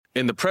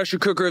In the pressure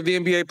cooker of the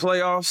NBA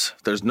playoffs,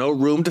 there's no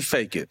room to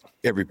fake it.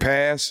 Every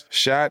pass,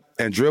 shot,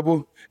 and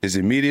dribble is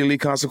immediately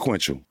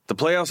consequential. The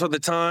playoffs are the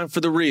time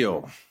for the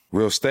real.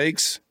 Real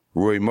stakes,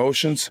 real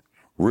emotions,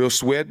 real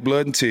sweat,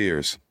 blood, and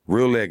tears,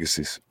 real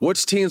legacies.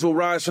 Which teams will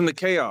rise from the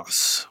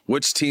chaos?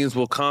 Which teams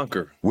will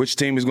conquer? Which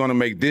team is going to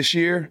make this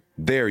year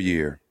their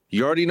year?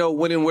 You already know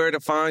when and where to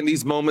find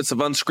these moments of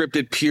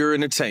unscripted, pure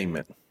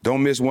entertainment.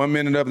 Don't miss 1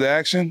 minute of the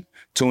action.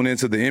 Tune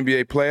into the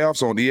NBA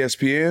playoffs on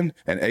ESPN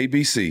and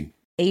ABC.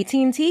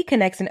 AT&T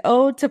connects an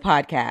ode to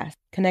podcast.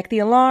 Connect the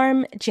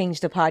alarm,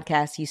 change the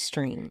podcast you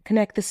stream.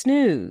 Connect the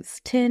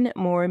snooze, 10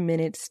 more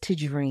minutes to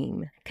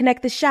dream.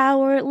 Connect the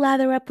shower,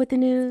 lather up with the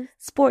news,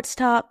 sports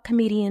talk,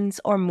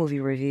 comedians, or movie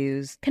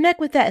reviews. Connect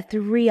with that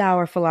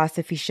 3-hour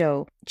philosophy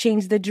show.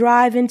 Change the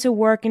drive into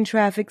work and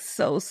traffic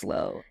so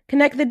slow.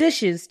 Connect the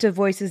dishes to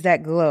voices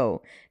that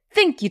glow.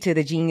 Thank you to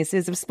the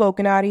geniuses of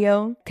spoken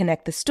audio.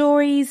 Connect the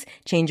stories,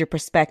 change your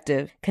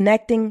perspective.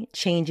 Connecting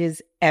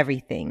changes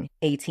everything.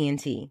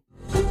 AT&T.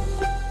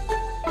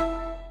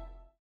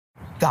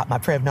 Got my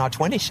Prevnar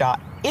 20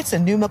 shot. It's a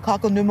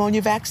pneumococcal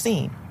pneumonia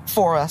vaccine.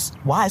 For us,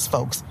 wise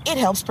folks, it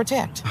helps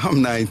protect.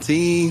 I'm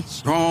 19,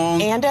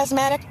 strong. And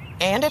asthmatic,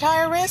 and at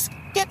higher risk.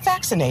 Get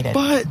vaccinated.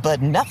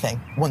 But nothing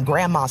when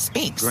grandma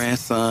speaks.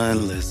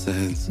 Grandson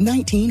listens.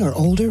 19 or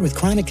older with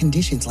chronic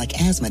conditions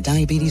like asthma,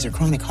 diabetes, or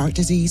chronic heart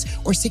disease,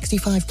 or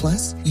 65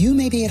 plus, you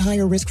may be at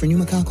higher risk for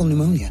pneumococcal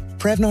pneumonia.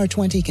 Prevnar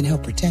 20 can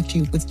help protect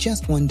you with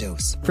just one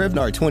dose.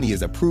 Prevnar 20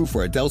 is approved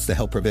for adults to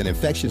help prevent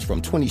infections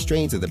from 20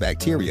 strains of the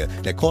bacteria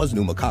that cause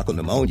pneumococcal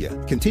pneumonia.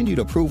 Continued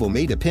approval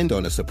may depend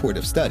on a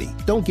supportive study.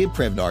 Don't give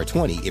Prevnar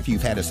 20 if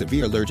you've had a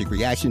severe allergic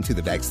reaction to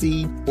the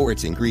vaccine or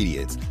its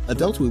ingredients.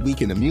 Adults with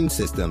weakened immune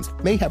systems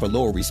may have a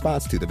lower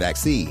response to the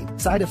vaccine.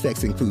 Side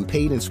effects include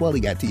pain and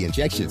swelling at the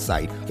injection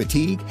site,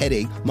 fatigue,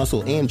 headache,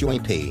 muscle, and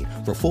joint pain.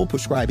 For full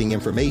prescribing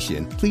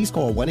information, please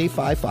call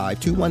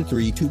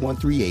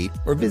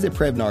 1-855-213-2138 or visit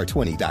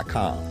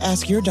Prevnar20.com.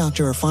 Ask your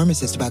doctor or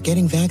pharmacist about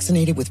getting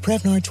vaccinated with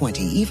Prevnar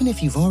 20, even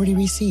if you've already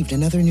received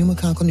another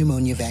pneumococcal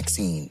pneumonia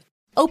vaccine.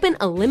 Open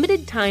a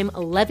limited-time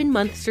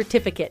 11-month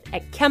certificate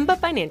at Kemba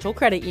Financial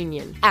Credit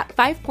Union. At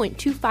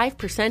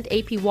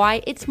 5.25%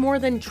 APY, it's more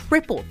than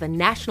triple the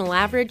national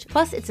average,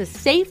 plus it's a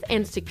safe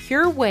and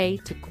secure way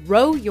to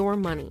grow your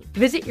money.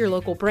 Visit your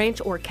local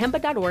branch or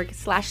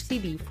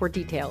kemba.org/cb for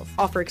details.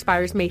 Offer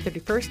expires May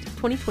 31st,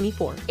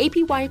 2024.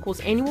 APY equals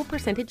annual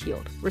percentage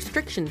yield.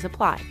 Restrictions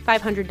apply.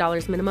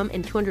 $500 minimum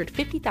and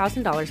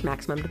 $250,000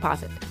 maximum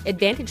deposit.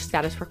 Advantage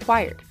status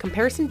required.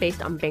 Comparison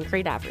based on bank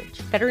rate average.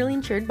 Federally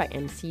insured by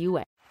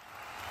NCUA.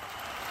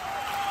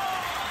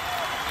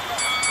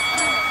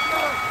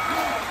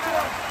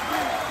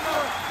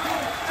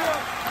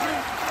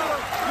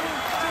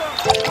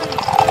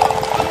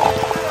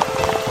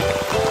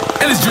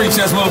 And it's Drink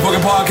Chess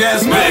Motherfucking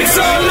Podcast. Make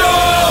some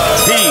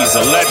noise! He's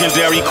a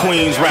legendary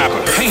Queens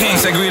rapper. Hey,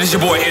 Sangria, this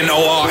your boy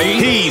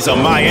N.O.R.E. He's a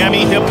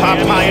Miami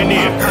hip-hop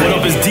pioneer. What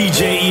up, is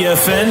DJ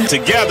EFN?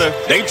 Together,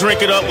 they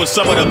drink it up with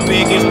some of the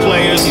biggest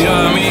players, you know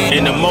what I mean,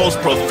 in the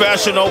most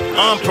professional,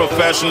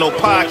 unprofessional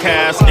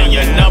podcast, and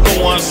your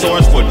 #1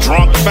 source for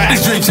drunk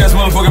facts. It's Drink Chess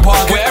Motherfucking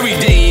Podcast, where every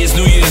day is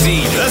New Year's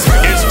Eve. Let's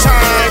go. It's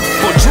time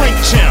for Drink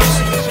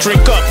Champs.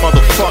 Drink up,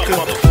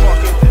 motherfucker.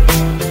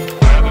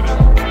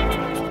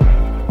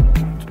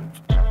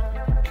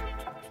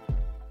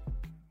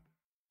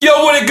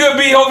 Yo, what it could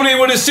be, hopefully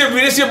what it should be.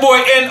 This your boy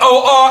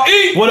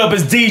N.O.R.E. What up,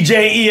 it's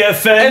DJ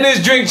EFN. And this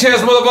Drink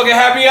Chance Motherfucking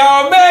Happy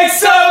Hour. Make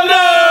some noise!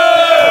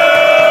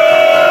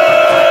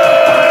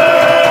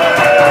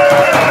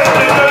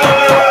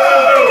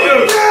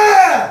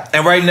 Yeah!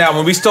 And right now,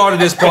 when we started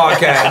this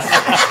podcast,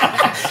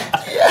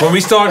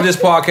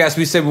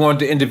 we said we wanted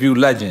to interview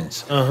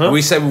legends.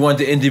 We said we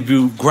wanted to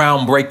interview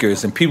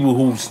groundbreakers and people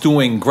who's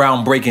doing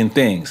groundbreaking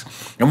things.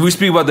 And we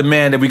speak about the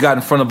man that we got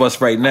in front of us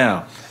right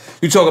now.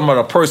 You're talking about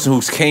a person who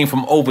came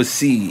from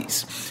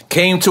overseas,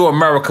 came to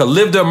America,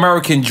 lived the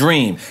American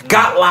dream,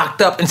 got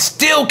locked up, and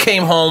still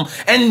came home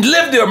and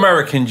lived the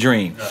American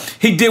dream.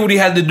 He did what he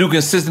had to do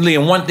consistently,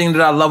 and one thing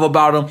that I love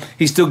about him,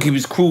 he still keeps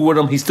his crew with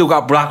him. He still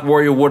got Black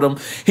Warrior with him.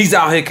 He's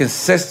out here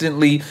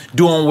consistently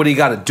doing what he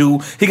got to do.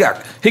 He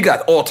got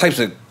all types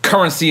of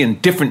currency in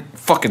different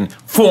fucking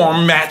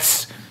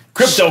formats.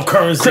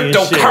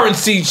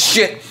 Cryptocurrency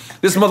shit.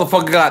 This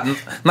motherfucker got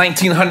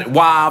 1,900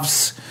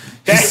 wives.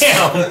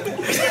 Damn.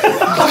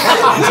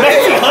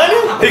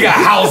 He got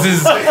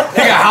houses. He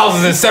got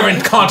houses in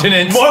 7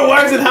 continents. More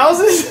wives and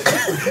houses?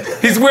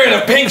 He's wearing a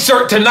pink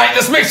shirt tonight.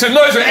 Let's make some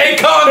noise for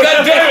Akon.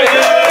 Goddammit.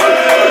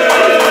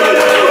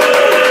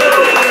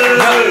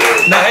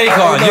 Now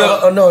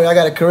Akon, no, I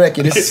gotta correct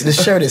you.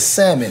 This shirt is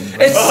salmon.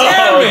 Bro. It's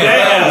salmon.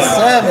 It's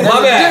salmon.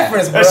 My bad.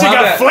 Difference, bro. That shit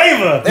got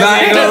flavor. Nah, I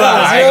ain't gonna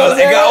lie.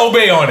 It got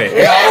Obey on it.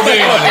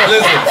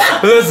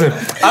 Listen.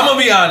 I'm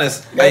gonna be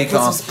honest,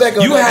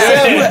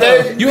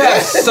 Akon. You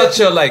have such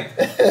a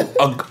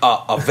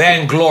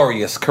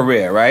vainglorious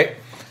career, right?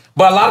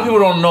 But a lot of people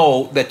don't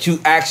know that you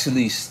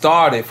actually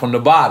started from the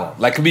bottom,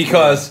 like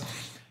because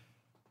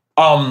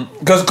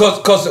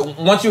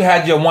once you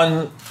had your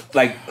one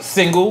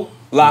single,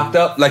 locked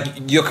up,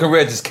 like your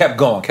career just kept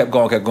going.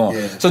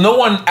 Yeah. So no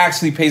one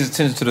actually pays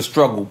attention to the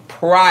struggle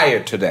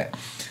prior to that.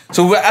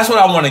 So that's what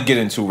I want to get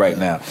into right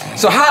now.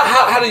 So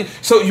how do you?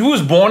 So you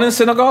was born in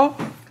Senegal?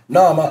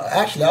 No,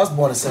 I was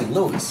born in St.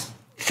 Louis.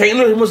 St.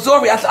 Louis,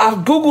 Missouri. I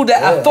googled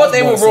that. Yeah, I thought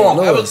they were wrong.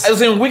 I Louis.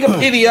 was in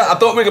Wikipedia. I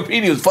thought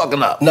Wikipedia was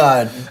fucking up.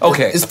 Nah,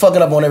 okay, it's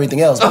fucking up on everything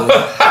else.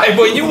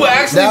 But you were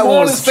actually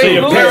born in St.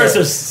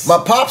 Louis.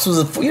 My pops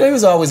was he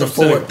was always a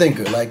forward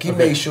thinker. Like he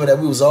made sure that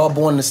we was all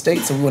born in the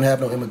States and we wouldn't have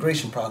no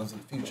immigration problems in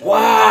the future.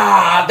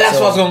 Wow, that's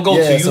what I was gonna go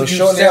to. So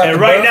shortly after and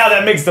right now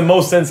that makes the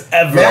most sense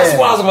ever. That's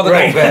what I was gonna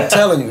go back. I'm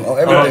telling you on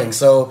everything.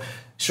 So.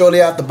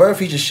 Shortly after birth,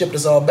 he just shipped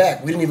us all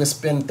back. We didn't even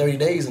spend 30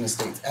 days in the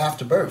States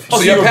after birth.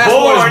 So your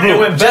passport is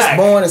blue. Just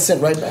born and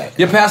sent right back.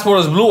 Your passport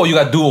is blue, or you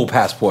got dual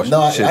passport?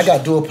 No, I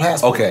got dual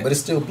passport. Okay, but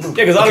it's still blue.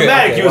 Yeah, because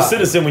automatic you're a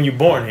citizen when you're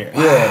born here.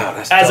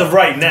 Yeah, as of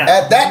right now.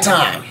 At that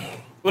time.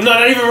 Well, no,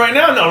 not even right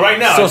now. No, right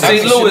now. So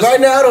St. Louis.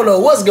 Right now, I don't know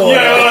what's going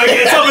on. Yeah, like,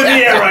 it's up in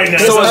the air right now.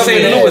 So in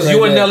St. Louis,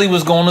 you and Nelly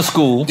was going to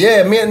school.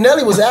 Yeah, me and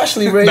Nelly was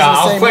actually raised in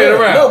the same playing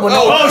around. No, but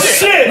no. Oh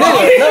shit! No,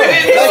 like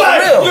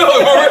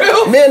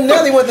real. Me and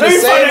Nelly went to the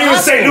same high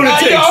school.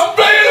 Y'all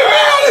playing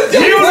around.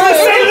 You was in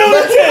St.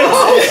 Louis.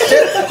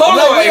 Hold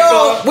on,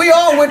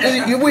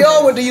 we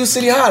all went to U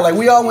City High. Like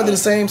we all went to the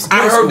same school.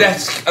 I heard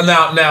that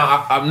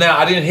now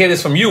I didn't hear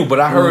this from you, but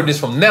I heard this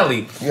from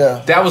Nelly.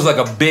 Yeah, that was like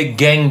a big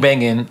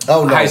gangbanging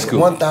high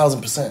school.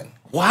 1,000%.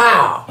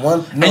 Wow.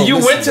 And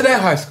you went to that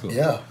high school?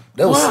 Yeah.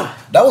 That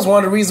was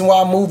one of the reasons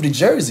why I moved to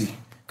Jersey,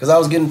 because I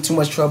was getting too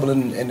much trouble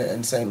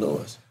in St.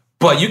 Louis.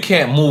 But you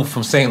can't move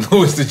from St.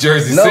 Louis to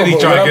Jersey City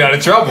trying to get out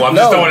of trouble. I'm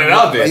just throwing it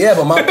out there. Yeah,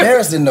 but my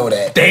parents didn't know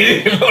that.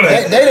 They didn't know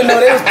that. They didn't know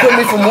they was putting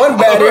me from one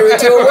bad area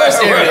to a worse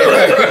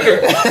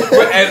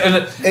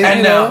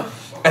area.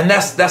 And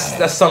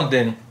that's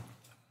something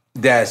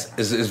that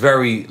is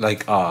very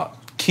like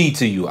key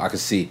to you. I can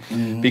see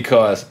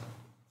because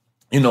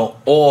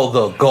all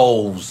the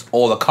goals,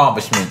 all the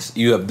accomplishments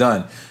you have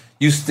done,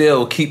 you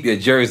still keep your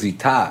Jersey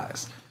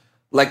ties.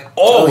 Like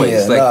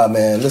always. Oh, yeah,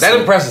 man. Listen, that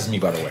impresses me,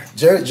 by the way.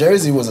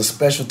 Jersey was a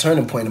special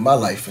turning point in my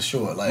life for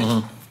sure. Like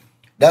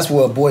that's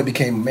where a boy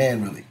became a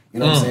man, really. You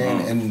know what I'm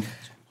saying?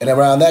 And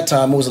around that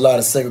time, it was a lot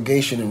of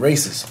segregation and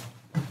racism.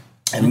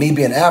 And me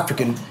being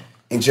African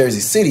in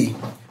Jersey City,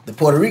 the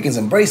Puerto Ricans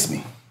embraced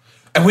me.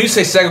 And when you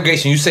say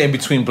segregation, you saying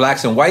between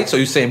blacks and whites, or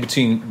you saying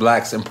between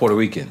blacks and Puerto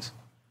Ricans?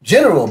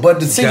 General,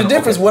 but to see the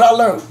difference, what I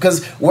learned,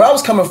 because where I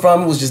was coming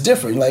from was just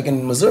different. Like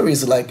in Missouri,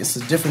 it's a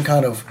different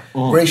kind of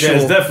racial. Yeah,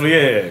 it's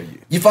definitely,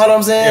 You follow what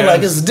I'm saying? Yeah.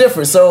 Like it's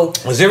different. So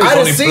Missouri's I didn't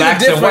only see blacks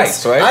the difference. and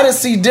whites, right? I didn't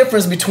see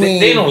difference between.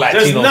 They know Latinos.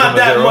 There's not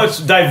that Missouri.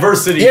 much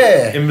diversity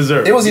in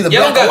Missouri. It was either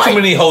Y'all black don't or got white.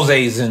 too many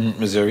Jose's in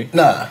Missouri.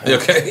 Nah.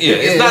 Okay. Yeah.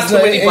 It's not too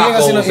many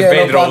Pacos and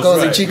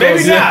Pedros. and Chicos.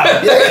 Maybe now.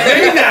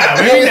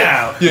 Maybe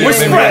now. We're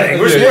spreading.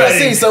 We're spreading.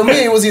 See, so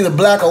me, it was either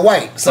black or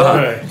white.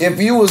 So if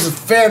you was a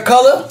fair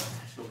color,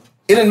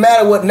 it didn't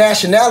matter what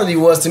nationality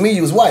was. To me,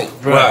 you was white.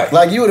 Right.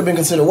 Like you would have been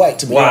considered white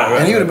to me,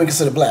 and he would have been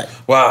considered black.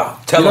 Wow.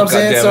 Tell you know him, what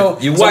I'm saying? So,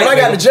 you so white, when I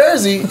got to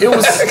Jersey, it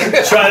was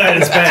try that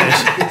in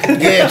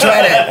Spanish. Yeah,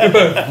 try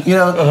that. You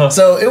know,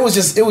 so it was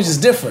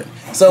just different.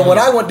 So when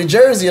I went to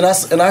Jersey and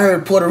I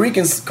heard Puerto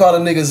Ricans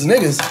calling niggas,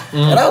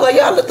 and I was like,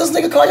 y'all let this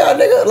nigga call y'all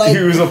nigga. Like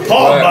he was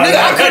appalled by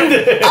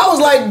that. I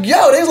was like,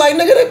 yo, they was like,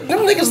 nigga,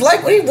 them niggas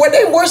like they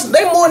worse,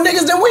 they more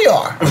niggas than we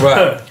are.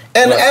 Right.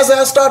 And as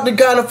I started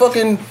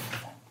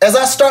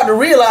to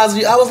realize,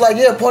 I was like,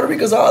 yeah, Puerto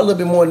Ricans are a little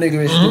bit more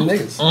niggerish than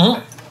niggas.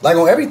 Like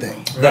on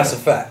everything. That's a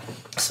fact.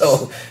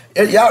 So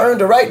y'all earned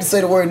the right to say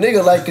the word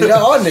nigga, like, cause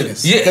y'all are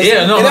niggas. In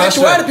that's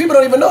actuality, right. people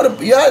don't even know that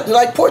y'all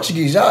like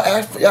Portuguese.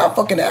 Y'all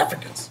fucking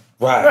Africans.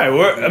 Right.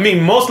 I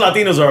mean, most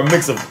Latinos are a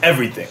mix of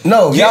everything.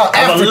 No, y'all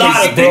Africans. A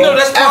lot of bro.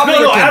 that's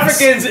probably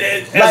Africans.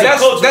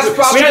 That's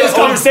probably. We had this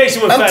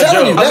conversation with I'm Fat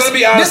telling Joe. you, I'm gonna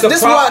be honest.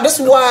 this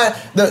is why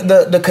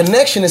the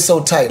connection is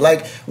so tight.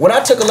 Like when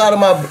I took a lot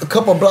of a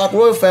couple of Black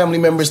Royal family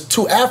members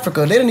to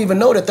Africa, they didn't even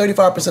know that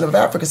 35% of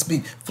Africans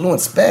speak fluent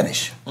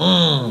Spanish.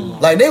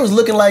 Like they was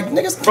looking like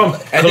niggas from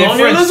and then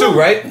French too,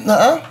 right?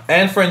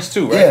 And French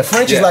too, right? Yeah,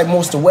 French is like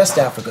most of West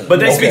Africa. But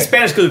they speak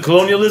Spanish because of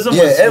colonialism.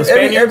 Yeah,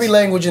 every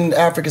language in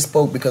Africa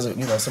spoke because of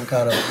some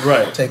kind of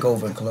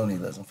takeover and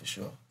colonialism for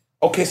sure.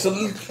 Okay, so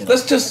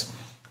let's just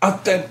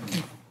that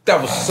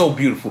was so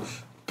beautiful.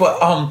 But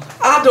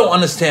I don't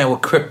understand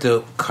what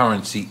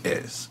cryptocurrency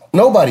is.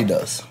 Nobody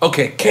does.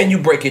 Okay, can you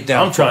break it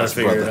down? I'm trying to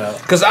figure it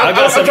out. Because I'm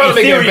trying to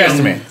make an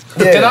investment.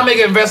 Yeah. Can I make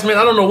an investment?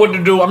 I don't know what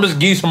to do. I'm just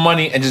give you some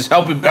money and just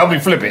help me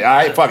flip it. All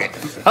right, fuck it.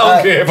 I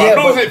don't care if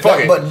I lose it. Fuck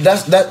it. But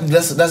that's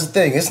the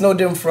thing. It's no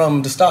different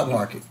from the stock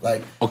market.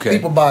 Like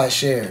people buy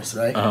shares,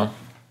 right?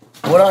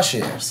 What are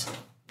shares?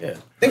 Yeah.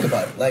 Think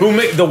about it. Like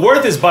the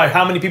worth is by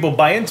how many people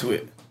buy into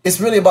it. It's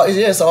really about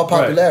it's all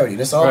popularity.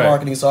 It's all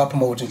marketing. It's all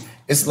promoting.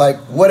 It's like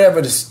whatever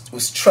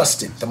was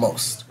trusted the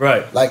most.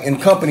 Right. Like in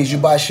companies, you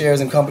buy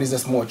shares in companies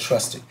that's more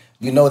trusted.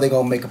 You know they're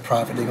gonna make a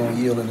profit. They're gonna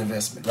yield an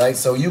investment, right?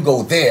 So you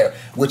go there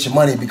with your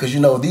money because you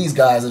know these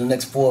guys in the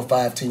next 4 or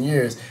 5, 10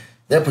 years,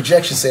 their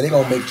projections say they're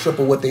gonna make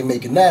triple what they're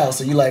making now.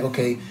 So you're like,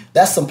 okay,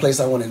 that's some place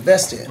I want to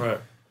invest in. Right.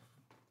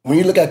 when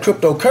you look at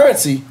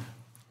cryptocurrency,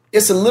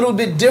 it's a little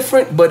bit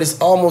different, but it's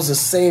almost the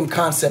same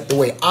concept the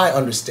way I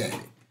understand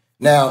it.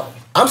 Now,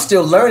 I'm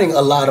still learning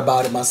a lot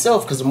about it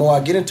myself because the more I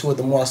get into it,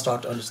 the more I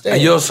start to understand.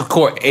 And you also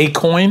call it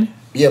Acoin?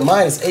 Yeah,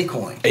 mine is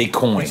Acoin.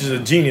 Acoin. Which is a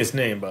genius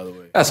name, by the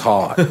way. That's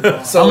hard.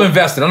 So I'm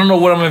investing. I don't know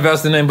what I'm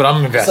investing in, but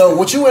I'm investing. So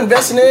what you're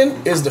investing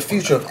in is the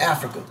future of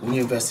Africa when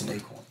you invest in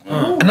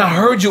Acoin. And I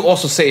heard you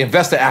also say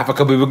invest in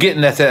Africa, but we're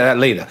getting to that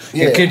later.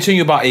 Yeah.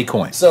 Continue about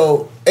Acoin.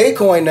 So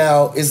Acoin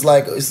now is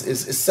like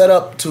it's set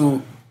up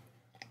to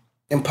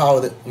empower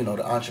the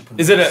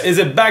entrepreneurs. Is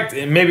it backed?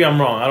 Maybe I'm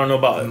wrong. I don't know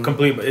about it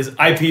complete, but is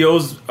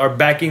IPOs are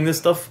backing this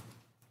stuff?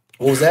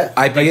 What was that?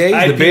 IPAs?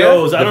 IPOs. The beer?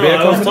 I don't know.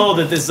 I was told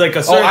that there's like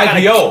a certain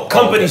kind of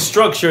company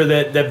structure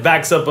that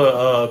backs up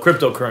a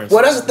cryptocurrency.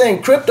 Well, that's the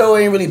thing. Crypto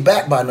ain't really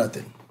backed by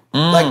nothing.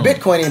 Like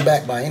Bitcoin ain't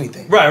backed by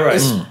anything. Right.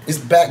 It's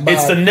backed by.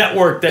 It's the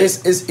network that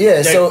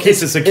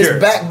keeps it secure.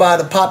 It's backed by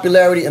the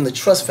popularity and the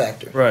trust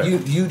factor. Right.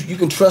 You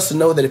can trust to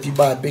know that if you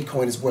buy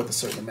Bitcoin, it's worth a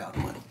certain amount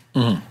of money.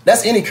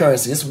 That's any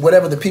currency. It's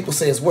whatever the people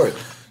say it's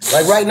worth.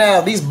 Like right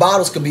now, these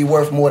bottles could be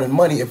worth more than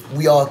money if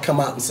we all come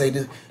out and say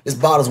this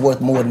bottle's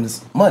worth more than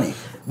this money.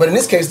 But in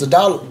this case,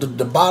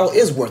 the bottle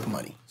is worth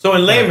money. So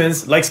in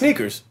layman's, like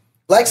sneakers.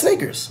 Like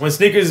sneakers. When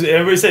sneakers,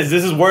 everybody says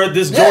this Jordan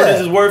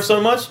is worth so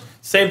much.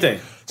 Same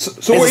thing.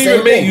 So what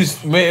even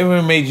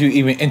made you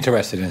even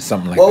interested in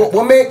something like that? Well,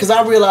 what made, because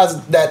I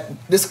realized that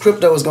this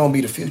crypto is going to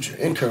be the future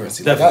in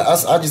currency. Like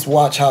I just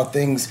watch how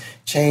things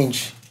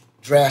change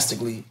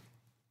drastically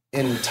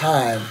in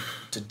time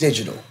to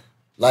digital.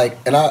 Like,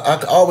 and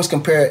I always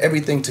compare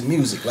everything to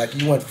music. Like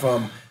you went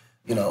from,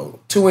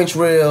 2-inch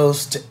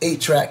reels to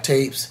 8-track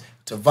tapes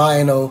to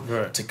vinyl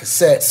to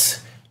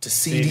cassettes to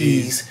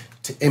CDs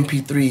to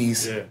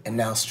MP3s and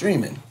now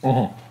streaming.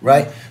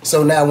 Right?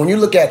 So now when you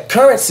look at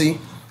currency,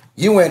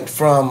 you went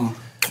from,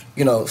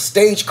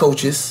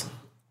 stagecoaches,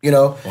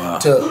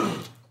 to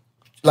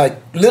like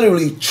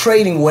literally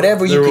trading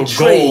whatever you could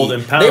trade.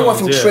 They went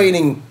from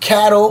trading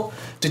cattle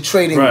to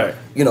trading,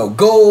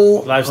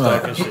 gold,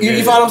 livestock. And shit.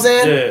 You follow what I'm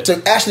saying? Yeah.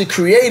 To actually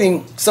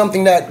creating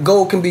something that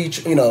gold can be,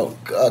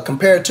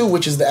 compared to,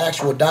 which is the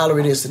actual dollar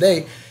it is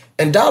today.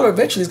 And dollar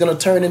eventually is going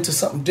to turn into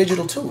something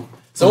digital too.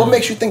 So what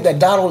makes you think that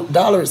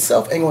dollar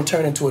itself ain't going to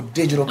turn into a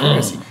digital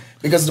currency?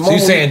 Because the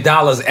moment you're saying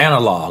dollar's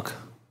analog.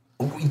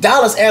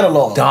 Dollar's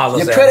analog.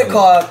 Your credit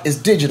card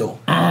is digital,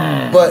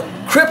 but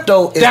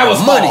crypto is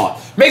money. Hard.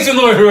 Make some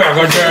noise around,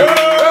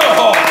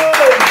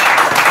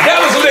 That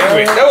was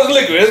liquid. That was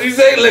liquid. As you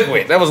say,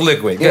 liquid. That was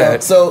liquid. Yeah.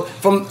 So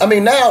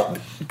now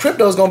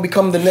crypto is going to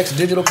become the next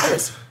digital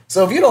currency.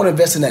 So if you don't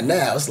invest in that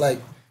now, it's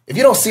like if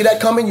you don't see that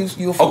coming,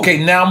 you'll fool.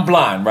 Okay, now I'm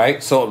blind,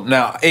 right? So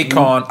now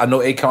Akon, I know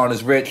Akon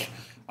is rich.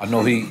 I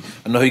know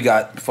he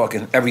got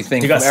fucking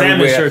everything. He got from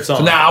everywhere. salmon shirts on.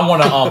 So now I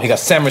want to. He got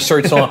salmon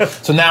shirts on.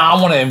 So now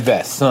I want to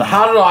invest. So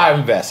how do I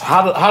invest?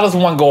 How does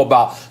one go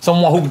about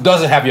someone who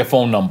doesn't have your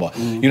phone number?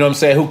 You know what I'm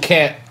saying? Who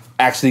can't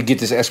actually get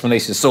this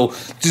explanation? So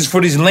just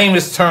for these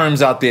lamest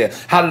terms out there,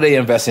 how do they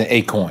invest in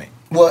Acoin?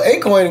 Well,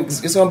 Acoin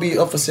is going to be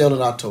up for sale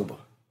in October.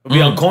 It'll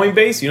be on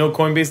Coinbase. You know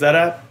Coinbase, that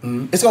app?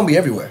 It's going to be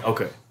everywhere.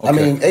 Okay. I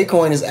mean,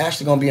 Acoin is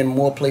actually going to be in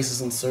more places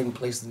in certain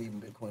places than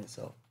even Bitcoin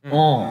itself.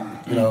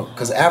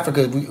 Because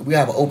Africa, we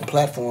have an open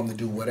platform to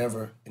do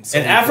whatever.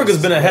 And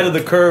Africa's been ahead of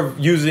the curve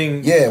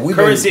using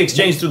currency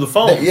exchange through the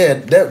phone.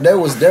 There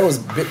was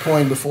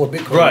Bitcoin before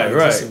Bitcoin.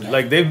 Right.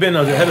 Like they've been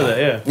ahead of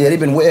that. Yeah, they've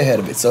been way ahead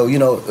of it. So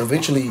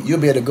eventually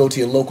you'll be able to go to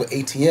your local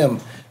ATM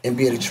and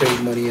be able to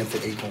trade money in for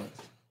Acoin.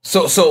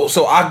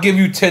 So I'll give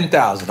you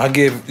 10,000. I'll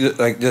give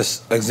like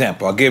this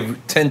example. I'll give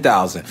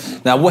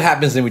 10,000. Now what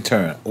happens in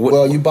return?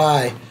 Well,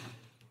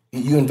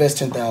 you invest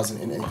 10,000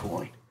 in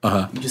Acoin.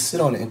 You just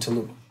sit on it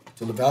until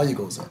the value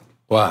goes up.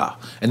 Wow.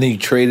 And then you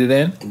trade it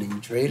in? And then you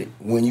trade it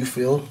when you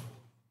feel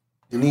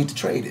you need to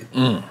trade it.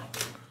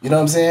 You know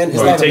what I'm saying?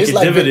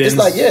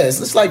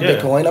 It's like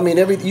Bitcoin. I mean,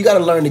 you got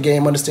to learn the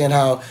game, understand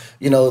how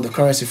the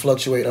currency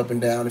fluctuate up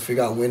and down, and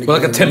figure out when to. Well,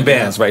 like a 10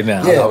 bands right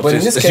now. Yeah, but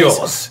in this case,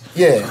 yours.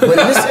 Yeah, but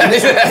in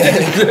this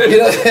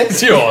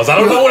it's yours. I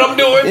don't know what I'm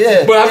doing.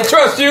 Yeah, but I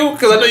trust you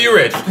because I know you're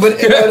rich. But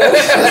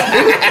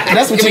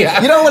that's what you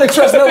don't want to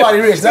trust nobody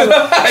rich.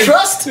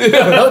 Trust?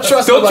 Don't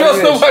trust. Don't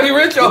trust nobody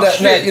rich. Oh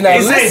shit!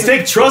 He's saying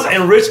take trust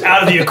and rich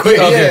out of the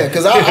equation. Yeah,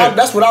 because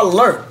that's what I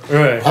learned.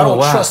 Right. I don't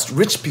trust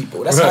rich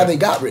people. That's how they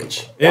got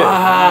rich. Yeah.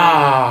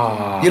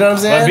 Wow. You know what I'm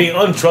saying? By being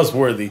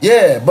untrustworthy.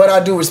 Yeah, but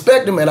I do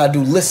respect them and I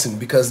do listen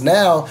because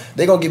now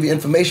they're gonna give you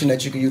information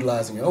that you can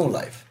utilize in your own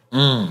life.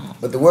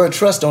 But the word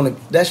trust don't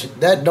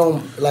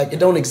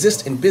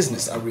exist in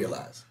business. I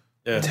realize.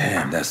 Yeah.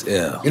 Damn, that's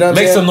ill. You know what I'm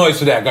Make saying? some noise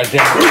for that,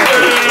 goddamn.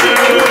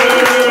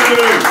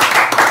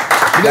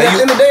 Because at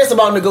the end of the day, it's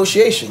about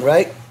negotiation,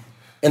 right?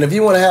 And if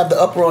you want to have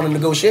the upper on the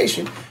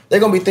negotiation, there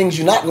are going to be things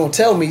you're not going to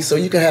tell me so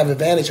you can have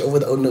advantage over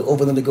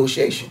the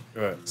negotiation.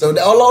 Right. So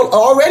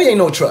already ain't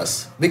no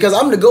trust because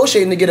I'm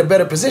negotiating to get a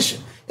better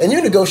position and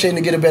you're negotiating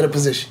to get a better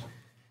position.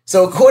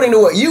 So according to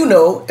what you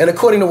know and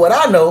according to what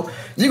I know,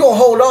 you're going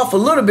to hold off a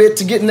little bit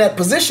to get in that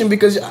position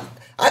because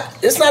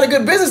it's not a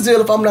good business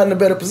deal if I'm not in a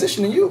better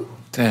position than you.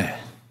 Damn.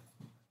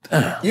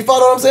 You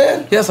follow what I'm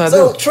saying? Yes, I do.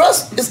 So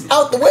trust is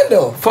out the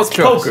window. Fuck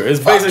trust. Poker. It's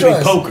basically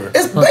poker.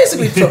 It's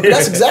basically trust.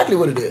 That's exactly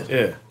what it is.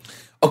 Yeah.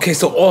 Okay,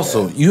 so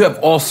also you have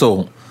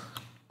also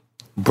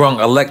brung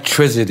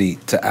electricity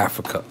to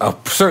Africa, a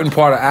certain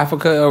part of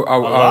Africa,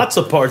 lots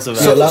of parts of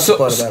Africa. Lots of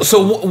parts of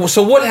Africa.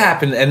 So what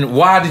happened, and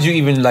why did you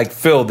even like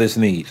feel this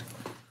need?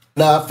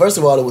 Now, first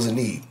of all, it was a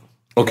need.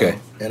 Okay.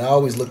 And I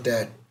always looked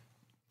at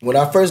when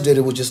I first did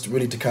it was just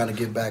really to kind of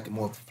give back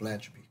more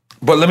philanthropy.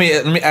 But let me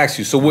ask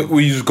you. So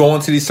were you just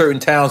going to these certain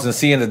towns and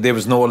seeing that there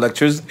was no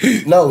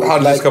electricity? No. How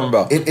did this come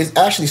about? It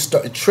actually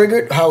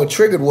triggered. How it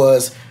triggered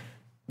was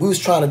we was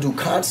trying to do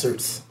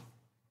concerts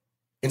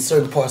in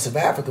certain parts of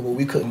Africa, but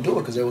we couldn't do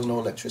it because there was no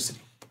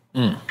electricity.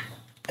 And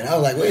I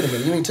was like, wait a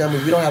minute, you mean tell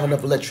me we don't have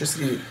enough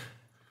electricity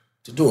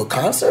to do a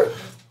concert?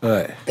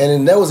 Right. And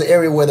then there was an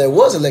area where there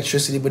was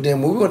electricity, but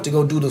then when we went to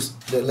go do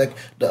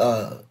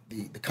the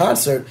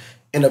concert,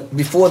 and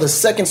before the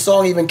second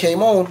song even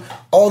came on,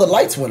 all the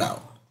lights went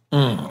out.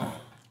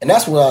 And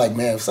that's when I was like,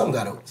 man,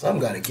 something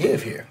gotta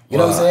give here. You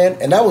know what I'm saying?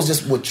 And that was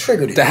just what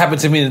triggered it. That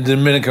happened to me in the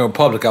Dominican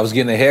Republic. I was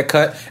getting a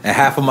haircut, and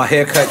half of my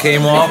haircut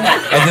came off,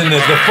 and then the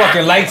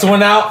fucking lights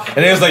went out,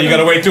 and it was like, you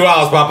gotta wait 2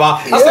 hours, Papa.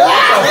 I was like, what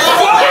the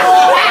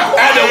fuck? I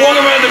had to walk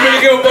around the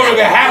Dominican Republic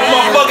and half of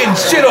my fucking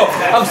shit off.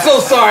 I'm so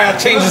sorry I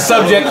changed the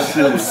subject.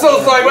 I'm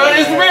so sorry, but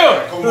it's real.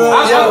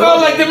 I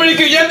felt like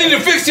Dominican, y'all need to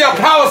fix your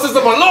power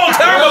system a long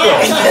time ago.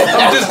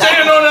 I'm just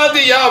standing on out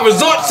there, y'all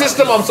resort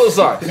system. I'm so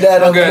sorry.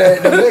 That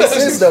makes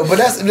sense though, but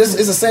it's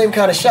the same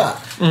kind of shot.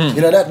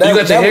 You know that you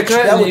got your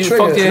haircut? That would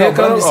trigger.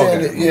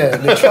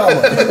 The trauma.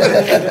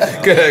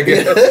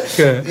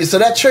 Good. So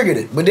that triggered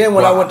it. But then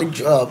when I went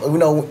to,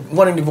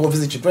 wanting to go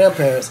visit your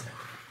grandparents,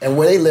 and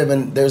where they live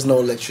in, there's no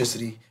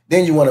electricity.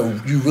 Then you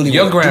really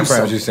your want to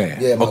grandparents, do you're saying?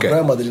 Yeah, my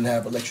grandmother didn't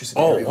have electricity.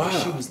 Oh, where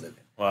she was living.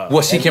 Wow.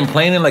 Was she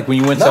complaining like when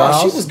you went to her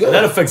house? No, she was good.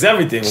 That affects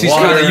everything. She's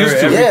kind of used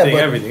to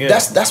everything.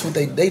 That's what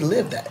they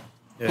lived at.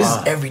 Yeah. This is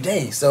every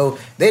day. So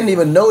they didn't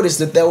even notice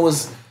that there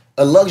was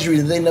a luxury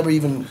that they never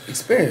even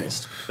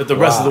experienced. That the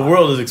rest of the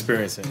world is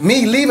experiencing.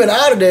 Me leaving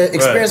out of there,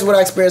 experiencing what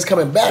I experienced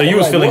coming back. So you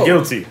was feeling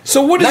guilty.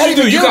 So what did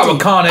you do? You got with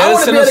Con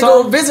Edison or something? I wanted to be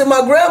able to go visit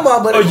my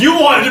grandma, but you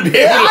wanted to be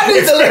able to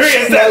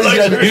experience that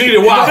luxury. You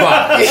needed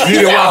Wi-Fi.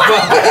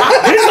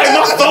 He's like,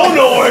 my phone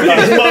don't work on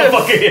this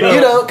motherfucker.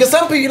 You know, because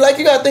some people,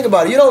 you got to think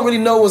about it. You don't really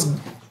know what's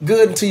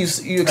good until you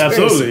experience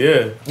Absolutely,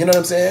 it. Yeah. You know what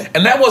I'm saying?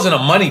 And that wasn't a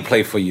money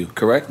play for you,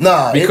 correct?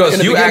 Nah,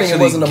 because you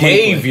actually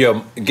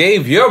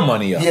gave your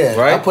money up. Yeah,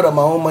 right. I put up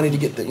my own money to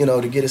get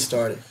it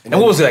started. And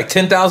what was it, like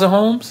 10,000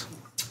 homes?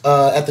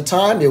 At the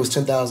time, it was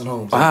 10,000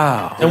 homes.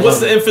 Wow. And what's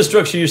the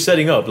infrastructure you're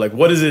setting up? Like,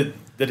 what is it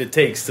that it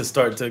takes to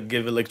start to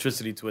give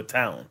electricity to a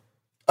town?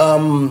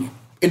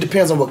 It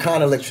depends on what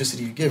kind of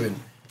electricity you're giving.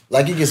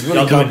 Like, it gets really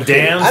Y'all doing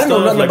complicated. dams? I don't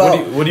know nothing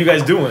about. What are you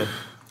guys doing?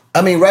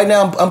 I mean, right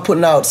now I'm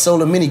putting out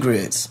solar mini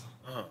grids.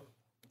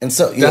 And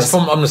so that's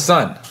from the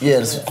sun. Yeah,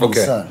 it's from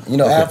the sun. You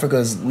know, Africa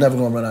is never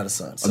going to run out of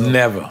sun. So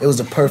never. It was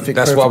a perfect.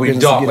 That's why we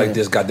dark like in.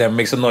 this. Goddamn,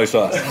 make some noise for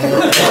us.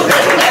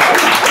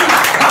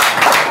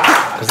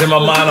 Cause in my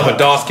mind, I'm a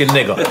dark-skinned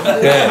nigga.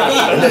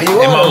 Yeah.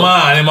 In my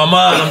mind,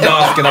 I'm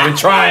dark-skinned. I've been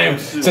trying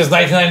since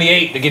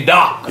 1998 to get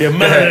dark. Your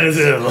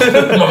melanism.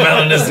 My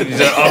melanism is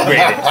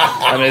upgraded.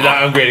 I mean, not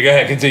upgraded. Go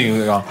ahead, continue.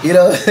 You know,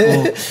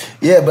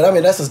 yeah, but I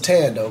mean that's a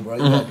tan though, bro.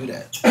 You gotta do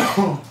that.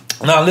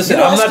 No, listen,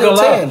 I'm not gonna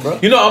lie. Bro.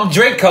 You know, I'm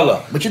Drake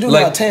color. But you do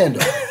like tan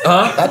though.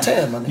 Huh? I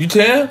tan, man. You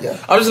tan? Yeah.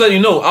 I'll just let you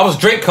know, I was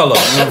Drake color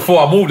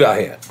before I moved out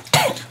here.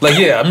 Like,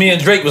 yeah, me and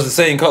Drake was the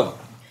same color.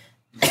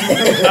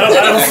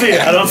 I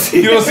don't see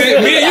it. You don't see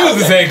it? Me and you was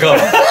the same color.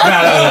 No.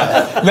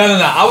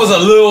 I was a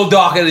little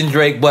darker than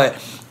Drake, but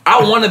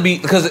I want to be,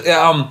 because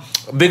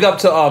big up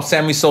to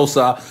Sammy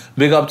Sosa,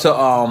 big up to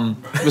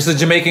what's the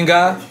Jamaican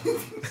guy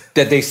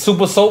that they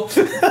super soaped?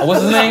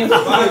 What's his name?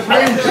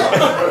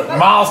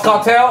 Miles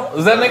Cartel?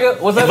 Is that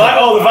nigga? What's that? The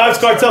Vibes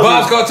Cartel.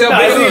 Vibes Cartel. Nah,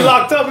 is he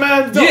locked up,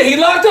 man? Yeah, he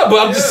locked up, but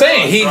I'm just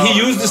saying he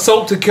used the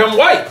soap to become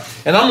white.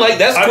 And I'm like,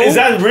 that's cool. Is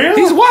that real?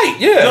 He's white,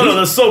 yeah. No,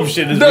 the soap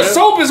shit is real. The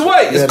soap is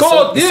white. It's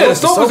called, the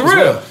soap is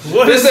real.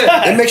 What is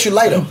that? It makes you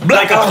lighter.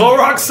 Like a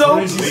Clorox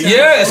soap?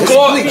 Yeah, it's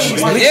called bleach.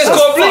 Yeah, it's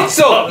called bleach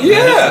soap.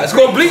 Yeah, it's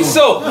called bleach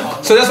soap.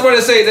 So that's what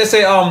they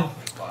say,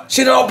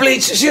 she no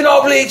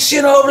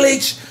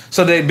bleach.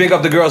 So they big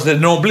up the girls that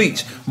don't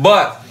bleach.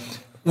 But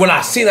when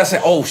I see that, I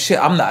say, oh shit,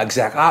 I'm the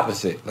exact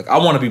opposite. Like, I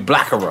want to be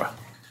blacker.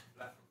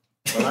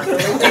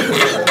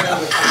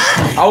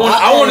 I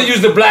want to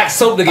use the black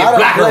soap to get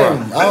blacker.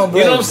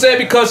 You know what I'm saying?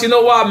 Because you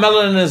know why?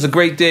 Melanin is a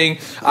great thing.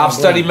 I've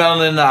studied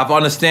melanin. I've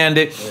understand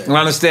it. And I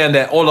understand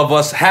that all of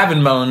us having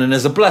melanin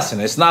is a blessing.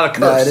 It's not a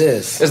curse. No, it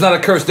is. It's not a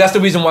curse. That's the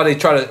reason why they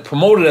try to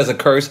promote it as a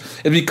curse.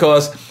 Is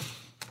because,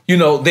 you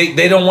know,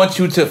 they don't want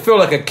you to feel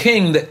like a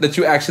king that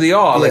you actually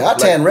are. Yeah, I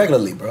tan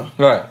regularly, bro.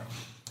 Right.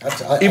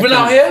 Even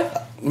out here?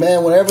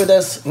 Man, whenever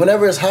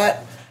it's hot,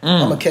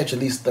 I'm gonna catch at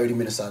least 30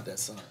 minutes out that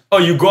sun. Oh,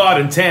 you go out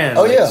and tan?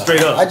 Oh yeah,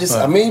 straight up. I just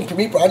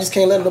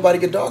can't let nobody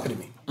get darker than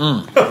me.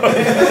 I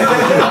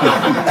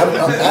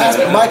asked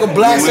Michael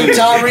Blackson,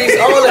 Tyrese,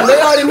 all of them.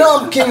 They already know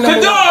I'm king number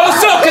one. Kadar,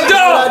 what's up,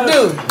 Kadar? I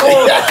do.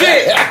 Oh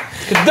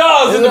shit.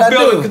 Kadal's in the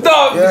building.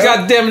 Kadal,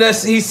 goddamn,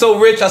 he's so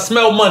rich. I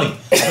smell money.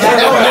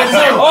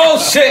 Oh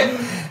shit!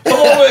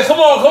 Come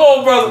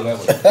on, brother.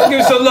 Give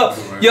me some love.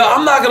 Yo,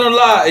 I'm not gonna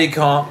lie,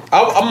 Akon.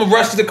 I'm gonna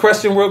rush to the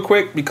question real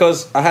quick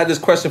because I had this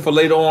question for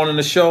later on in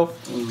the show.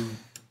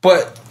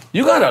 But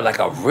you got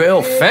a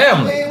real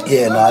family.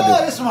 Yeah, no, I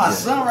do. This is my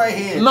son right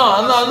here.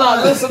 No.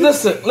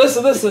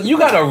 Listen. You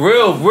got a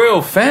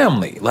real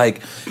family.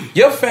 Like,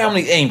 your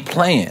family ain't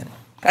playing.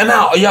 And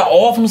now, are y'all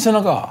all from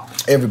Senegal?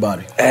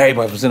 Everybody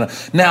from Senegal.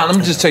 Now, let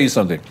me just tell you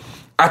something.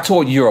 I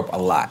toured Europe a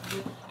lot.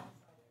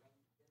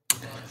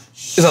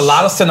 There's a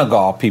lot of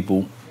Senegal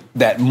people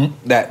that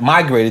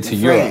migrated to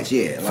Europe.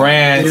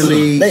 France,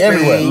 Italy, they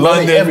everywhere.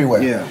 London, they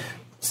everywhere. Yeah.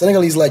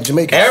 Senegalese like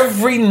Jamaica.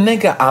 Every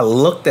nigga I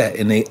looked at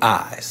in their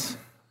eyes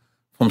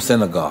from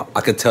Senegal,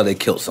 I could tell they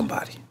killed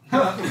somebody.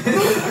 I'm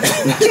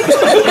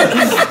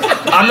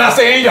not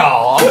saying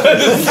y'all.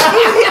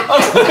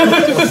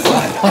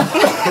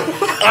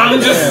 I'm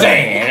just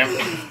saying.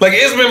 Like,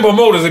 it's been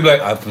promoters, they be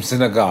like, I'm from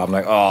Senegal. I'm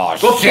like, oh,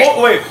 shit.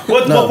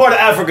 What part of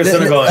Africa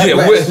Senegal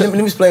is? Let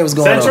me explain what's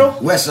going Central?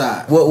 on. West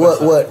side.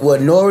 What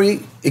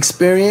Nori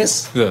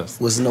experienced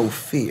was no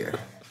fear.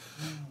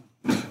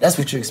 That's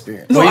what you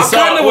experienced. No, I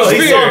kind of was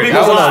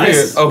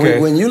fear.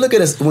 Okay. When you look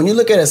at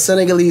a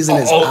Senegalese in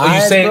his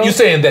eyes, you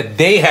saying that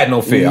they had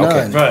no fear? None.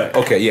 Okay, right.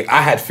 Okay, yeah,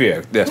 I had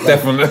fear. Yes,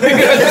 definitely.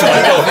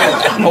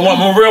 I'm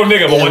a real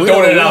nigga, but I'm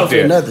throwing it out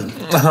there. Nothing.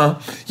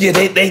 Yeah,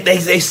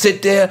 they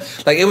sit there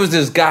like it was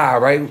this guy,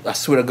 right? I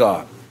swear to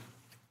God.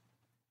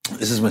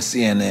 This is when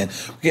CNN,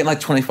 we're getting like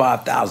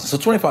 25,000. So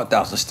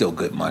 25,000 is still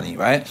good money,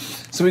 right?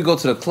 So we go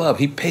to the club.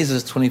 He pays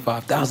us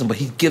 25,000, but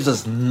he gives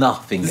us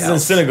nothing else. This is in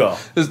Senegal.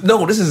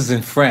 No, this is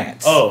in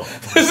France. Oh,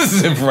 this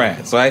is in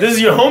France, right? This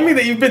is your homie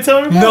that you've been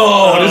telling me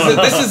about? No,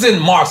 this is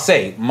in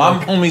Marseille. My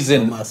homie's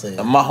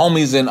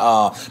in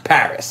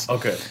Paris.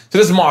 Okay. So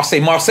this is Marseille.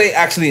 Marseille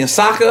actually in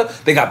soccer,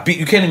 they got beat.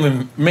 You can't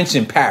even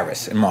mention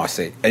Paris in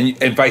Marseille,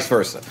 and vice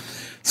versa.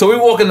 So we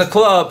walk in the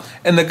club,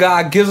 and the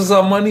guy gives us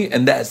our money,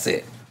 and that's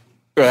it.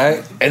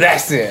 Right? And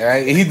that's it,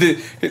 right? He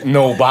did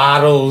no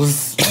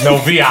bottles, no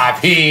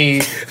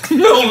VIP,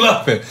 no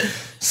nothing.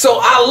 So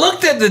I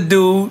looked at the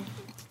dude,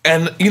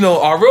 and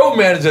our road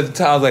manager at the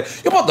time was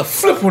like, "You're about to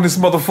flip on this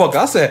motherfucker."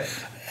 I said,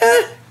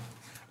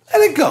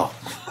 let it go.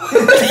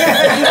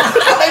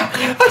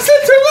 I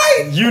said, too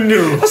late. You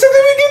knew. I said,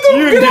 let me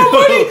get our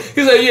money.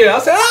 He said, yeah. I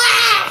said,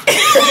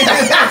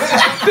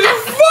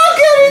 fuck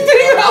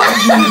everything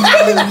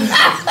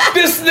else.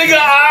 This nigga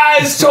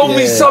eyes told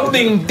me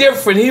something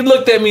different. He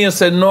looked at me and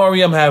said,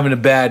 Nori, I'm having a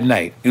bad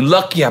night. You're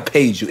lucky I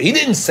paid you. He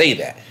didn't say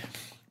that,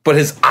 but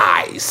his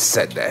eyes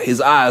said that.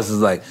 His eyes was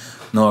like,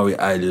 Nori,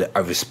 I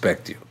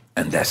respect you.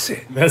 And that's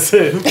it. That's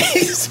it.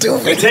 He's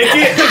stupid. Take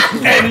it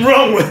and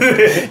run with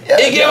it.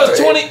 He gave us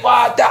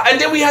 25,000, and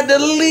then we had to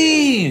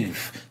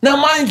leave. Now,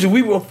 mind you,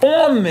 we were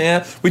formed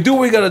there. We do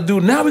what we got to do.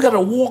 Now we got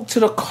to walk to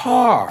the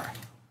car.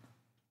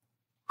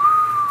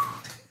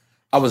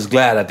 I was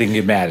glad I didn't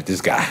get mad at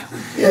this guy.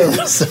 Yeah,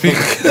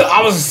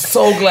 I was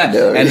so glad.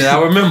 And then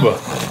I remember,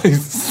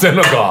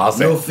 Senegal. I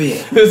said, no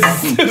fear. This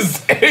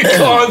is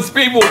Akon's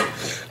people.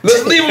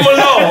 Let's leave him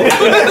alone.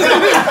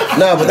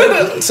 No,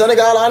 but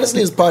Senegal,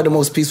 honestly, is probably the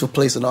most peaceful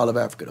place in all of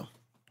Africa, though.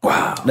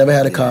 Wow. Never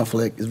had a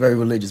conflict. It's very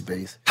religious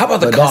based. How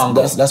about the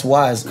Congo? That's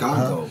wise.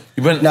 Congo.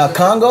 Now,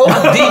 Congo?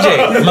 I'm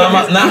DJ.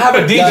 Now I have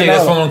a DJ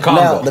that's from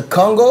Congo. Now, the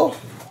Congo,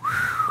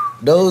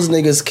 those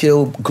niggas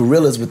kill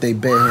gorillas with their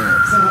bare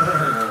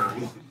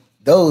hands.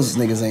 Those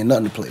niggas ain't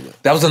nothing to play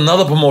with. That was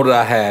another promoter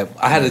I had.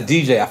 I had a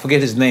DJ. I forget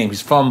his name.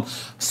 He's from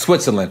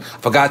Switzerland. I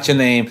forgot your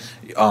name.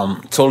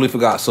 Totally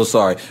forgot. So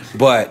sorry.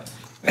 But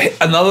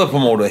another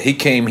promoter, he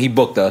came, he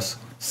booked us.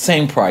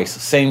 Same price,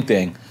 same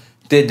thing.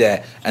 Did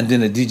that. And then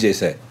the DJ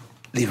said,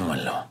 leave him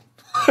alone.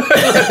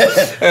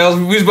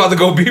 And we was about to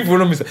go beef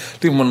with him. He said,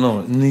 leave him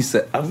alone. And he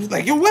said, I was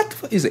like, yo, what the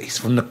fuck? He said, he's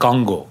from the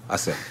Congo. I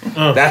said,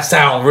 that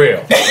sound real.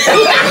 Let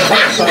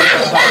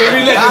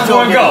me let this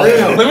one go.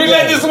 Let me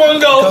let this one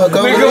go.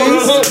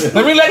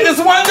 Let me let this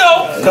one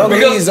go.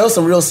 Congolese, those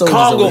some real soldiers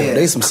over there.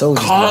 They some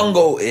soldiers.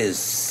 Congo is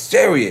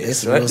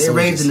serious. They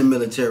raised in the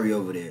military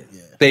over there.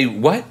 Yeah. They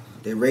what?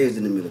 They raised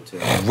in the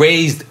military.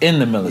 Raised in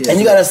the military. And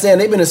you gotta understand,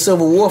 they've been in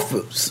civil war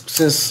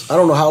since I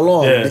don't know how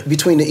long,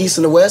 between the East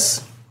and the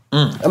West.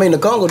 I mean, the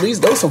Congo,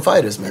 those some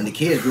fighters, man. And the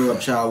kids grew up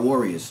child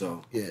warriors,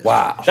 so. Yeah.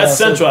 Wow. That's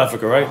Central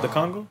Africa, right? The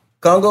Congo?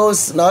 Congo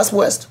is, no, it's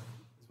West.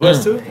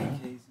 West too?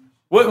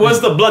 What's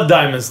the blood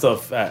diamond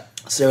stuff at?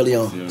 Sierra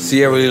Leone.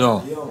 Sierra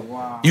Leone.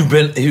 Wow.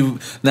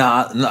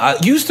 Now, I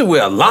used to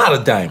wear a lot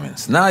of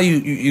diamonds. Now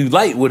you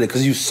light with it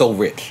because you're so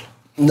rich.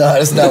 No,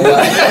 that's not why.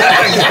 I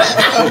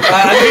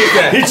need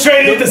that. He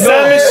traded the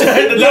salmon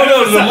shirt.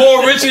 No, the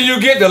more richer you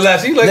get, the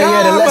less. He's like, the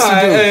less you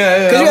do.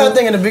 Because you gotta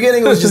think in the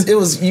beginning, it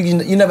was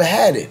you never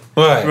had it.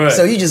 Right.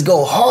 So you just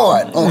go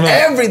hard on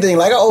everything.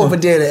 Like I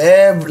overdid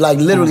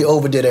literally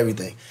overdid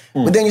everything.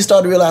 But then you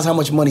start to realize how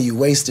much money you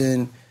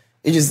wasting.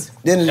 It just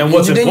then and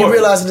what's then important? You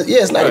realize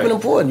it's not even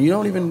important. You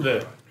don't even.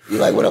 You're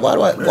like, why?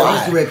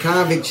 Why? Red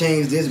convict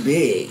chains this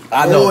big.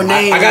 I know.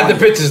 I got the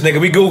pictures, nigga.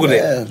 We Googled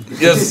it.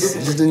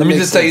 Just let me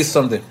just tell you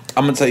something.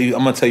 I'm gonna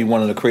tell you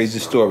one of the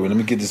craziest stories. Let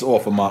me get this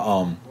off of my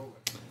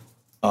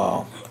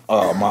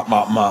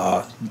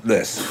my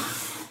list.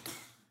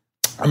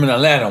 I'm in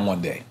Atlanta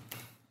one day.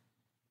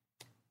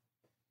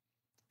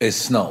 It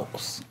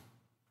snows.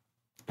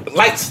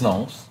 Light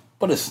snows,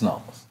 but it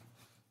snows.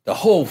 The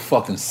whole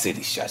fucking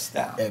city shuts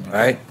down,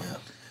 right?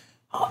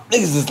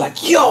 Niggas is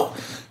like, yo,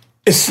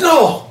 it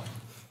snowed.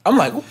 I'm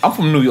like, I'm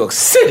from New York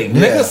City,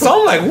 nigga. So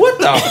I'm like, what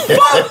the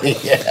fuck?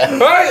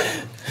 Right?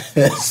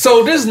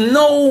 So there's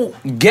no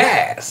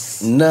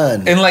gas.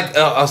 None. In like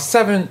a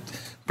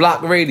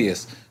 7-block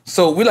radius.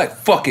 So we like,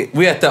 fuck it.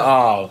 We at the,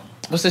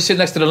 what's the shit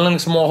next to the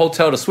Lenox Mall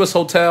Hotel, the Swiss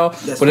Hotel?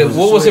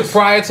 What was it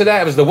prior to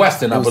that? It was the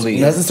Westin, I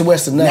believe. It's the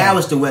Westin now. Now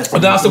it's the Westin. Oh,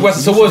 now it's the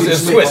Westin. So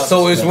it's Swiss.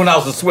 So it's when I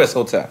was the Swiss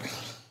Hotel.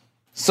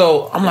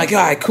 So I'm like, all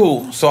right,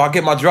 cool. So I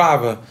get my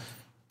driver,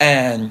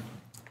 and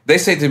they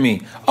say to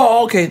me,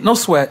 oh, okay, no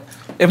sweat.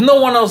 If no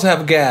one else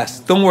have gas,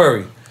 don't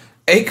worry.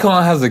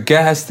 Akon has a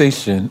gas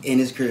station in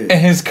his crib.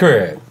 That's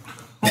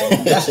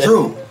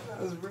true.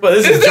 But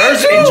this is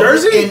Jersey? In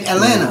Jersey? In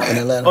Atlanta.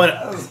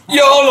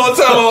 Yo, hold on,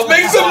 time out.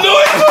 Make some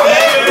noise.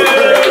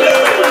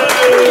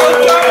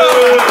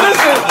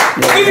 Listen,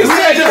 nigga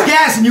said just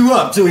gassing you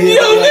up too.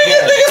 Yo,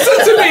 nigga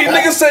said to me,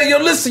 nigga said, yo,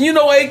 listen, you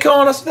know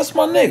Akon? I said, that's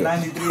my nigga.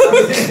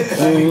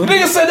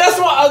 Nigga said, that's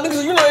my, nigga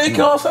said, you know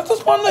Akon? I said,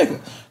 that's my nigga.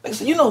 Nigga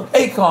said, you know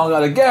Akon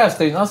got a gas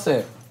station. I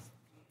said,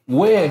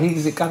 where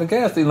he's got a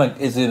gas station? Like,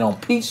 is it on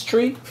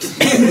Peachtree?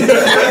 Nigga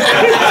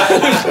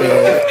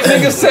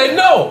said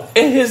no,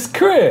 in his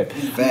crib.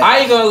 I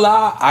ain't gonna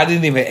lie, I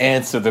didn't even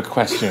answer the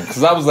question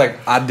because I was like,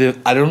 I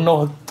don't know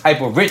what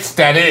type of rich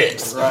that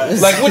is. Right.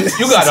 Like, what,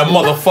 you got a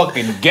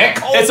motherfucking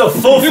gecko? It's a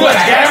full-fledged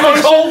gas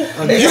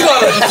station.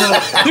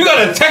 You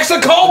got a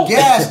Texaco?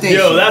 Gas station.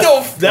 Yo,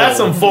 that's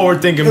some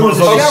forward-thinking motherfucker.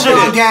 It was a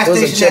Chevron gas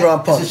station. It's a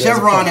Chevron pump. It's a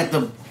Chevron at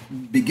the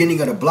beginning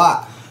of the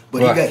block,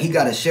 but he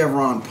got a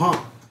Chevron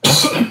pump.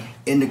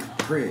 In the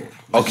crib.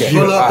 Okay.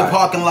 Pull up the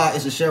parking lot,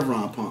 it's a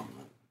Chevron pump.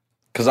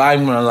 Because I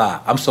ain't gonna lie,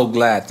 I'm so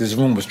glad this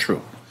room was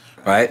true.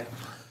 Right?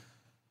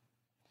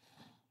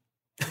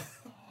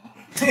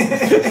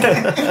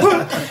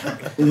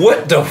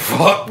 What the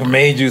fuck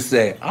made you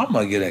say, I'm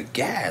gonna get a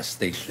gas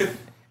station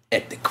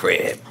at the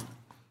crib?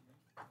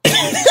 Shit,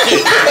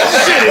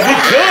 if you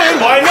could,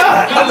 why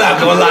not? I'm not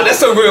gonna lie,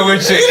 that's a real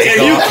rich shit. If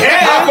you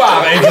can. High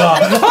five, Akon.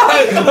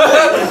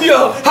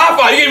 Yo, high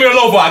five. You give me a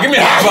low five. Give me a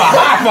high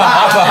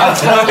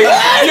five.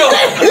 Yo,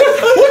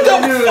 what the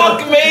fuck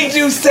made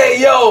you say,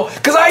 yo?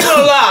 Because I ain't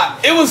gonna lie,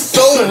 it was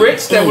so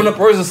rich that when a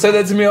person said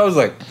that to me,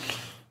 I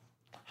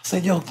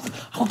said, yo, I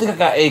don't think I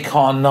got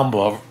Akon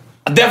number.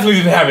 I definitely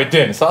didn't have it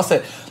then. So I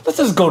said, let's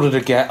just go to the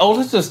gas. Oh,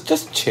 let's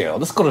just chill.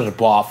 Let's go to the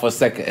bar for a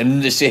second.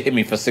 And this shit hit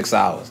me for 6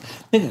 hours.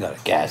 Nigga got a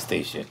gas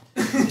station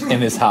in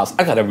his house.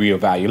 I gotta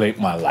reevaluate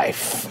my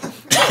life.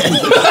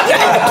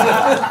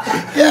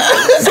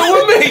 So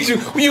what made you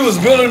was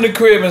building the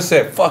crib and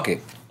said, fuck it.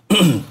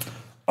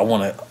 I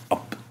want a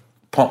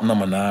pump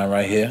number 9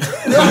 right here.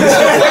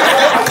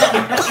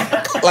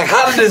 Like,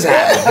 how did this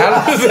happen?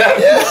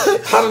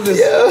 How did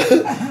this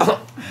happen?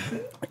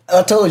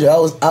 I told you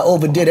I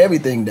overdid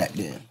everything back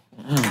then.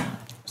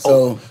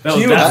 So that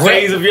was that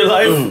phase of your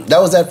life. That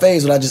was that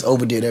phase when I just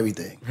overdid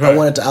everything. Right. I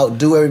wanted to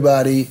outdo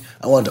everybody.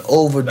 I wanted to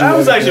overdo. That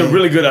was everything. actually a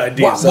really good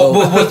idea. Wow. So,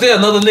 but was there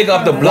another nigga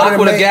off the block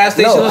with a gas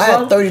station? No, or I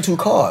something? had 32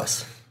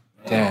 cars.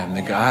 Damn,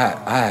 nigga,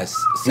 I had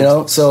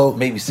 16, so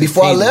maybe 16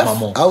 before I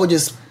left, I would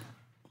just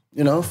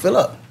fill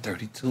up.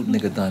 32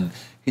 nigga done.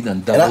 He done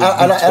And double.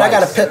 I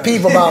got a pet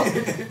peeve about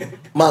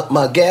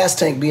my gas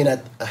tank being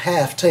at a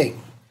half tank.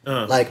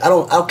 Like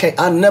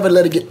I never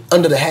let it get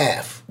under the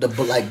half,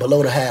 like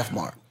below the half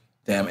mark.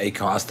 Damn,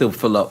 Akon, I still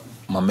fill up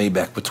my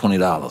Maybach for $20.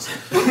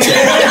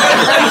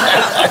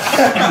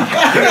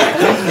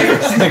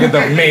 This nigga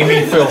done made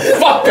me feel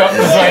fucked up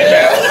right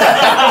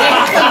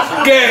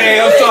now. Okay,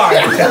 I'm sorry.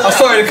 I'm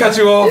sorry to cut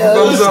you off. Yeah,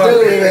 I'm sorry.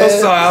 stupid, I'm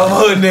sorry. I'm a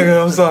hood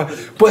nigga. I'm sorry.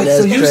 But That's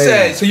so you crazy.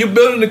 said, so you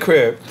building the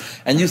crib,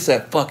 and you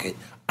said, fuck it.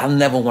 I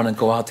never want to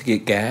go out to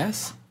get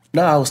gas.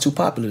 No, I was too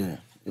popular then.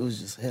 It was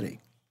just a headache.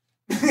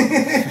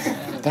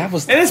 That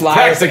was and it's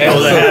practical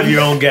to have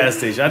your own gas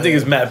station. I think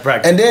it's mad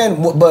practical. And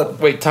then, but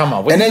wait, time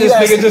out. What and did then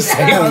this nigga just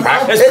say?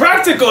 It's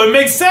practical. It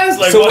makes sense.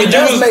 Like, so it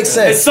does make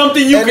sense. It's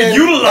something you can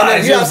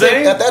utilize. You know what I'm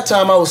saying? At that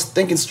time, I was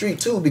thinking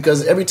street too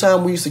because every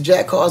time we used to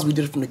jack cars, we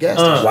did it from the gas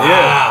station. Wow.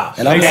 Yeah.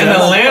 And in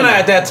Atlanta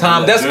at that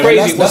time, that's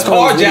crazy. Was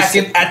carjacking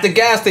really at the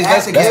gas station.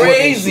 That's That's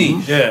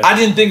crazy. Yeah. I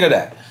didn't think of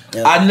that.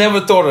 Yeah. I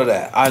never thought of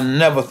that.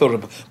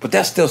 But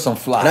that's still some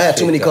fly. And I had too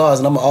shit, many though. cars,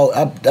 and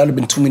that'd have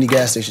been too many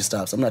gas station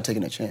stops. I'm not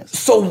taking that chance.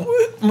 So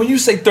when you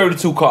say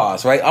 32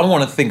 cars, right? I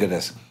want to think of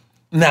this.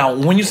 Now,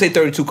 when you say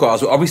 32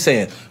 cars, are we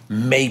saying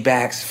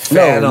Maybachs,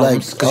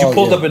 Phantoms? Because you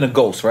pulled up in the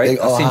Ghost, right?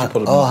 I seen you pull up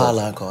in the Ghost. All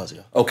Highline cars,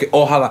 yeah. Okay,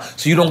 all Highline.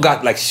 So you don't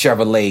got like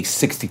Chevrolet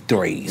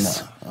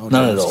 63s? No.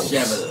 None of those.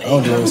 I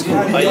don't do old school.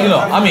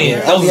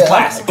 Those are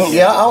classics.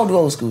 Yeah, I don't do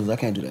old schools. I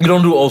can't do that. You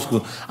don't do old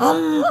school.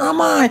 I'm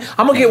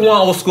gonna get one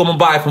old school. I'm gonna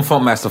buy it from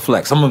Funkmaster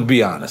Flex. I'm gonna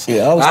be honest.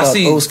 Yeah, I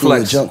see old school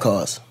Flex. Junk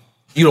cars.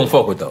 You don't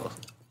fuck with those.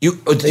 You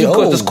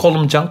just call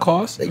them junk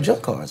cars? They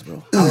junk cars,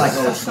 bro. I like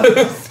old school.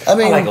 I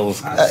like old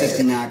school.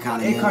 69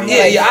 kind of.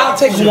 Yeah, I'll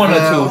take one or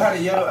two. You had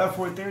a yellow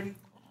F430?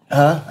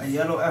 Huh? A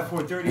yellow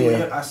F430?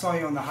 Yeah. I saw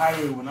you on the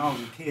highway when I was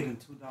a kid in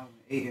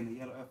 2008 in a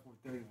yellow F430.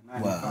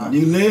 Wow.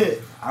 You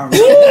lit. I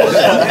remember.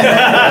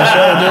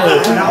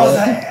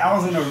 I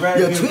was in a red.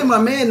 Yo, Twin, my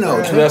man,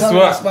 though. Twin That's comes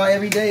what. to by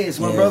every day. It's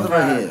my brother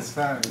right here.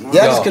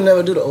 Yeah, I just could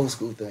never do the old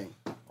school thing.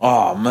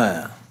 Oh,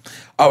 man.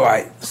 All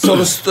right. So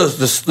the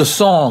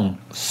song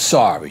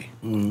Sorry.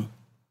 Mm-hmm.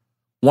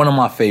 One of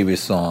my favorite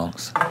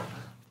songs.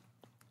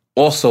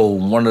 Also,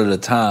 one of the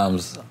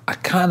times I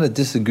kind of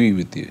disagree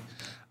with you.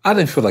 I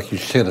didn't feel like you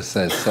should have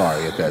said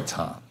sorry at that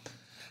time.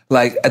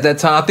 Like, at that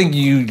time, I think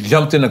you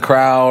jumped in the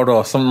crowd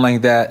or something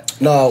like that.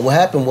 No, what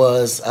happened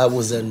was I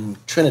was in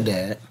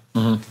Trinidad,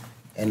 and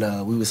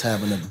we was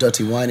having a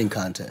dirty whining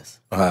contest.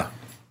 Uh-huh.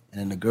 And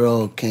then the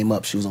girl came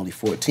up. She was only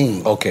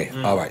 14. Okay,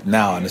 all right.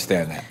 Now I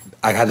understand that.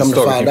 I had the Come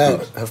story to find out,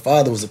 confused. her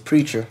father was a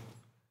preacher.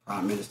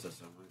 Prime Minister.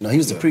 No, he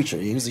was a preacher.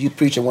 He was a youth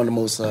preacher, one of the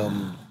most,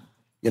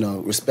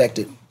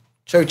 respected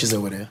churches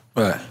over there.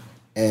 Right.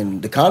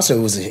 And the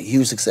concert was a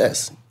huge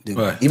success.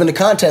 Right. Even the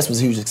contest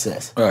was a huge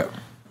success. Right.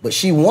 But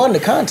she won the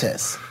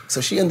contest. So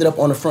she ended up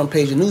on the front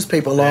page of the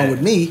newspaper along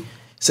with me,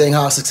 saying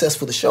how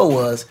successful the show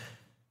was.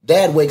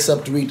 Dad wakes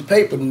up to read the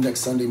paper the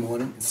next Sunday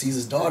morning and sees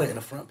his daughter in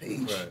the front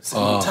page,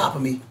 sitting on top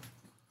of me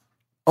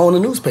on the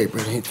newspaper,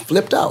 and he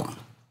flipped out.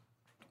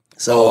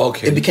 So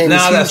it became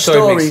now this huge that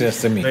story makes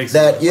sense to me.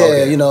 that,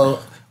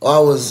 I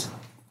was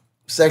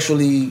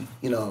sexually,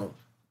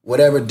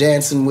 whatever,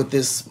 dancing with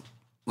this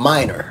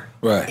minor.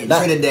 Right. In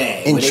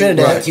Trinidad. In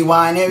Trinidad. Dirty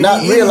wine every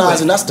not day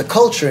realizing that's the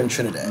culture in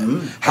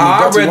Trinidad.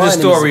 How I read the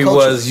story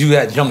was you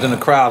had jumped in the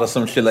crowd or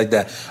some shit like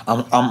that.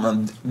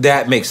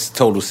 That makes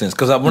total sense.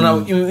 Because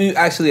when you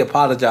actually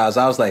apologized,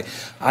 I was like,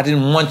 I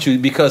didn't want you,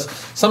 because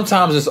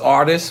sometimes as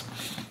artists,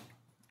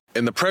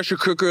 in the pressure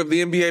cooker of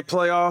the NBA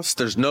playoffs,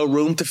 there's no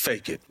room to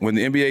fake it. When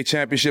the NBA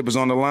championship is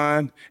on the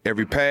line,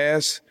 every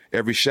pass,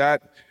 every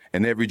shot,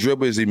 and every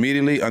dribble is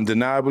immediately,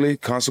 undeniably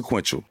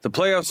consequential. The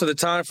playoffs are the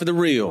time for the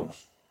real.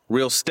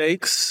 Real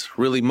stakes,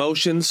 real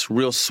emotions,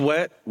 real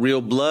sweat,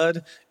 real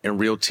blood, and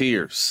real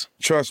tears.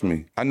 Trust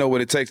me, I know what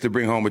it takes to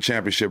bring home a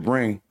championship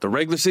ring. The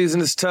regular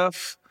season is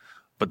tough,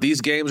 but these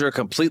games are a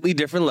completely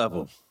different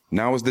level.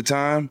 Now is the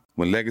time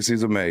when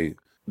legacies are made.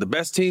 The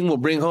best team will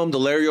bring home the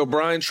Larry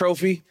O'Brien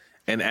Trophy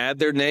and add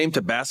their name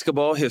to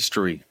basketball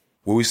history.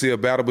 Will we see a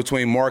battle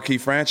between marquee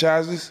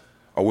franchises,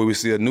 or will we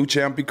see a new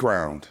champ be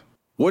crowned?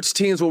 Which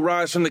teams will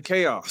rise from the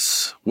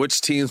chaos? Which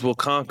teams will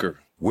conquer?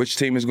 Which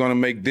team is going to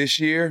make this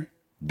year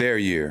their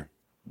year?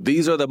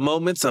 These are the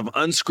moments of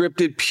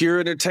unscripted, pure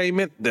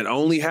entertainment that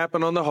only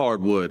happen on the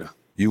hardwood.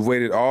 You've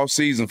waited all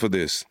season for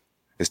this.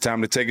 It's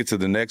time to take it to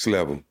the next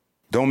level.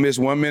 Don't miss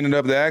 1 minute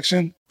of the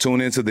action. Tune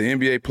into the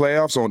NBA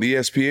playoffs on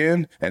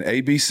ESPN and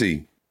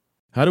ABC.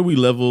 How do we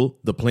level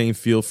the playing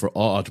field for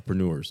all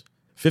entrepreneurs?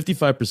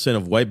 55%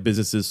 of white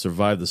businesses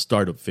survive the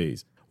startup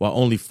phase, while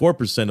only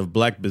 4% of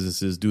black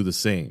businesses do the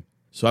same.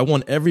 So I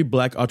want every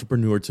black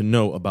entrepreneur to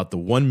know about the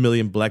 1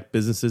 Million Black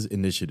Businesses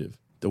Initiative.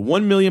 The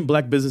 1 Million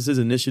Black Businesses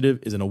Initiative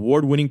is an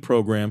award-winning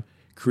program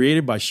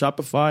created by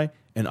Shopify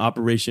and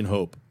Operation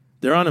Hope.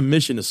 They're on a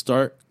mission to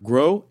start,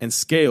 grow, and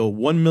scale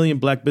 1 million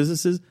black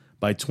businesses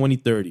by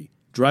 2030,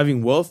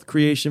 driving wealth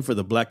creation for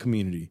the black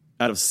community.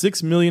 Out of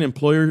 6 million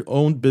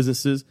employer-owned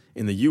businesses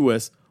in the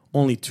U.S.,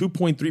 only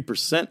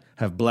 2.3%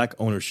 have black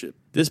ownership.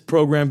 This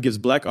program gives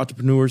black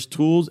entrepreneurs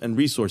tools and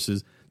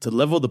resources to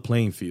level the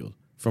playing field,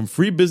 from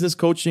free business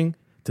coaching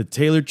to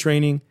tailored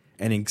training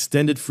and an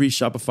extended free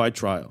Shopify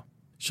trial.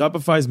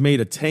 Shopify's made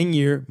a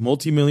 10-year,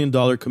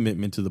 multi-million-dollar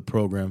commitment to the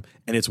program,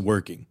 and it's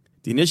working.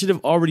 The initiative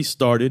already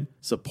started,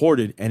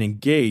 supported, and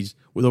engaged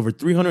with over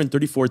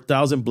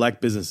 334,000 black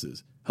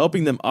businesses,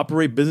 helping them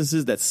operate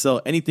businesses that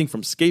sell anything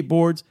from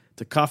skateboards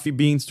to coffee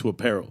beans to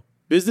apparel.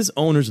 Business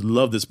owners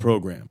love this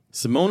program.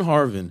 Simone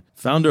Harvin,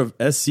 founder of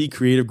SC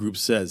Creative Group,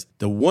 says,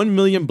 "The 1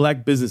 million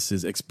black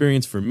businesses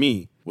experience for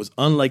me was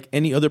unlike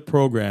any other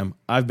program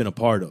I've been a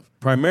part of,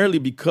 primarily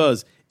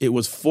because it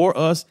was for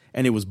us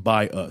and it was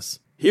by us."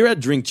 Here at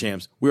Drink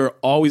Champs, we are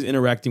always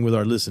interacting with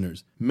our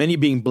listeners, many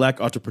being black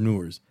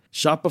entrepreneurs.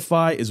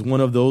 Shopify is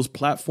one of those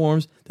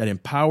platforms that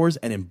empowers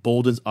and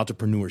emboldens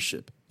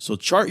entrepreneurship. So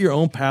chart your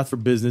own path for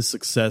business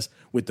success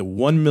with the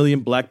 1 Million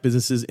Black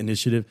Businesses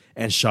Initiative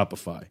and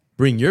Shopify.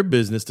 Bring your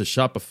business to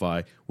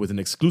Shopify with an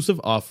exclusive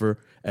offer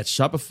at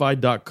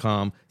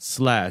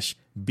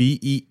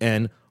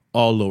shopify.com/BEN,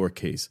 all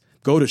lowercase.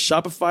 Go to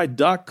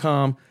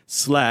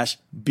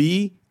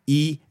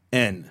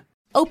shopify.com/BEN.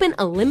 Open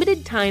a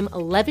limited-time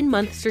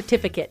 11-month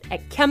certificate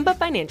at Kemba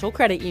Financial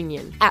Credit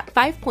Union. At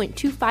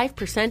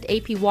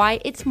 5.25%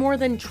 APY, it's more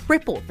than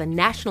triple the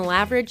national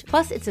average,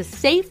 plus it's a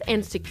safe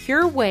and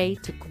secure way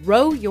to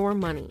grow your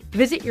money.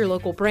 Visit your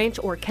local branch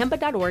or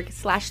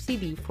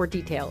kemba.org/CD for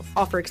details.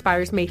 Offer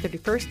expires May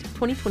 31st,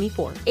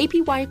 2024.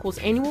 APY equals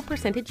annual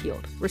percentage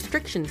yield.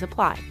 Restrictions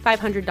apply.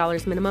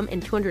 $500 minimum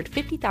and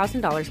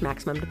 $250,000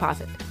 maximum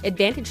deposit.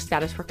 Advantage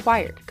status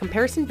required.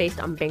 Comparison based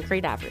on bank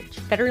rate average.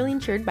 Federally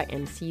insured by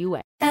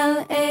NCUA.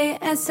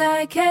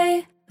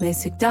 LASIK,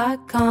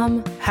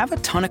 LASIK.com. Have a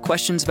ton of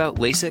questions about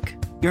LASIK?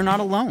 You're not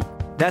alone.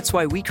 That's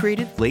why we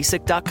created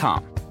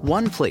LASIK.com.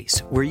 One place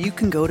where you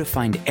can go to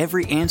find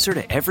every answer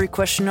to every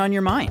question on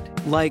your mind.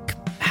 Like,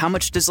 how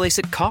much does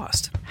LASIK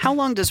cost? How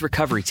long does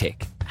recovery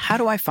take? How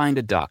do I find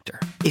a doctor?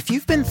 If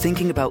you've been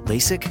thinking about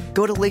LASIK,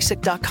 go to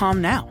LASIK.com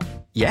now.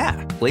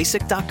 Yeah,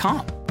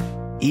 LASIK.com.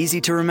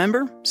 Easy to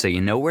remember, so you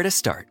know where to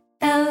start.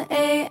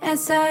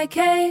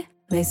 LASIK,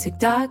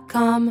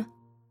 LASIK.com.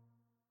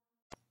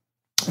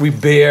 We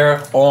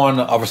bear on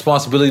a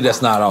responsibility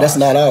that's not ours. That's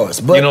not ours.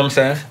 But you know what I'm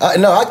saying?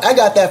 I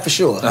got that for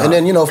sure. Uh-huh. And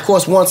then, you know, of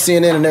course, once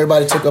CNN and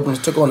everybody took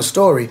on the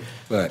story,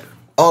 right,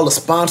 all the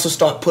sponsors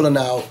start pulling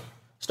out,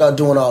 start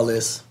doing all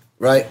this,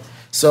 right?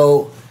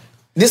 So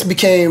this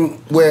became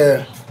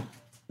where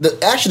the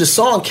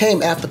song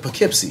came after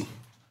Poughkeepsie.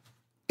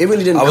 It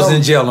really didn't. I was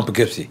in jail in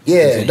Poughkeepsie.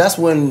 Yeah, that's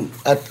when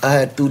I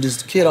had threw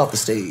this kid off the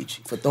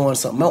stage for throwing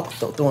something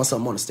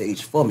on the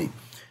stage for me.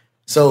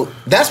 So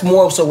that's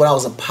more so what I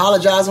was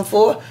apologizing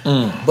for.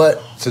 But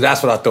so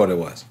that's what I thought it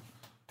was.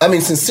 I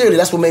mean, sincerely,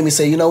 that's what made me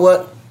say, you know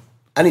what?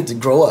 I need to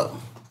grow up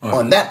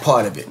on that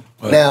part of it.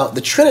 Right. Now,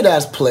 the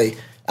Trinidad's play,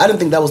 I didn't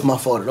think that was my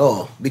fault at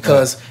all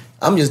because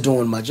I'm just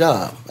doing my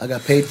job. I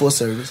got paid for a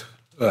service.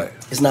 Right.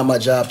 It's not my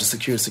job to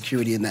secure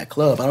security in that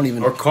club. I don't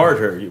even. Or card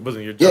her. It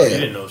wasn't your job. Yeah. You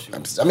didn't know she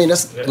was. I mean,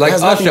 that's Like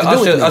has nothing to do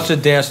with me. Usher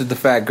danced with the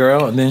fat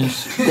girl, and then a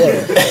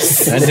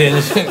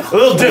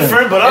little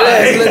different, but all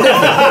right. It's a little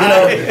different,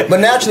 you know. But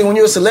naturally, when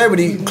you're a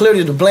celebrity,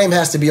 clearly the blame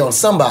has to be on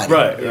somebody.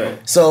 Right.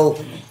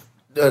 So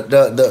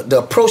the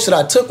approach that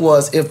I took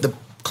was if the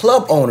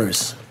club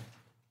owners,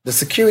 the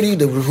security,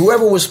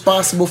 whoever was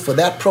responsible for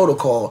that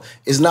protocol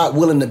is not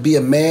willing to be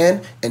a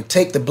man and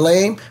take the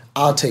blame,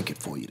 I'll take it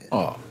for you then.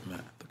 Oh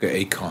man, look at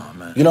Akon,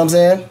 man. You know what I'm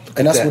saying?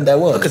 And that's what that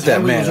was. Look at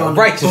that man, a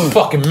righteous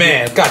fucking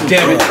man. God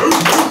damn it.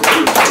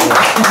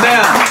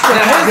 Now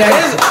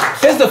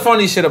here's the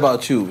funny shit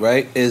about you,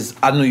 right? Is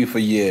I knew you for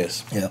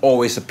years. Yeah.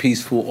 Always a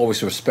peaceful,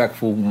 always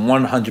respectful,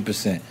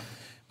 100%.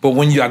 But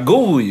when I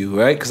Google you,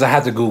 right? Because I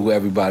had to Google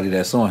everybody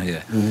that's on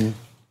here. Mm-hmm.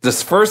 The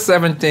first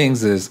 7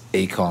 things is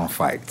Akon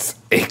fights.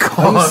 Akon.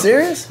 Are you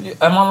serious?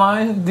 Am I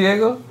lying,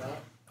 Diego?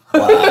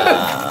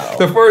 Wow.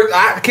 The first,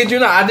 I kid you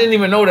not, I didn't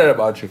even know that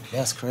about you.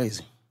 That's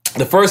crazy.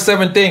 The first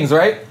 7 things,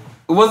 right?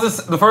 Was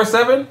this the first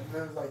 7?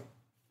 4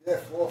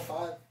 or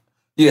 5.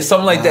 Yeah,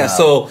 something like that.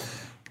 So,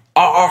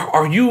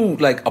 are you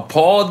like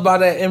appalled by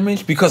that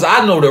image? Because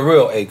I know the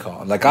real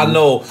Akon. Like I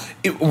know,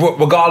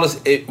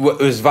 regardless if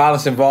there's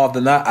violence involved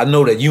or not, I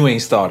know that you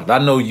ain't started. I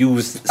know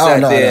you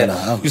sat there.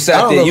 No. You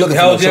sat there. You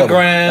held your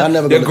ground.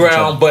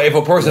 But if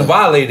a person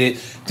violated,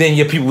 then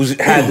your people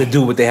had to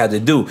do what they had to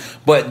do.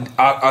 But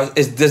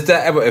does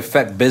that ever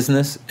affect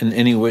business in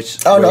any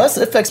which? Oh no, it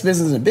affects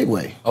business in a big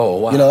way. Oh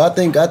wow. You know, I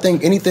think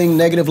anything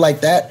negative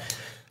like that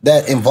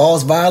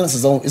involves violence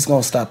it's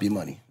going to stop your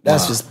money.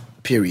 That's just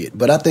period.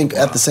 But I think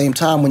at the same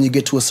time, when you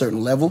get to a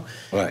certain level,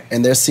 right,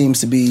 and there seems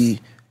to be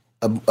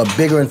a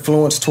bigger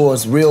influence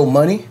towards real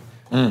money,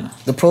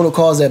 the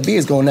protocols that be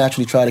is going to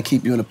naturally try to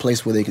keep you in a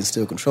place where they can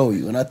still control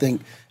you. And I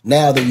think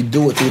now that you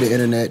do it through the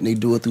internet and they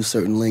do it through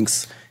certain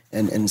links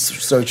and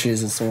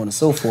searches and so on and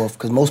so forth,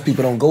 because most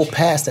people don't go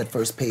past that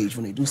first page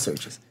when they do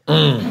searches. You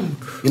know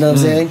what I'm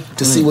saying?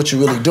 To see what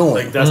you're really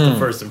doing. Like that's the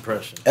first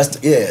impression.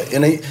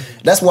 And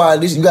that's why at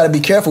least you got to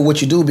be careful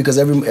what you do, because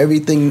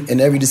everything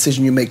and every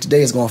decision you make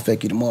today is going to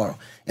affect you tomorrow,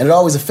 and it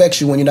always affects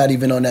you when you're not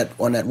even on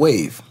that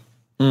wave.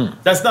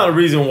 That's not a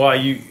reason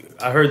why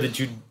I heard that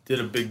you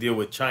did a big deal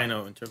with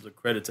China in terms of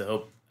credit to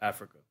help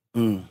Africa.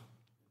 In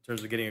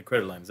terms of getting a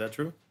credit line, is that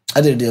true? I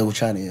did a deal with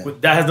China, yeah.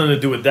 But that has nothing to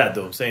do with that,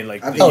 though. I'm saying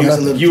like the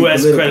nothing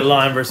U.S. credit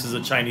line versus a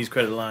Chinese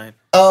credit line.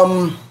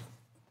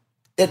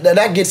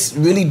 That gets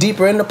really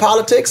deeper into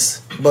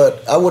politics,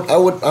 but I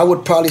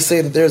would probably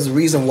say that there's a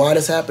reason why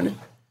that's happening,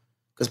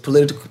 because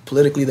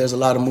politically there's a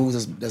lot of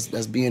moves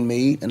that's being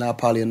made, and I'll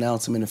probably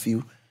announce them in a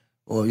few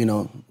or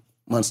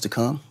months to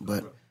come.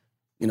 But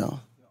it'll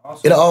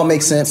all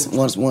make sense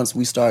once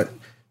we start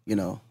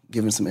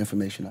giving some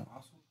information out.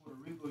 Also, Puerto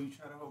Rico, you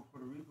try to help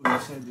Puerto Rico. You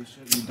said they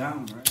shut you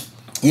down, right?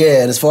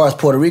 Yeah, and as far as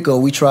Puerto Rico,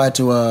 we tried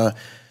to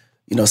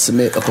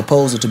submit a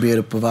proposal to be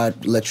able to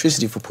provide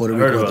electricity for Puerto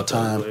Rico at the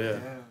time.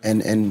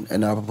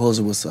 And our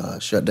proposal was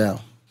shut down.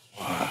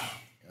 Wow.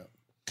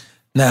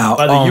 Now,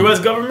 by the U.S.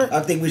 government,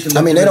 I think we should.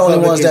 I mean, they're the only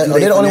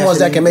ones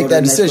that can make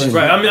that decision.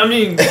 Right. I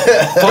mean,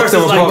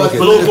 versus like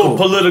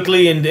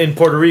politically in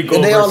Puerto Rico,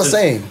 and they all the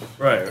same.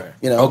 Right.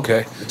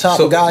 Okay. The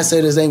top guy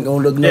said this ain't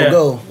gonna look no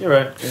go. You're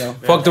right.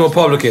 Fuck the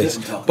Republicans.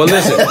 But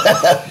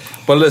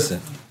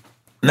listen.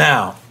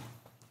 Now,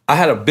 I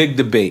had a big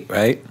debate,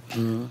 right?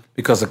 Mm-hmm.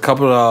 Because a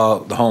couple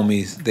of the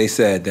homies, they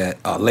said that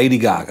Lady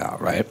Gaga,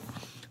 right?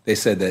 They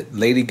said that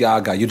Lady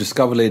Gaga, you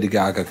discovered Lady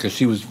Gaga because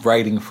she was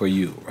writing for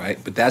you, right?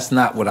 But that's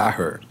not what I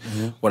heard.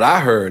 Mm-hmm. What I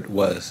heard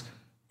was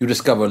you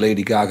discovered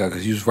Lady Gaga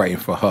because you was writing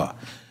for her.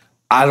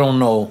 I don't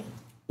know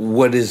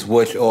what is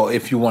which, or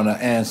if you want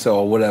to answer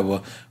or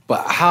whatever.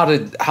 But how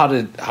did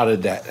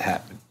that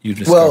happen? You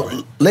discovered.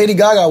 Well, Lady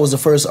Gaga was the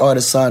first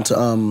artist signed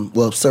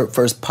to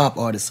first pop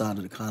artist signed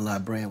to the Con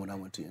Live brand when I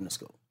went to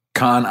Interscope.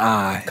 Con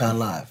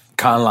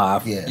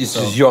Live. Yeah, This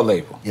is your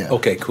label. Yeah.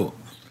 Okay, cool.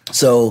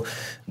 So,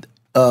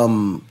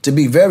 to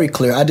be very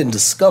clear, I didn't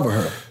discover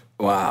her.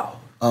 Wow.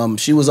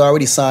 She was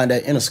already signed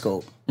at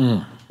Interscope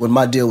when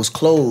my deal was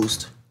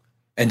closed.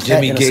 And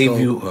Jimmy gave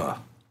you her.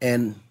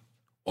 And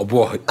oh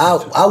boy,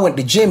 I went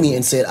to Jimmy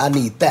and said I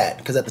need that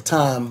because at the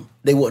time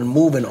they wasn't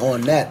moving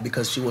on that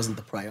because she wasn't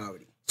the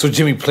priority. So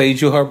Jimmy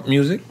played you her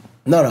music?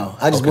 No.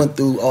 I just went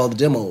through all the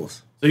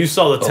demos. So you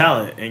saw the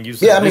talent and you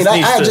said, yeah, I mean, I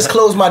had just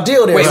closed my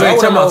deal there. Wait, so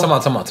come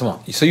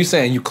on. So you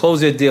saying you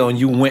closed your deal and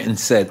you went and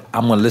said,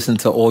 I'm going to listen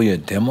to all your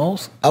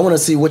demos? I want to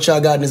see what y'all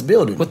got in this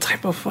building. What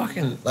type of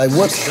fucking... Like,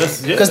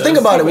 what's... Because think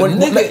about it. What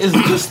nigga is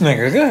this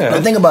nigga? Go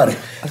ahead. Think about it.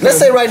 Let's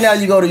say right now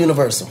you go to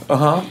Universal.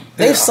 Uh-huh.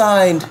 They've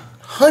signed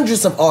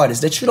hundreds of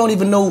artists that you don't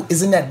even know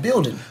is in that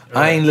building.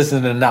 I ain't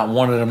listening to not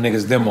one of them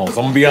niggas' demos.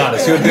 I'm gonna be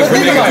honest. You're a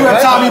different nigga. You're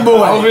a Tommy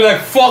boy. I'm gonna be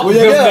like, fuck them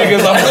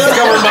niggas. I'm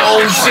discovering my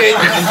own shit.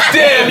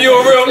 Damn, you're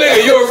a real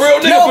nigga. You're a real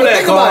nigga for that.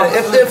 Think about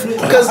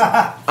it. Because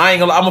I ain't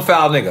gonna. I'm a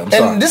foul nigga. I'm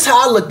sorry. And this is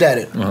how I looked at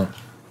it.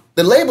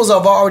 The labels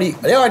have already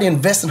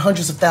invested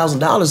hundreds of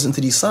 $1,000s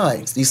into these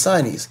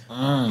signees.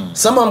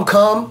 Some of them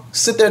come,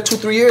 sit there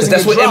 2-3 years, and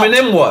that's get what dropped.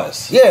 Eminem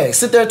was. Yeah,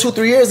 sit there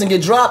 2-3 years and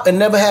get dropped, and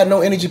never had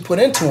no energy put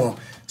into them.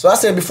 So I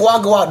said, before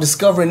I go out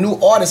discovering new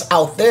artists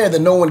out there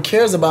that no one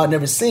cares about,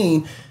 never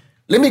seen,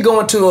 let me go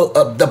into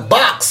the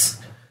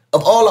box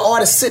of all the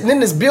artists sitting in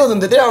this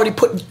building that they already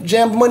put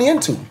jammed money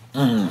into.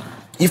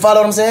 You follow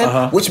what I'm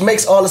saying? Which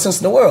makes all the sense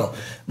in the world.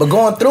 But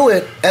going through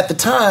it, at the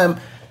time,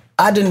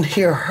 I didn't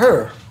hear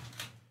her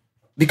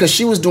because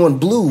she was doing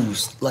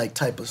blues, like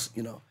type of,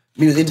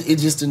 music. It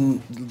just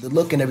didn't, the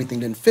look and everything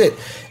didn't fit.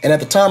 And at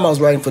the time, I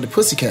was writing for the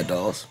Pussycat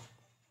Dolls.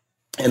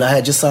 And I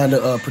had just signed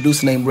a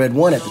producer named Red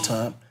One at the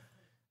time.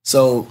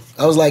 So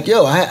I was like,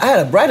 yo, I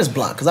had a writer's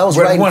block because I was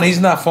Red writing. One, he's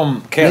not from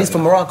Canada. He's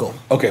from Morocco.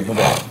 Okay, my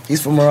bad.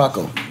 He's from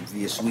Morocco.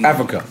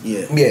 Africa.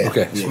 Yeah.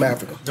 Okay. He's from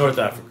Africa. North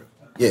Africa.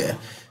 Yeah.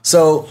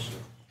 So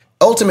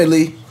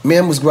ultimately,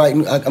 me was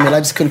writing. I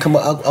just couldn't come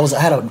up. I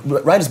had a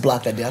writer's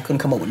block that day. I couldn't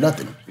come up with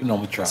nothing. You know,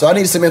 I'm trying. So I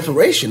needed some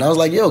inspiration. I was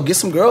like, yo, get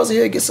some girls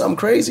here, get something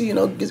crazy.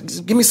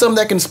 Give me something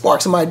that can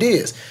spark some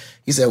ideas.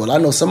 He said, well, I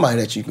know somebody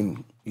that you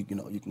can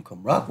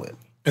come rock with.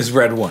 It's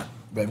Red One.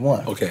 Red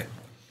One. Okay.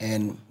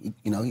 And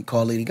he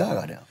called Lady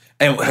Gaga down.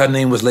 And her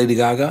name was Lady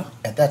Gaga?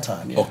 At that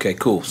time, yeah. Okay,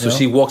 cool. So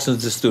she walks into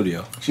the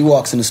studio. She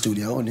walks in the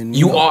studio and then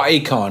You are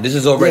Akon. This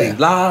is already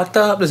locked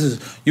up.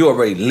 You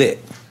already lit.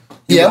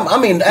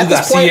 At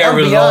this point, I'm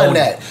beyond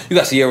that. You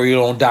got Sierra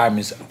Leone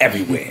diamonds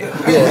everywhere.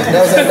 Yeah,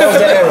 that was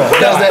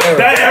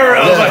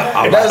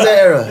that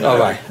era. All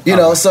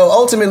right. So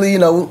ultimately,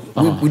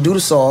 we do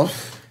the song.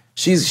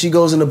 She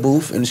goes in the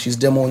booth and she's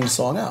demoing the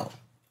song out.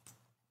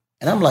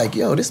 And I'm like,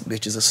 yo, this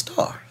bitch is a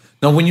star.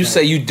 Now, when you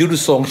say you do the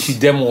song, she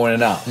demoing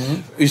it out.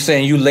 You're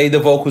saying you laid the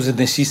vocals and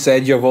then she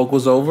said your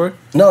vocals over?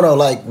 No,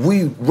 like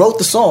we wrote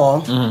the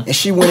song and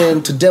she went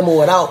in to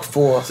demo it out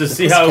to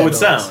see how it would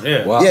sound.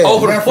 Yeah. Wow.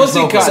 For the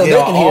Pussycat. So they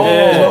can hear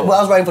it. Well,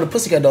 I was writing for the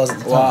Pussycat Dolls at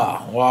the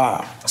time.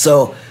 Wow.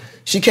 So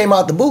she came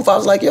out the booth. I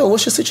was like, yo,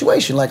 what's your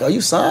situation? Like, are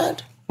you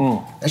signed?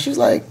 And she was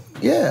like,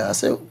 yeah. I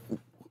said,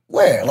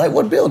 where? Like,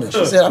 what building?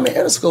 She said, I'm in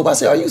Interscope. I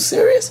said, are you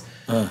serious?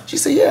 She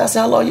said, yeah. I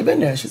said, how long you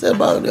been there? She said,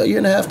 about a year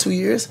and a half, 2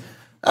 years.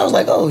 I was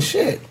like, oh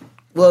shit.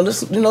 Well,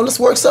 let's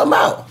work something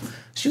out.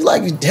 She was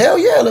like, hell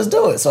yeah, let's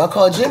do it. So I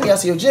called Jimmy. I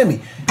said, yo,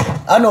 Jimmy,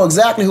 I know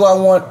exactly who I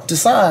want to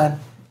sign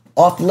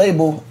off the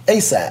label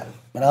ASAP.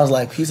 And I was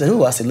like, he said,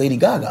 who? I said, Lady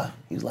Gaga.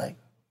 He was like,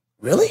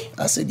 really?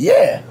 I said,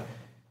 yeah.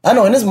 I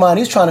know in his mind,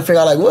 he's trying to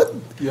figure out what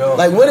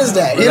is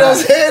that? You know what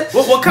I'm saying?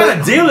 What kind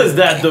of deal is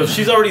that though?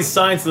 She's already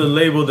signed to the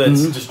label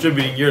that's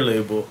distributing your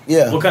label.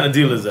 Yeah. What kind of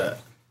deal is that?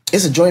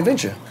 It's a joint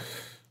venture.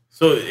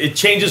 So it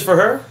changes for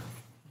her?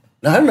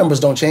 Now her numbers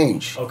don't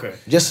change. Okay.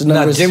 Just the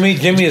numbers. Now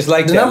Jimmy is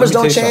like the that. numbers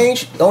don't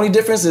change. The only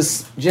difference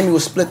is Jimmy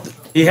will split.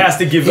 He has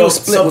to give up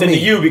something to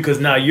you because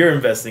now you're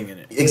investing in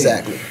it.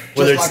 Exactly.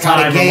 Whether it's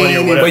time or money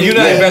or whatever. But you're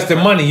not investing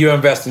money. You're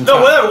investing time.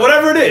 No,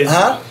 whatever it is.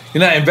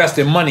 You're not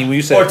investing money when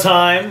you say or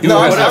time. No,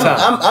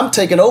 I'm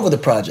taking over the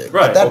project.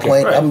 Right. At that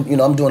point,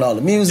 I'm doing all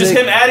the music. Just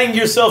him adding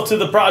yourself to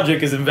the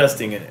project is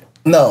investing in it.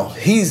 No,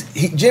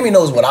 Jimmy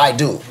knows what I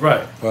do.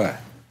 Right.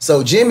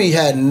 So Jimmy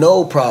had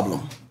no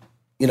problem,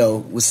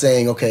 with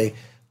saying, okay,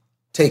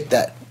 take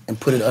that and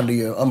put it under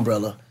your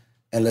umbrella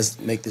and let's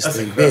make this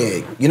thing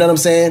big. You know what I'm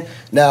saying?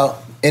 Now,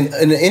 in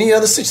any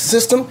other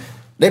system,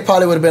 they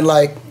probably would have been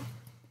like,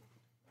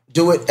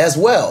 do it as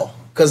well.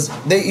 Because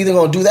they either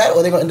going to do that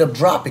or they're going to end up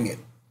dropping it.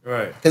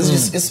 Right.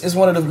 Because it's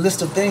one of the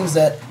list of things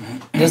that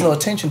there's no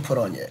attention put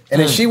on yet.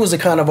 And then she was the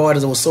kind of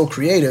artist that was so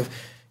creative,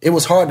 it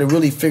was hard to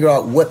really figure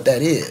out what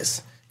that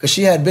is. Because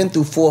she had been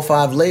through 4 or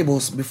 5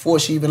 labels before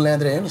she even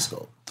landed at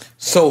Interscope.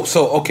 So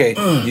okay,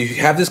 you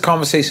have this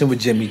conversation with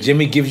Jimmy.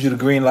 Jimmy gives you the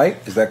green light.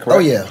 Is that correct? Oh,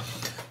 yeah.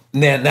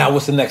 Now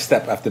what's the next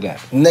step after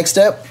that? Next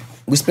step,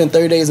 we spent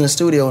 30 days in the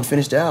studio and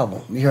finished the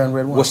album. We here in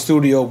Red One. What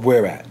studio?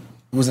 Where at?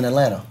 It was in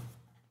Atlanta.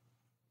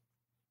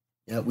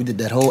 Yeah, we did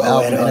that whole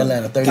album in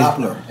Atlanta.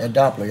 Doppler. At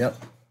Doppler, yep.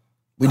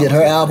 We did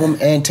her album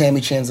and Tammy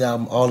Chen's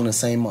album all in the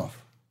same month.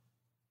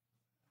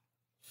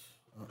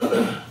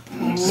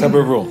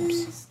 Separate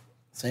rooms.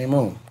 Same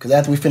room. Because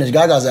after we finished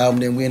Gaga's album,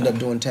 then we ended up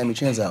doing Tammy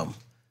Chen's album.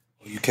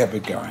 You kept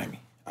it grimy.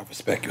 I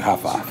respect you. High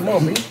five. Come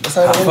on, B. That's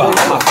how High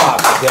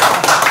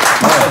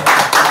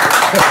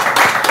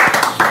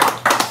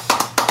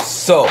five.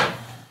 So,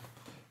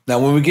 now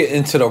when we get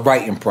into the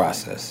writing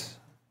process,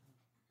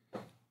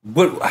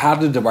 how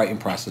did the writing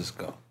process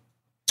go?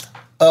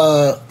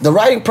 The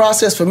writing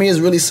process for me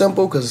is really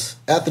simple because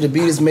after the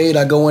beat is made,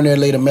 I go in there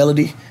and lay the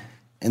melody,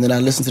 and then I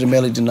listen to the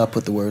melody and I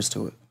put the words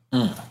to it.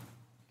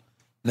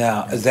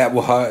 Now, is that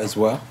with her as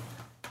well?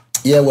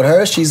 Yeah, with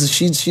her,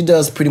 she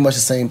does pretty much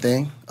the same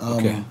thing.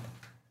 Okay.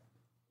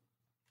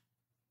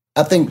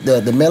 I think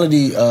the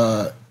melody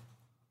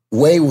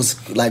way was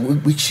like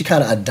she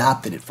kind of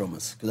adopted it from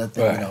us because I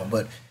think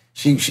but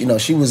she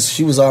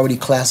was already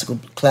classically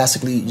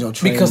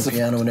trained on the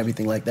piano and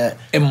everything like that.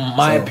 In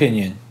my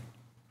opinion,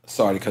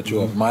 sorry to cut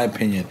you off. In my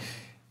opinion,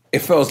 it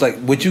feels like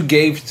what you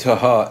gave to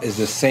her is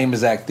the same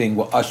exact thing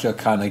what Usher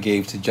kind of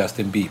gave to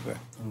Justin Bieber.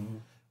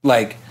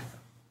 Like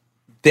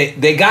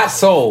they got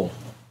soul,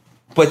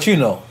 but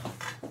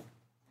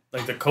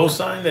like the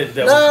cosign that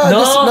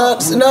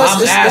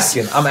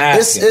I'm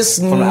asking it's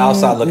from the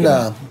outside looking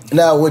in.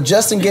 Now, what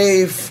Justin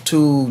gave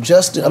to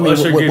Justin, what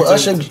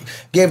Usher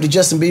gave to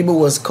Justin Bieber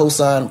was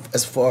cosign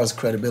as far as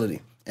credibility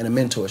and a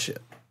mentorship.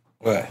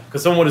 Right.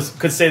 Because someone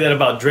could say that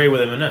about Dre with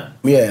Eminem.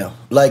 Yeah,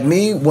 like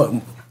me,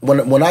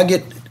 when I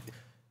get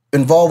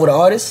involved with an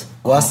artist,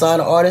 or I sign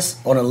an artist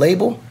on a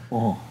label,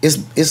 it's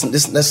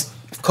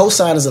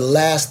cosign is the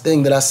last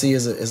thing that I see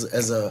as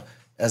a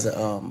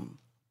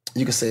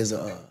you could say as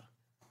an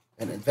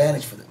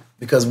advantage for them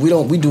because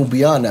we do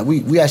beyond that.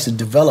 We actually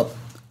develop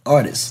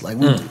artists, like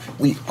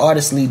we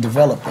artistly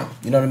develop them.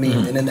 You know what I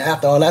mean? And then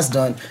after all that's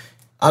done,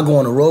 I go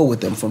on a road with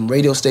them from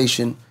radio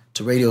station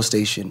to radio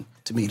station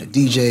to meet a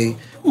DJ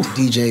to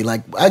DJ.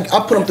 Like I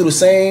put them through the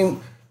same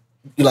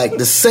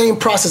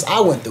process I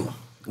went through.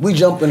 We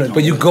jump in.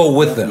 But you go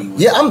with them.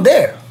 Yeah, I'm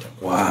there.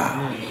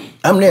 Wow.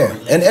 I'm there,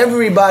 and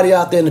everybody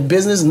out there in the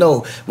business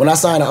know when I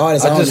sign an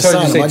artist. I just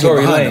heard you say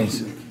Tory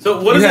Lanez.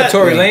 So what is that?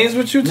 Tory Lanez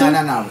with you too?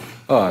 No.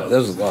 Oh, that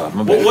was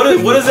my bad.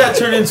 What does that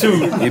turn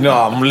into? I'm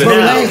Tory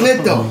Lanez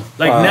lit though.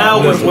 Like now,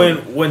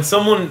 when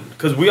someone,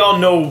 because we all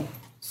know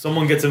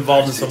someone gets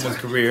involved in someone's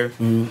career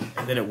and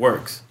then it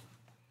works.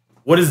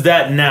 What is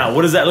that now?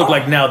 What does that look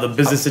like now? The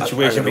business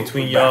situation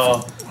between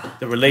y'all,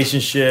 the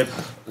relationship.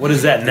 What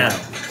is that now?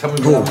 Tell me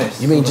what I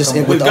missed. You mean just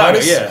with the Gaga,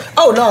 artist? yeah.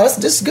 Oh no,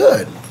 this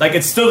good. Like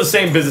it's still the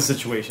same business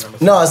situation.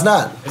 No, it's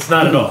not. It's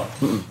not at all.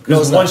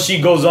 Because once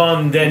she goes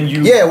on, then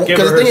you give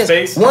her the thing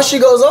space. Is, once she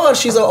goes on,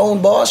 she's her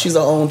own boss. She's her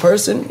own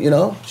person.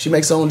 She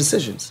makes her own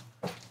decisions.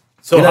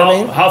 So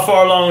how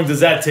far along does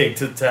that take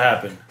to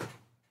happen?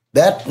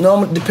 That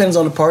depends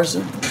on the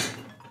person.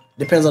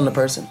 Depends on the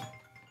person.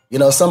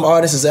 Some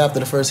artists is after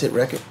the first hit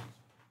record,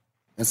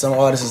 and some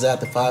artists is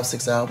after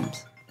 5-6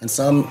 albums, and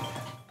some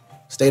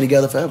stay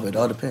together forever. It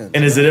all depends.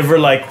 And is it ever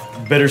like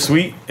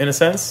bittersweet in a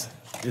sense?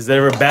 Is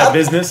there ever bad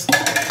business?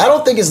 I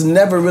don't think it's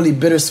never really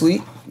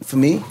bittersweet for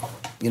me,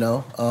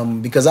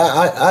 because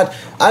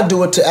I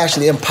do it to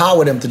actually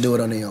empower them to do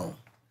it on their own.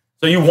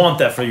 So you want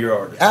that for your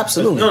artist?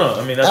 Absolutely. No,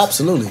 I mean that's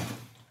absolutely.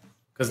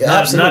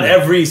 Because not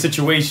every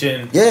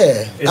situation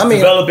is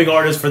developing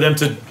artists for them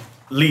to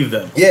leave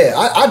them. Yeah,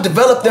 I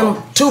developed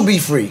them to be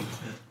free.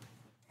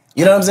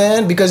 You know what I'm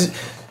saying? Because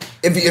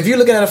if you're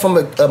looking at it from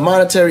a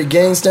monetary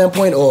gain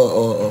standpoint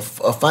or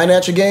a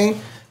financial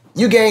gain,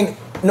 you gain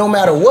no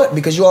matter what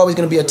because you're always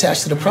going to be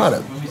attached to the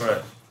product.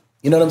 Right.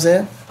 You know what I'm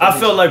saying? I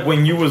felt like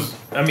when you was,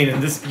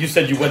 you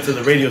said you went to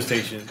the radio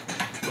station.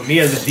 For me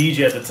as a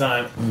DJ at the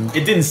time,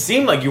 it didn't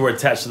seem like you were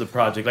attached to the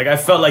project. Like I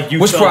felt like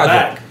you fell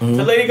back to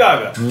Lady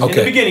Gaga in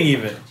the beginning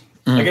even.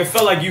 Like it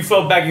felt like you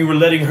felt back. You were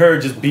letting her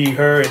just be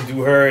her and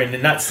do her, and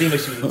it not seem like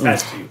she was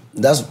attached to you.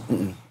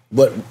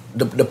 But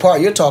the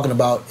part you're talking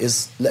about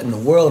is letting the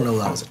world know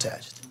I was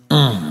attached,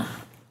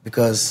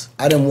 because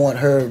I didn't want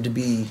her to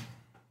be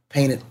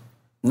painted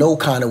no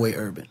kind of way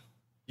urban.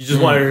 You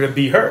just wanted her to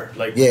be her,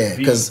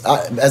 because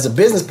as a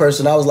business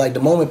person, I was like,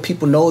 the moment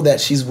people know that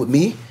she's with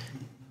me,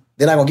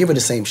 they're not gonna give her the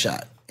same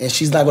shot, and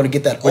she's not gonna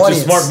get that Which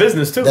audience is smart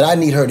business too. that I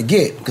need her to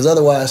get, because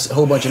otherwise a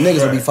whole bunch of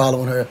niggas would be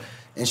following her.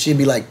 And she'd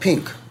be like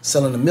Pink,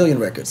 selling 1 million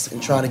records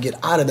and trying to get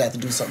out of that to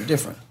do something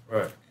different.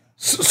 Right.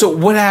 So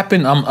what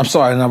happened? I'm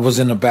sorry, and I was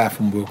in the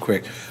bathroom real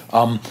quick.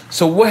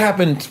 So what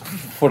happened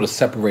for the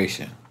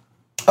separation?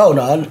 Oh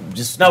no,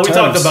 we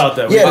talked about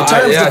that. Yeah,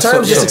 the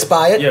terms just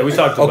expired. Yeah, we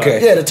talked about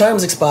it. Yeah, the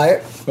terms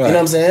expired. Right. You know what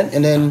I'm saying?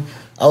 And then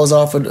I was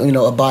offered, a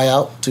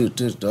buyout to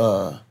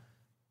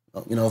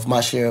of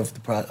my share of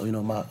the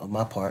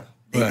my part.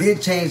 They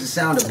did change the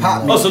sound of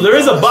pop. Oh, so there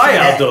is a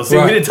buyout though. See,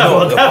 we didn't talk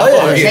about that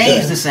part.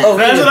 Change the sound.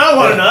 That's what I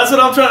want to know. That's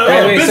what I'm trying to know.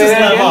 On a business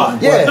level.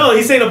 Yeah. No,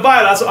 he's saying a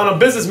buyout. So on a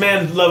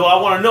businessman level, I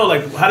want to know,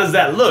 like, how does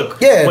that look?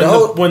 Yeah,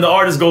 when the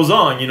artist goes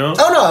on, Oh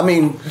no, I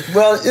mean,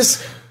 well,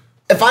 it's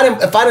if I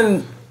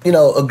didn't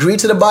agree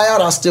to the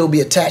buyout, I'll still be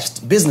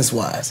attached business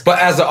wise. But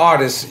as an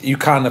artist, you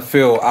kind of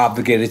feel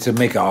obligated to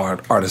make an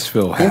artist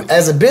feel happy.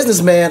 As a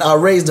businessman, I'll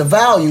raise the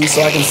value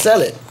so I can sell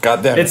it.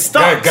 God damn it. It's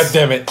stocks. God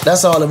damn it.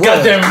 That's all it was.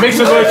 God damn it. Make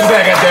some noise for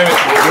that, god damn it.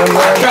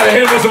 Try to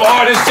hit him with some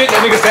artist shit.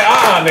 That nigga say,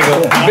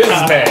 nigga.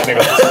 Businessman,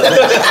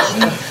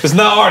 nigga. It's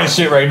not artist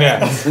shit right now.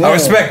 Yeah. I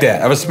respect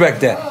that.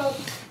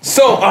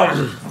 So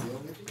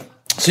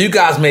you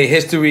guys made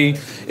history.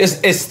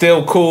 It's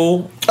still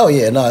cool. Oh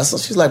yeah, no,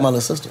 she's like my little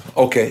sister.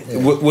 Okay,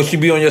 will she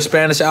be on your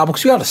Spanish album?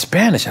 Because you got a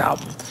Spanish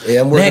album. Yeah,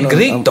 I'm working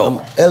Negrito.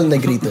 on El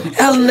Negrito.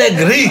 El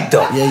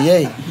Negrito.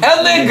 Yeah.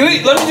 El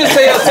Negrito. Let me just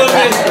say something.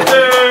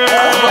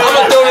 I'm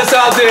gonna throw this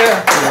out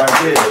there.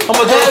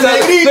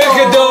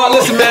 Kadar,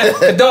 listen, man.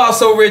 Kadar's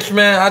so rich,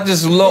 man. I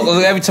just look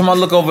every time I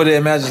look over there,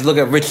 man. I just look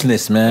at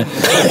richness, man. You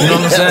know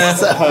what I'm saying?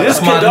 This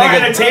That's my Kadar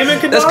nigga.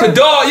 Entertainment, Kadar? That's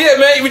Kadar. Yeah,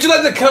 man. Would you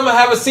like to come and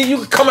have a seat? You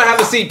can come and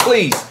have a seat,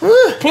 please. Please,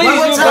 you come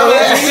and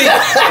have a seat.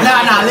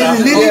 Nah,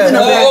 leave in the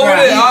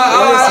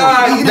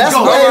background.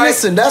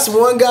 Listen, that's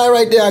one guy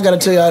right there. I gotta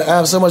tell you, I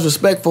have so much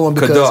respect for him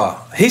because Kadar.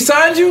 He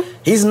signed you?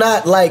 He's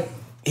not.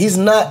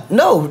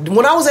 No,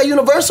 when I was at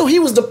Universal, he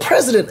was the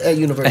president at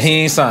Universal. He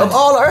ain't signed of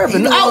all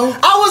urban. I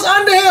was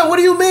under him. What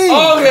do you mean?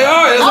 Oh, okay,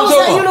 all right. That's I was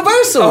what I'm at talking about.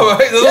 Universal. All right,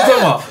 that's what I'm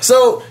talking about.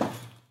 So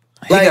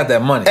he got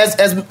that money.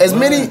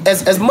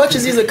 As much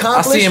as he's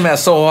accomplished. I see him at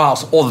Soho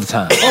House all the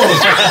time.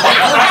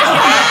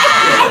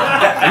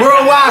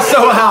 Worldwide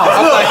Soho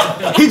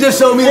House. He just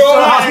showed me the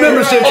Soho House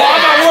membership. Oh,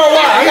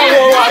 I got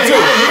worldwide too.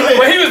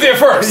 But he was there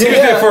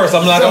first.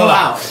 I'm not gonna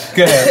lie.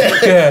 Go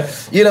ahead.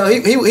 He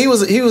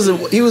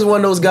was one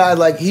of those guys.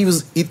 Like he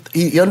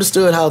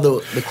understood how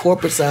the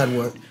corporate side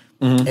worked,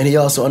 and he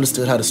also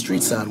understood how the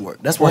street side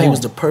worked. That's why he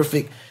was the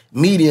perfect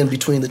median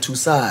between the two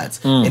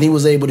sides, and he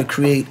was able to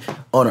create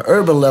on an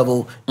urban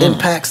level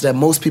impacts that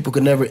most people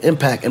could never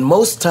impact. And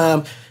most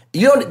time,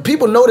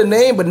 people know the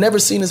name but never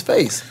seen his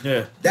face.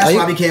 Yeah, that's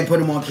why we can't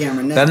put him on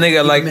camera now. That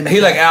nigga like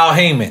Al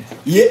Heyman.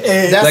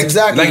 Yeah, that's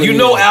exactly. Like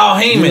Al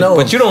Heyman,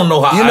 but you don't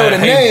know how. You know Al the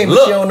Heyman name, look.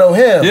 but you don't know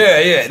him.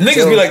 Yeah.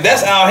 Niggas be like,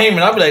 that's Al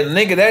Heyman. I'll be like,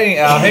 nigga, that ain't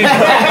Al Heyman.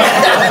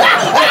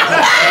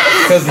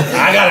 Because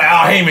I got an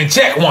Al Heyman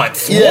check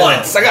once.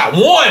 I got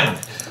one.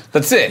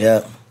 That's it.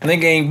 Yeah.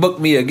 Nigga ain't booked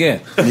me again.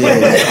 Yeah.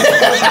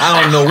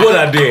 I don't know what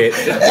I did.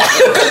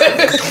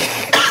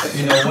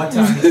 One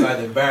time he tried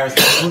to embarrass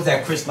me. It was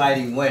at Chris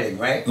Lighting wedding,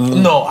 right?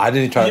 No, I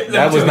didn't try.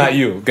 That was not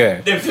you.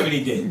 Okay. Them two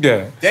he did.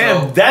 Yeah.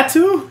 Damn, that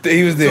too?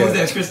 He was there. So it was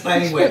at Chris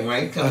Lighting wedding,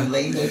 right? Coming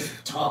late,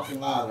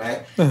 talking loud,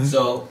 right?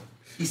 So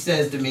he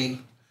says to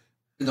me,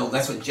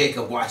 that's when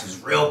Jacob Watch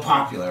was real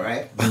popular,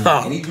 right?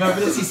 And he remember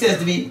this? He says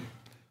to me,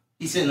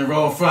 he's sitting in the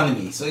row in front of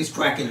me, so he's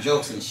cracking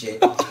jokes and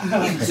shit.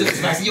 I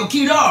said, yo,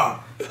 Kedar,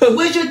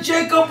 where's your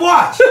Jacob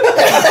Watch?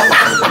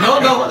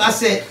 No, I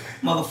said,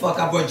 motherfucker,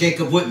 I brought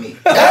Jacob with me.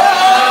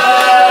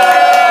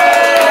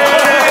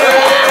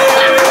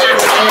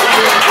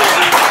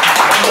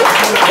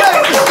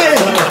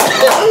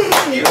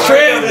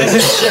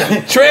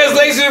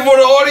 Translation for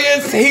the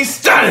audience, he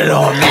started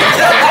on me.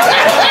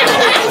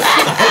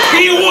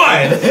 He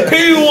won.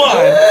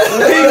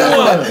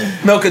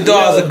 No,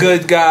 Kadar's a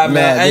good guy,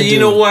 man. And you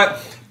know what?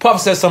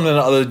 Puff said something the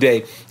other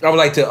day. I would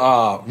like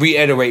to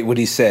reiterate what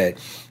he said.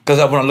 Because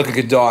when I look at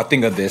Kadar, I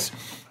think of this.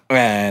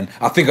 And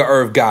I think of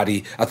Irv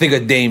Gotti. I think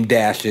of Dame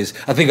Dashes.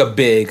 I think of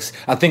Biggs.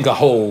 I think of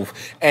Hove.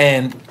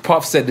 And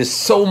Puff said there's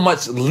so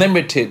much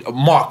limited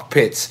Mark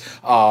Pitts,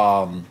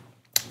 Charles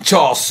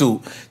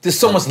Suit. There's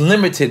so much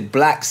limited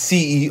black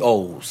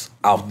CEOs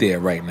out there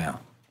right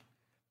now.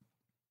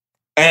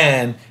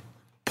 And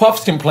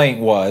Puff's complaint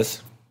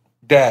was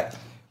that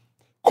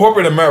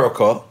corporate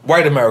America,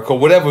 white America,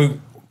 whatever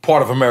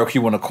part of America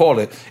you want to call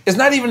it, is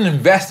not even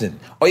investing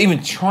or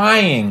even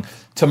trying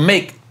to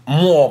make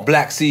more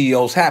black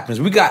CEOs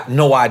happen. We got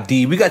No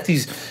ID. We got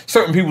these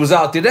certain peoples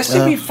out there that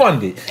should be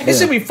funded. It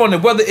should be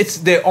funded, whether it's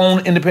their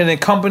own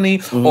independent company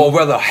or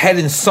whether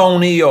heading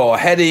Sony or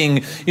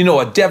heading,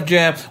 a Def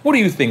Jam. What do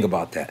you think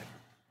about that?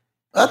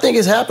 I think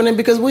it's happening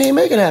because we ain't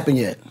making it happen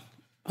yet.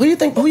 Who you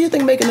think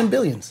making them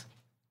billions?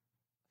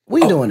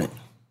 We doing it.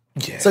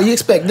 Yeah. So you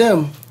expect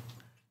them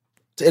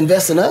to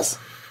invest in us?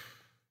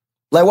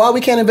 Like, why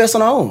we can't invest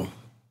on our own?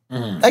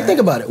 Like, think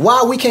about it.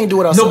 Why we can't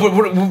do it ourselves? No,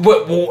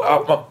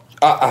 but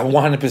I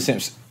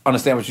 100%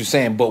 understand what you're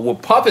saying, but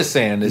what Puff is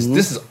saying is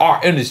this is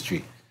our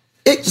industry.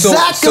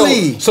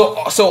 Exactly.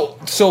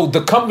 So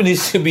the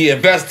companies should be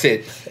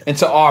invested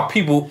into our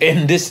people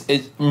in this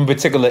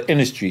particular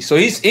industry. So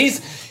he's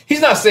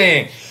not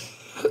saying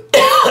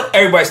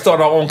everybody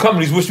start our own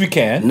companies, which we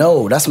can.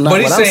 No, that's not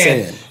what I'm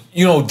saying.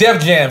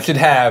 Def Jam should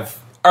have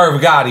Irv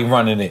Gotti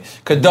running it.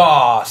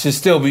 Kadar should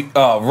still be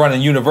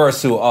running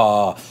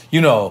Universal.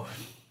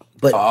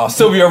 But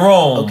Sylvia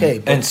Rome,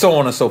 okay, and so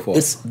on and so forth.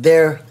 It's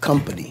their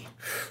company.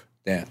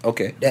 Damn.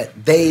 Okay.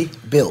 That they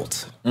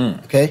built.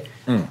 Okay.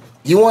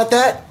 You want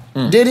that,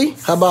 Diddy?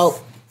 How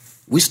about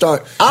we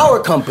start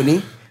our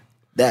company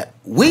that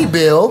we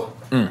build,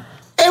 and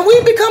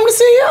we become the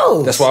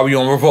CEOs? That's why we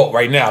on Revolt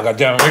right now.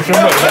 Goddamn it.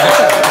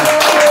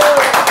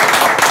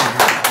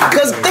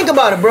 Because think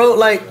about it, bro.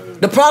 Like,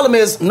 the problem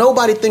is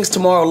nobody thinks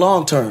tomorrow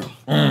long term.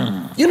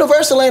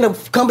 Universal ain't a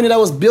company that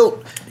was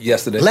built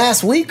yesterday,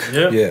 last week.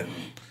 Yeah.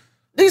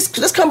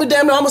 This company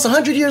damn near almost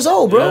 100 years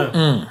old,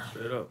 bro.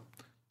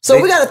 So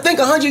we got to think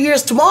 100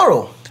 years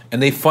tomorrow.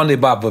 And they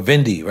funded by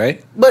Vivendi,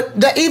 right? But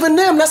even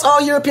them, that's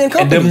all European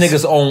companies. And them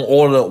niggas own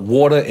all the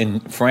water in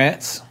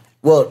France?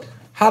 Well,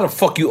 how the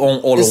fuck you own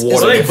all the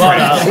water in it's-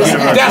 France? it's-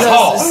 That's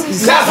hard.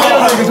 That's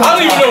hard. I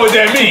don't even know what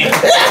that means.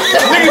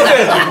 Niggas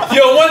said,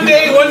 yo, one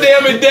day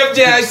I'm in Def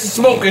Jam. I used to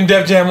smoke in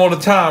Def Jam all the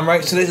time,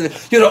 right? So they said,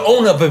 yo, the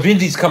owner of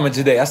Vivendi's coming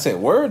today. I said,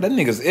 word? That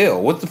nigga's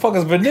ill. What the fuck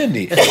is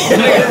Vivendi?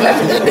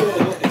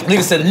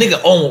 Nigga said, the nigga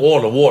own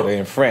all the water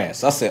in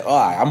France. I said, all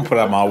right, I'm gonna put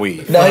out my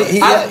weed. No, they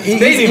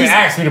didn't even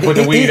ask me to put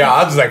the weed out.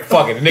 I was just like,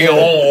 fuck it. The nigga own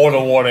all the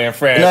water in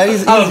France. No, I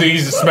don't think he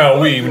used to smell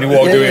weed when he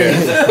walked through here.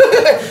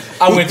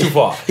 I went too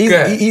far.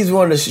 He's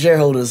one of the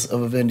shareholders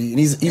of Vivendi, and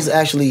he's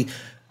actually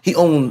he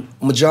owned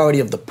majority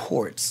of the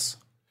ports.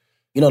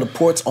 You know, the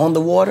ports on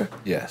the water.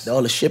 Yes.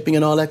 All the shipping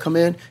and all that come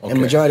in, and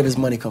majority of his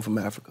money come from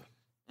Africa.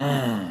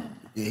 And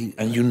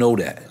you know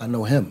that. I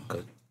know him.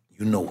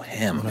 You know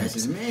him. That's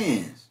his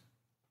man.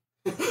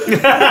 I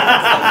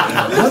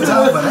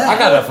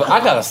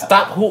gotta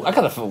stop. I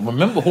gotta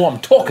remember who I'm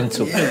talking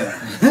to.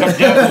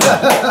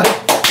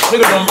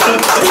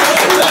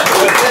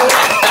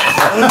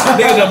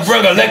 Nigga done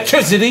bring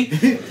electricity.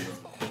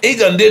 He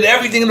done did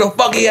everything the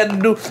fuck he had to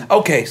do.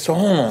 Okay, so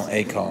hold on,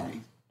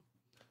 Akon.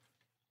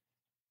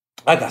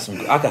 I got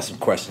some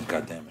questions.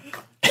 Goddamn it.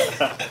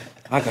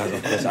 I got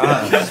some questions.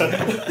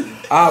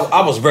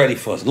 I was ready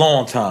for a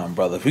long time,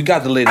 brother. We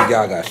got the Lady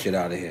Gaga shit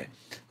out of here.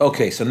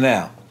 Okay, so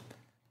now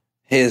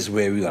here's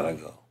where we gotta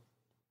go.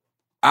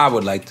 I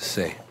would like to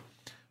say,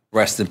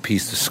 rest in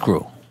peace to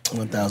Screw.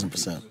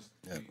 1000%.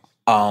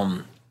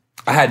 I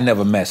had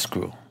never met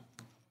Screw,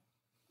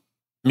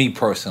 me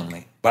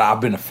personally, but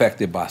I've been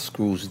affected by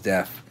Screw's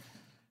death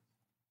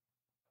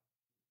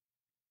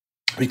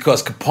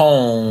because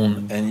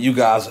Capone and you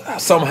guys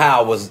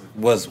somehow was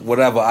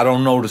whatever. I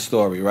don't know the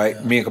story, right?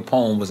 Yeah. Me and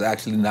Capone was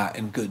actually not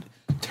in good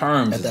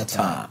terms at that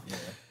time. Yeah.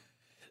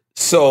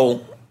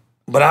 So,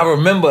 but I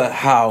remember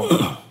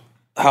how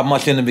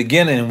much in the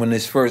beginning when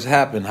this first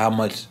happened, how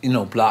much,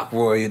 Block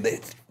Roy,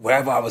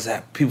 wherever I was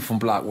at, people from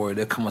Block Roy,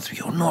 they'd come up to me,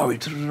 yo, Nori,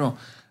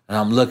 and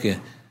I'm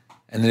looking,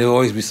 and there'll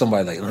always be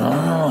somebody like,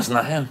 no, it's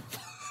not him.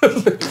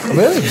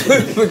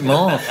 Really?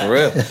 No, for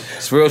real.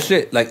 It's real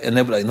shit. And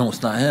they'd be like, no,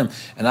 it's not him.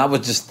 And I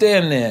would just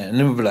stand there, and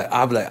they'd be like,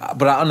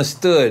 but I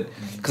understood,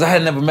 because I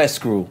had never met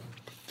Screw,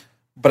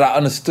 but I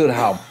understood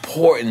how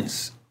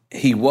important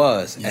he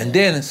was. Yeah. And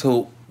then,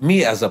 so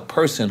me as a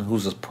person who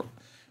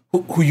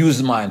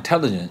uses my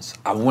intelligence,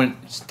 I went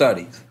and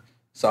studied.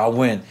 So I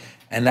went,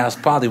 and that's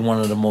probably one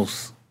of the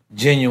most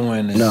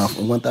genuine. No,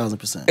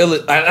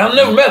 1000%. I've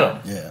never met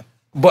him. Yeah.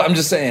 But I'm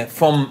just saying,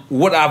 from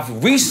what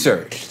I've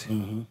researched,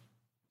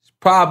 it's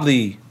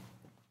probably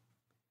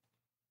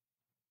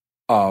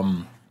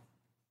one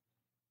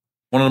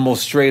of the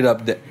most straight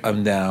up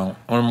and down,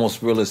 one of the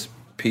most realist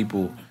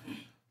people.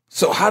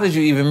 So how did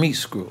you even meet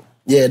Screw?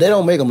 Yeah, they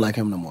don't make him like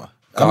him no more.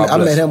 I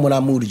met him when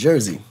I moved to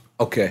Jersey.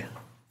 Okay.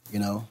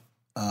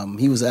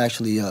 He was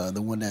actually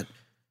the one that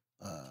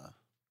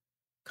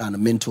kind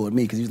of mentored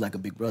me because he was like a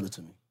big brother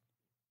to me.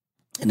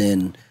 And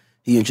then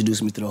he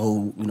introduced me to the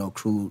whole,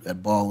 crew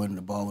at Baldwin,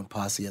 the Baldwin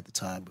Posse at the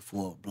time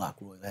before Block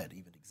Roy had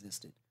even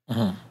existed.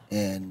 Mm-hmm.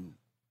 And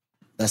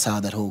that's how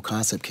that whole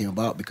concept came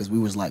about because we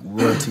was like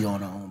royalty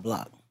on our own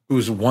block. It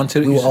was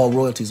wanted? We were all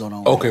royalties on our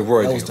own block. Okay,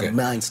 royalty. That was the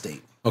mind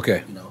state.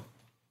 Okay.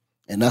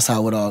 And that's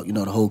how it all,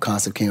 the whole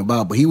concept came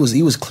about. But he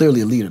was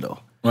clearly a leader though.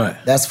 Right.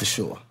 That's for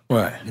sure.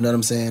 Right. You know what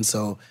I'm saying?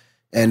 So,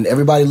 and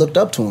everybody looked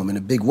up to him in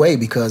a big way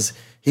because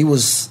he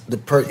was the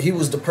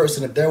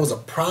person, if there was a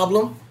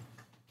problem,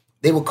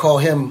 they would call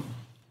him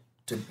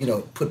to,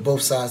 put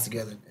both sides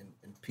together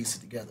and piece it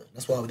together.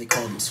 That's why they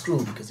called him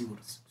Screw, because he would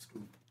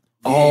screw.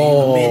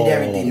 Oh. He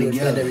would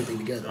bend everything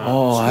together.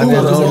 Oh, I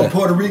didn't know that.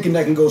 Puerto Rican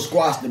that can go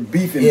squash the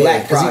beef and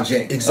black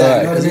project.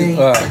 Exactly. You know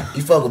what I mean? He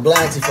fuck with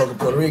blacks, he fuck with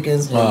Puerto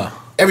Ricans.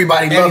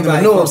 Everybody loved him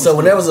and knew him. So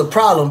when there was a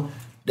problem,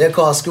 they'd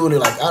call Screw and they're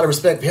like, out of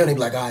respect for him, they'd be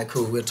like, all right,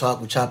 cool, we'll talk,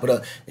 we'll chop it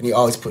up. And he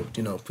always put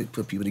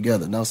people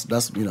together. And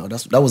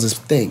that was his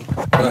thing.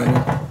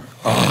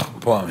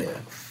 Right. Yeah.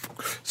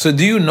 So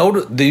do you know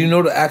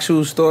the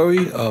actual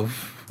story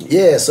of?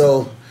 Yeah.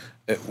 So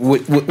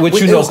what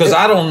you know? Because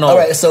I don't know. All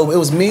right. So it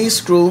was me,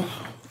 Screw,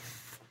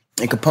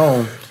 and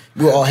Capone.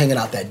 We were all hanging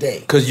out that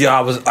day. Because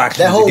y'all was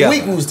actually that whole together.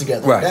 week we was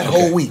together. Right. That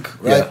whole week,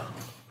 right?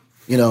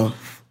 Yeah.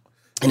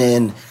 And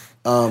then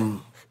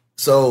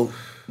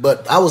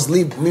but I was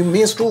leaving.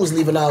 Me and Screw was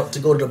leaving out to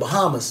go to the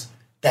Bahamas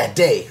that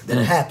day that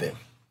it happened.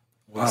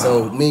 Wow.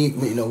 So we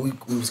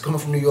was coming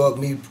from New York,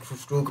 me,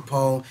 Screw,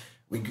 Capone.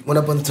 We went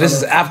up on the tunnel. This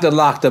is after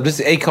Locked Up.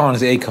 This is Akon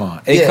is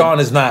Akon. Akon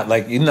is not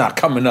like, you're not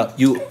coming up.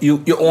 You're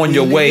on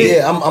your way.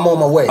 Yeah, I'm on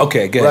my way.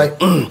 Okay, good.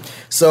 Right?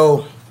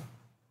 So,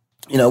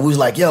 we was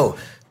like, yo,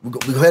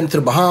 we heading to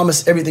the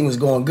Bahamas. Everything was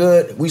going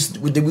good. We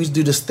used to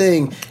do this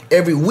thing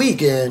every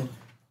weekend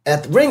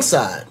at the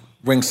Ringside.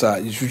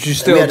 Ringside. You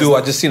still do.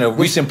 I just seen a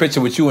recent picture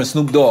with you and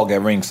Snoop Dogg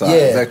at Ringside. Yeah.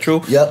 Is that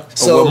true? Yep.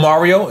 So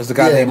Mario? Is the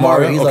guy named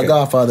Mario? He's our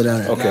godfather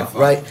down there. Okay.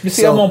 Right? You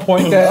see, I'm on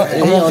point there.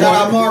 Shout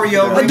out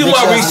Mario. I do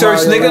my research,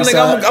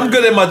 nigga. I'm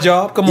good at my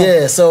job. Come on.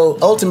 Yeah, so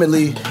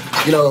ultimately,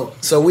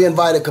 so we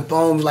invited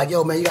Capone. We're like,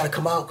 yo, man, you got to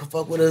come out,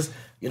 fuck with us.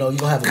 You're going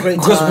to have a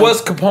great time. Because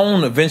was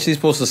Capone evenally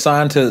supposed to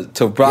sign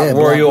to Black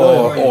Warrior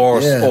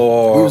or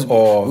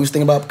we was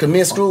thinking about, because me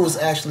and Screw was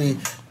actually,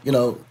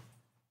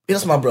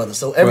 that's my brother.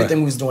 So everything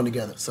we was doing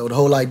together. So the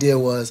whole idea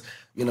was,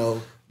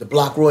 the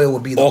Block Royal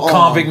would be the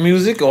Convict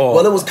music? Or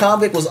Well, it was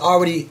Convict was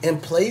already in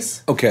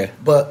place. Okay.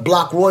 But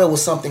Block Royal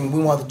was something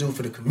we wanted to do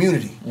for the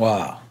community.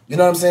 Wow. You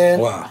know what I'm saying?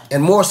 Wow.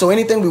 And more so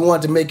anything we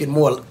wanted to make it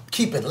more,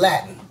 keep it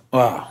Latin.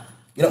 Wow.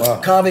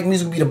 Convict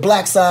music would be the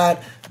black side,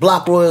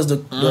 Block Royal is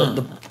the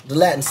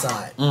Latin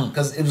side.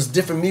 Because it was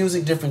different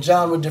music, different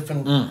genre,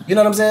 different, you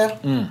know what I'm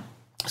saying?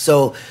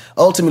 So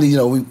ultimately,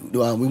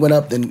 we went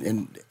up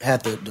and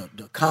had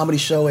the comedy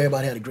show.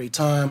 Everybody had a great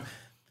time.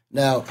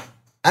 Now,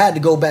 I had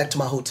to go back to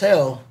my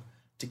hotel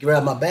to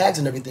grab my bags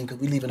and everything because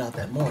we leaving out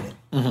that morning.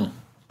 Mm-hmm.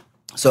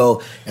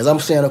 So as I'm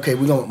saying, okay,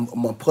 I'm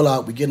gonna pull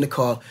out. We get in the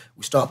car.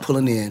 We start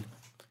pulling in.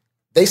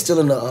 They still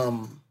in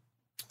the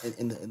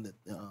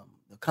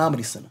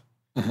comedy center.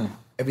 Mm-hmm.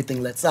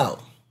 Everything lets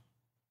out.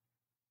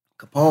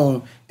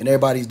 Capone and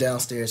everybody's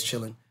downstairs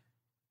chilling.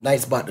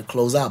 Night's about to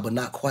close out, but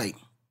not quite.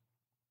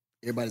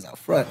 Everybody's out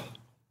front.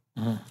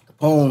 Mm-hmm.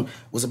 Capone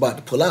was about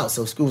to pull out,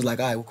 so Screw was like,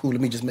 all right, well, cool, let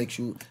me just make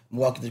sure,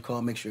 walk into the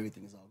car, make sure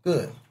everything is all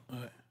good.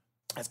 Right.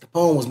 As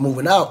Capone was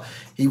moving out,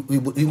 we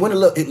went a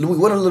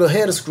little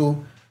ahead of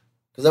Screw,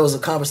 because there was a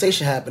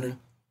conversation happening,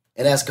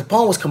 and as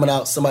Capone was coming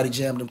out, somebody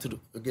jammed him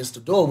against the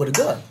door with a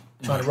gun,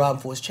 trying to rob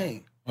him for his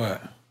chain.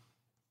 Right.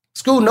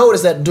 Screw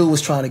noticed that dude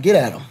was trying to get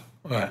at him.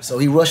 Right. So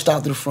he rushed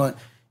out to the front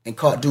and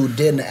caught dude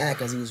dead in the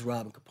act as he was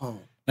robbing Capone.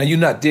 Now you're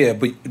not there,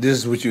 but this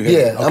is what you heard.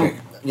 Yeah, okay.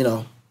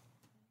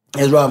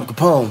 He was robbing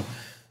Capone.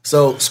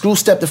 So Screw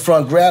stepped in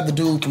front, grabbed the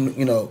dude from,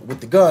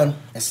 with the gun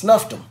and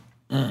snuffed him.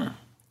 Mm.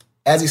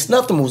 As he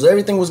snuffed him,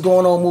 everything was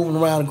going on, moving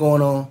around and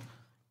going on.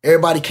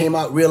 Everybody came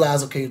out,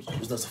 realized, okay,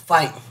 there's a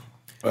fight.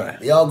 Right.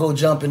 They all go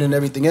jumping and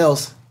everything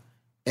else.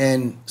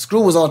 And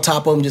Screw was on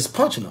top of him, just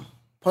punching him.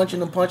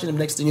 Punching him.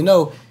 Next thing you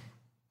know,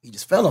 he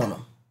just fell on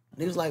him. And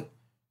he was like,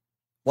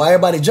 why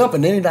everybody jumping?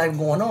 They ain't not even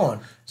going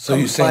on. So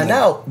you find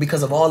that out,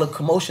 because of all the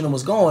commotion that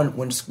was going,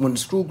 when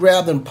Screw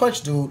grabbed and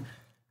punched dude,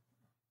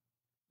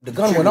 the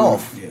gun went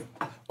off. Yeah.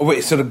 Oh,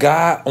 wait, so the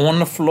guy on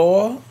the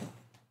floor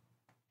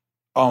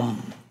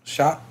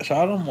shot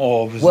him?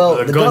 Or was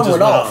the gun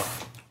went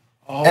off.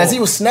 Oh. As he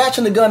was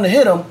snatching the gun to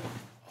hit him,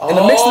 in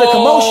the midst of the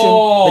commotion,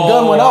 the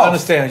gun went off. I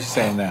understand what you're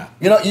saying now.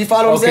 You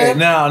follow what I'm saying? Okay,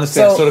 now I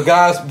understand. So the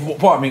guy's,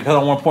 pardon me, because I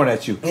don't want to point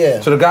at you.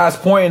 Yeah. So the guy's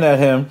pointing at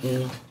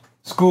him.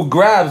 Screw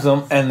grabs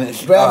him and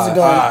grabs the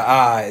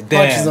gun,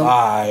 punches him.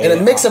 In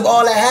the mix of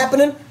all that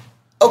happening,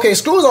 okay,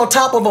 Screw's on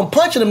top of him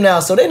punching him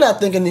now, so they're not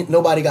thinking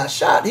nobody got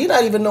shot. He's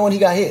not even knowing he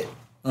got hit.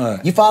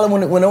 Right. You follow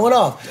when it went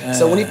off.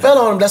 So when he fell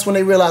on him, that's when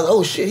they realized,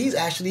 oh shit, he's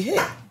actually hit.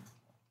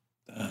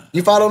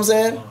 You follow what I'm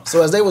saying?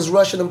 So as they was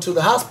rushing him to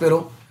the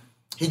hospital,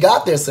 he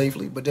got there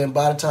safely, but then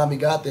by the time I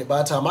got to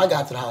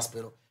the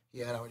hospital, he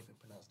had already been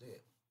pronounced dead.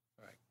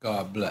 Right.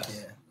 God bless.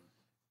 Yeah.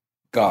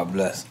 God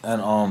bless.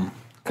 And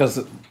because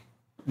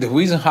the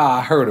reason how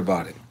I heard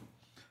about it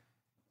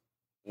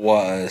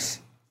was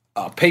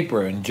a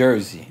paper in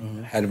Jersey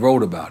had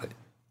wrote about it.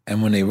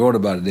 And when they wrote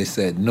about it, they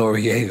said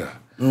Noriega.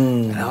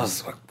 And I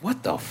was like,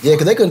 what the fuck? Yeah,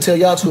 because they couldn't tell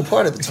y'all two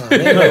apart at the time.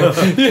 They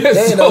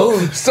didn't know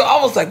who. So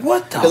I was like,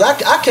 what the Because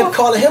I kept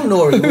calling him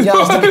Nori when y'all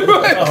was looking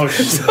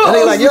and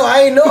they like, yo,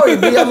 I ain't Nori,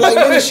 B. I'm like,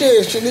 nigga,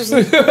 shit, this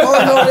is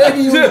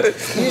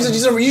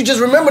Noriega. You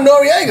just remember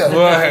Noriega.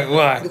 Right.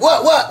 What?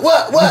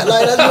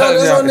 Like,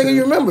 that's the only nigga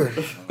you remember.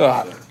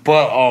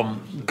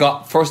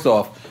 But first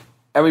off,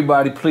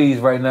 everybody, please,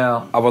 right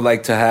now, I would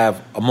like to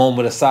have a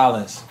moment of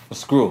silence for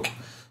Screw.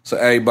 So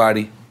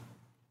everybody,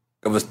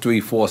 give us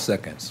 3-4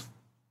 seconds.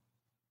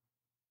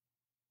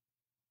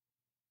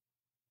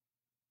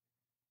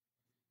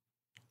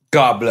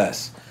 God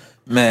bless.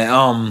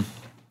 Man,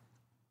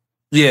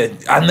 yeah,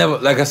 I never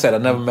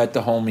met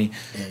the homie.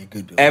 Yeah,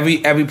 good dude.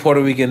 Every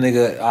Puerto Rican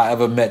nigga I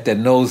ever met that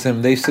knows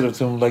him, they sit up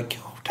to him like,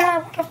 yo,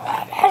 damn, what the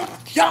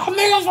fuck? Y'all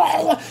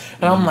niggas.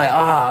 And I'm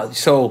like,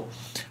 so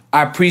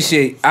I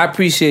appreciate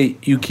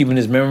you keeping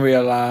his memory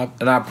alive,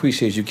 and I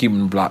appreciate you keeping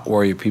the Block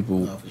Warrior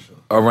people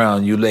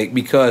around you, like,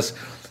 because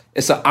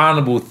it's an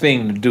honorable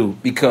thing to do,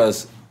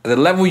 because the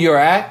level you're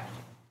at,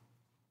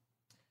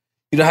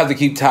 you don't have to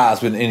keep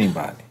ties with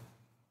anybody.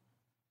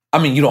 I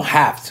mean, you don't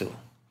have to.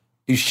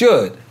 You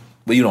should,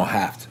 but you don't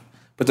have to.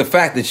 But the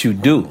fact that you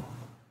do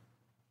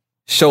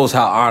shows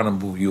how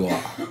honorable you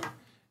are.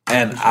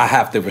 And I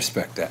have to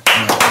respect that.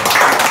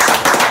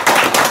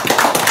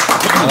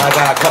 And I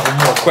got a couple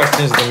more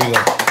questions. Then we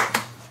go.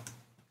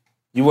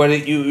 You ready?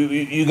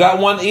 You got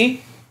one,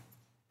 E?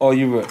 Or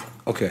you ready?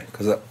 Okay,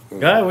 because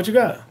Guy, what you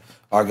got?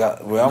 I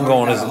got where I'm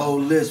going is a whole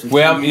list.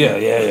 where I'm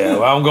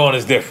where I'm going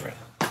is different.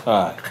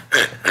 All right.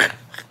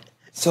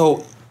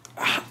 So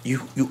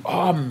you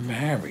are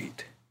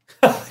married.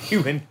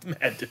 You went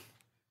mad.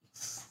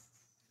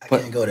 I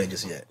can't go there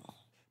just yet.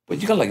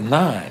 But you got like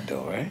 9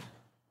 though, right?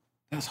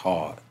 That's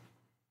hard.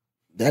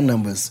 That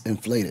number's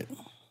inflated.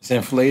 It's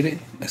inflated?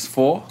 That's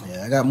 4?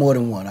 Yeah, I got more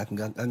than one. I can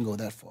go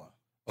that far.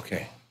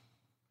 Okay.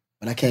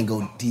 But I can't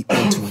go deep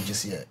into it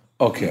just yet.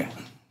 Okay.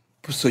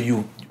 So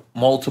you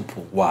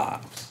multiple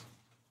wives.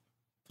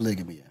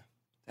 Polygamy, yeah.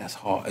 That's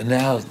hard. And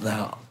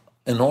now,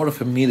 in order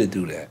for me to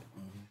do that,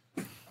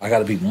 I got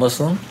to be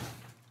Muslim.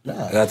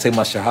 Nah. I got to take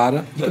my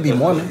Shahada. You could be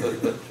Mormon.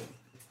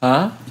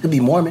 Huh? You could be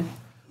Mormon.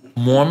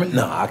 Mormon?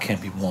 No, I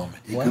can't be Mormon.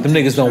 Them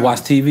niggas don't watch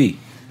TV.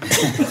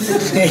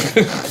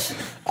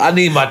 I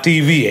need my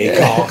TV,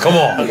 Akon. Come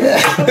on.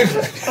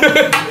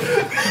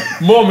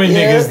 Mormon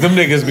niggas, them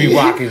niggas be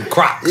rocking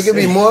Crocs. You can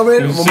be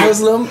Mormon,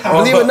 Muslim.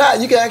 Believe it or not,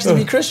 you can actually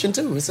be Christian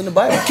too. It's in the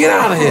Bible. Get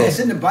out of here. It's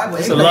in the Bible.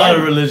 It's a lot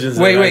of religions.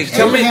 Wait.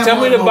 Tell me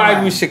the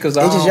Bible shit, because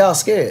It's just y'all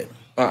scared.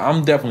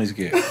 I'm definitely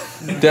scared.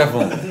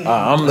 Definitely.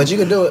 But you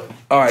can do it.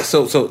 All right.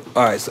 So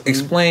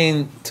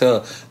explain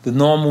to the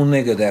normal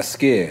nigga that's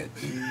scared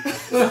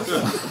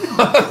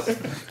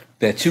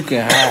that you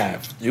can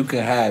have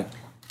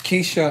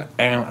Keisha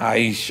and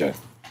Aisha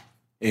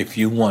if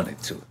you wanted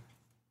to.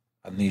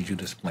 I need you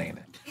to explain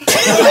it.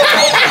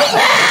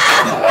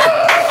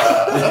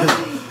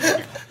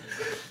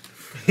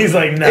 He's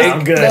like, nah,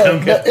 I'm good. I'm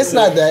good. No, it's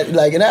not that.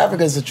 Like in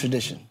Africa, it's a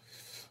tradition.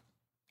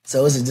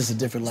 So it's just a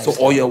different lifestyle.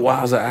 So all your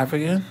wives are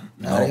African?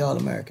 No, they all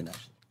American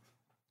actually.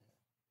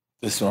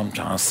 This is what I'm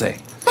trying to say.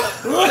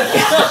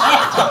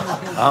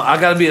 I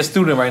got to be a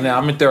student right now.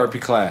 I'm in therapy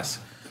class.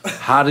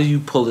 How do you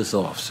pull this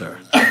off, sir?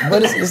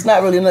 But it's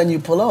not really nothing you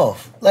pull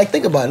off. Like,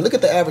 think about it. Look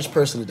at the average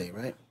person today,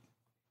 right?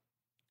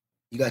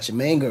 You got your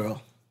main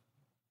girl.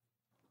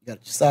 You got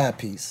your side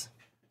piece.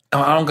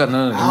 I don't got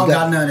none of that. I don't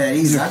got none of that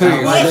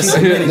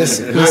either.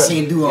 Listen. I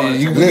can't do all that.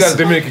 You got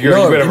Dominican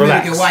girl. You better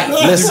relax.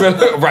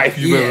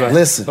 Dominican You better relax.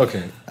 Listen.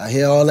 Okay. I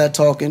hear all that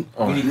talking.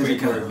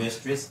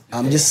 Mistress.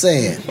 I'm just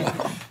saying.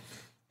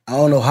 I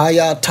don't know how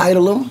y'all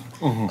title them,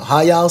 or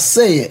how y'all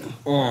say it.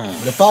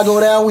 But if I go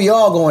down, we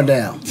all going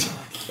down.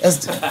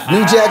 That's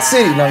New Jack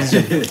City. No, I'm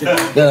just joking.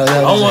 I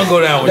don't want to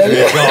go down with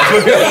you.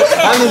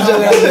 I'm just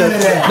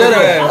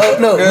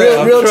joking. No,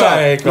 real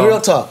talk.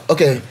 Real talk.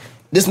 Okay,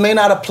 this may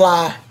not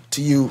apply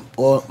to you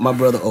or my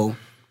brother O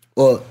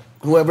or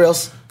whoever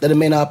else that it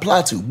may not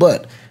apply to,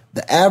 but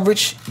the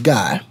average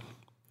guy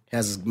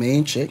has his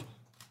main chick,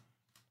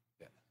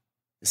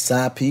 his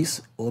side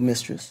piece or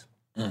mistress,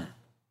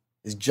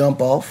 his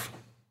jump off,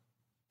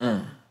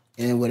 and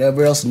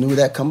whatever else new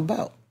that come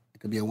about. It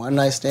could be a one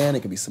night stand.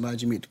 It could be somebody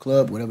you meet at the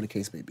club, whatever the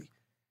case may be.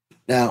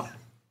 Now,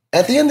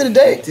 at the end of the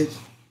day,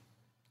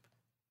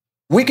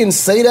 we can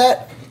say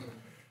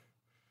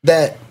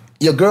that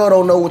your girl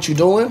don't know what you're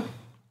doing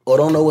or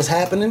don't know what's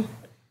happening,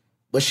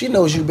 but she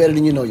knows you better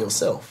than you know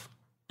yourself.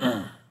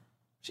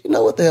 She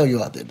know what the hell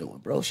you out there doing,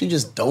 bro. She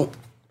just don't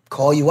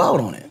call you out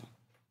on it.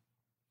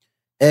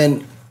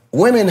 And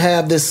women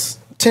have this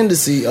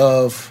tendency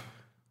of,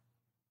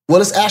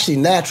 well, it's actually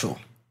natural.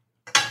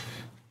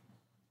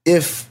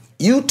 If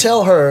you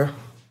tell her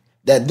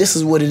that this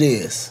is what it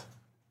is,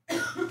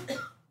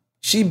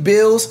 she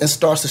builds and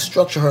starts to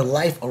structure her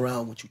life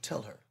around what you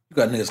tell her. You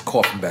got niggas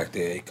coughing back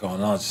there,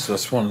 Akon. I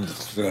just wanted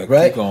to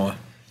Right? keep going.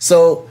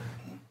 So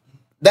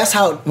that's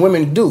how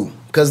women do,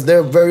 because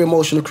they're very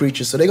emotional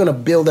creatures. So they're going to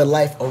build their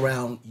life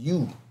around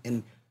you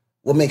and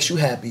what makes you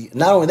happy.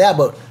 Not only that,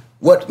 but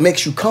what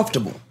makes you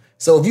comfortable.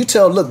 So if you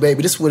tell, look,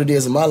 baby, this is what it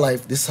is in my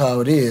life, this is how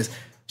it is,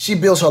 she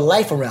builds her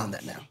life around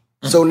that now.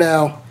 So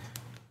now,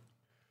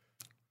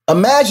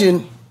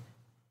 imagine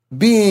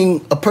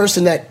being a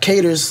person that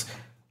caters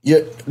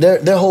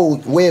their whole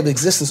way of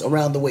existence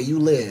around the way you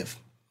live,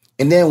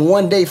 and then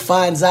one day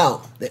finds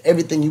out that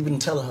everything you've been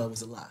telling her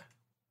was a lie.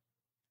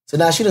 So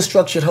now she done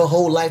structured her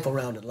whole life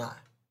around a lie.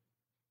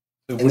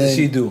 So what does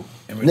she do?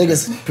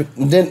 Niggas,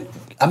 then,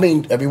 I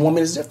mean, every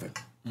woman is different.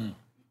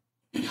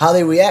 How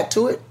they react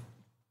to it,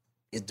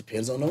 it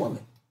depends on the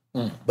woman.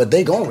 But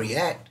they gonna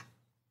react.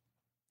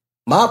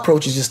 My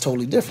approach is just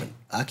totally different.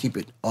 I keep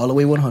it all the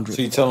way 100.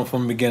 So you tell them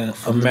from the beginning,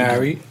 I'm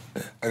married.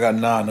 I got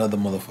 9 other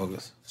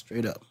motherfuckers.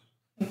 Straight up.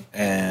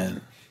 And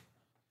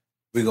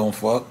we gonna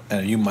fuck,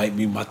 and you might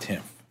be my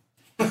 10th.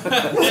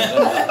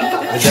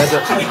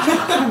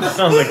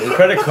 Sounds like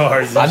credit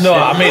cards. I know.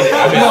 I made it.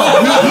 I'm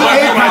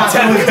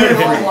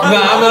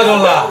not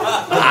gonna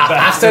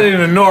lie. I said it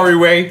in a Nori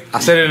way.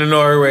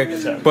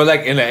 But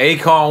like in the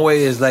Akon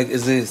way, is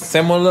it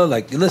similar?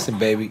 Like, listen,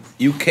 baby,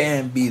 you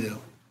can be the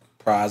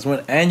prize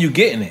winner, and you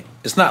getting it.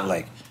 It's not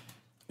like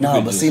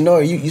no, but see,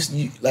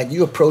 Nori,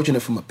 you approaching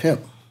it from a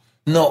pimp.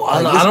 No,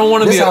 Like, I don't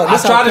want to be. I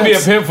tried to be a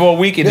pimp for a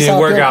week and it didn't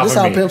work out for me. This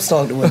how pimps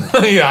talk to women.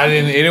 Yeah,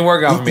 it didn't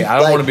work out for me. I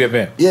don't want to be a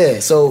pimp. Yeah,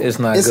 so it's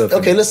not good. For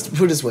okay, me. let's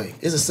put it this way.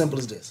 It's as simple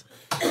as this.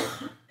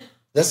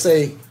 Let's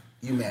say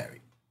you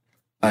married.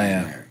 I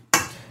am.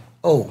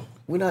 Oh,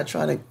 we're not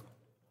trying to.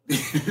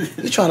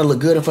 He's trying to look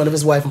good in front of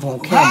his wife and on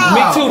camera.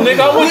 Me too,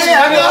 nigga. I want you.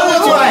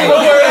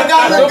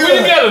 Don't put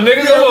together,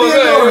 nigga.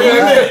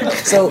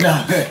 So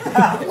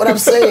what I'm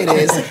saying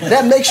is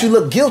that makes you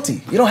look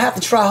guilty. You don't have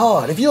to try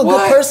hard. If you're a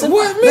good person,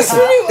 listen.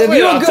 If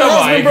you're a good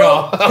husband,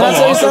 bro, can I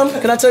tell you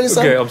something? Can I tell you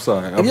something? Okay, I'm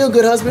sorry. If you're a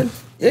good husband,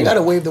 you ain't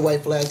gotta wave the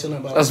white flag to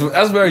them about. That's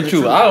very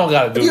true. I don't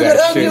gotta do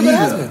that shit.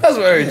 That's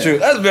very true.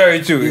 That's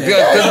very true.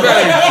 That's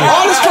very true.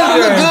 All this trying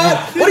to look good.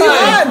 What are you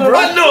hiding, bro?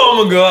 I know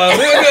I'm a god.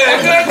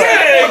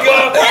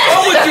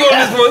 I'm with you on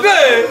this one.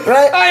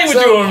 Right? I ain't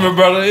with you on it,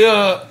 brother.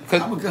 Yeah.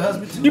 I'm a good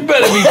husband too. You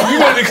better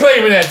be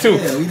claiming that too.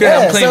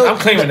 I'm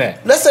claiming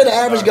that. Let's say the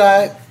average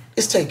guy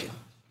is taken,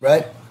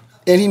 right?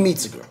 And he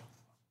meets a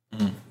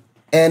girl.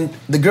 And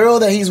the girl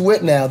that he's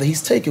with now, that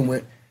he's taken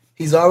with,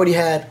 he's already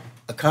had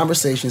a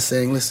conversation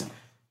saying, listen,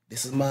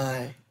 this is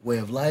my way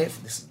of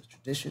life. This is the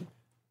tradition.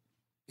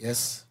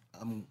 Yes,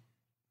 I'm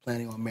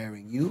planning on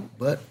marrying you,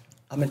 but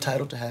I'm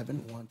entitled to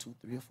having 1, 2,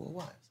 3, or 4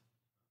 wives.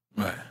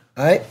 Right.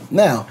 All right?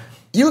 Now,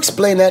 you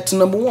explain that to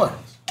number one.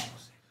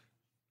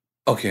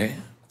 Okay.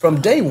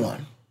 From day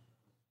one.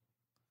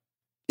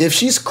 If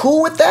she's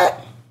cool with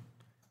that,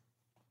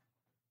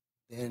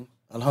 then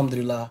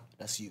alhamdulillah,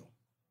 that's you.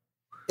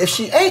 If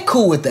she ain't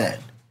cool with that,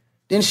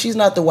 then she's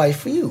not the wife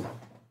for you.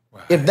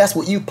 Right. If that's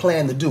what you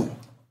plan to do.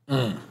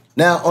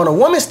 Now, on a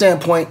woman's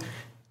standpoint,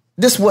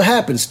 this is what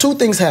happens. 2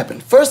 things happen.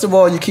 First of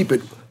all, you keep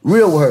it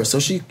real with her. So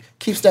she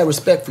keeps that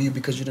respect for you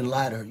because you didn't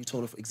lie to her. You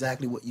told her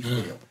exactly what you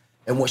feel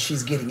and what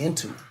she's getting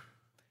into.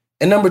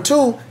 And number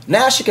 2,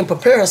 now she can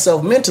prepare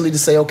herself mentally to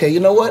say, okay, you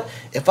know what?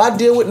 If I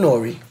deal with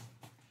Nori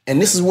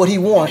and this is what he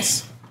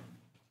wants,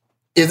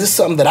 is this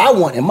something that I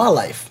want in my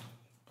life?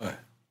 Right.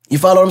 You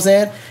follow what I'm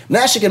saying?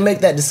 Now she can make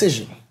that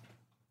decision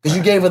because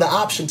you gave her the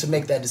option to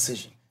make that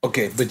decision.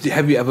 Okay, but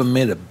have you ever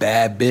met a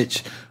bad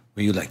bitch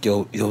where you like,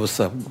 yo, what's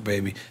up,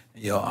 baby?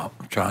 Yo, I'm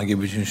trying to get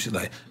with you and shit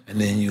like,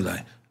 and then you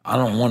like, I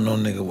don't want no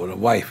nigga with a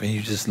wife, and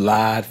you just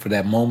lied for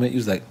that moment. You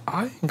was like,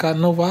 I ain't got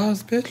no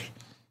wives, bitch.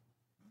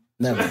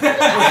 Never.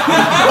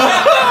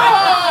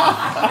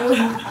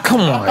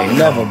 Come on,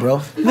 never,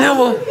 bro.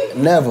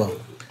 Never.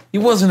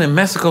 You wasn't in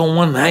Mexico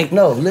one night.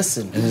 No,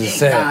 listen.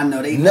 I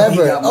know they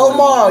never.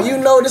 Omar, you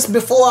know this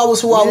before I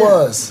was who I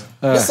was.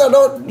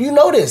 So you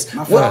know this.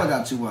 My father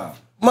got 2 wives.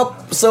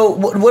 So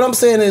what I'm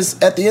saying is,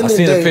 at the end of the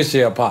day, I seen a picture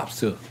of your pops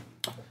too.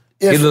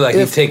 He look like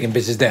he's taking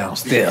bitches down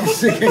still.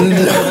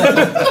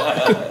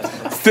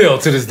 Still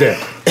to this day.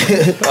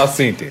 I've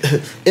seen it.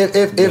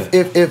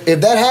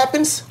 If that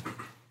happens,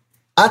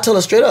 I tell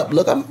her straight up.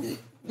 Look,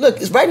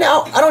 it's right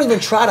now. I don't even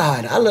try to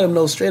hide it. I let them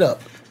know straight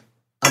up.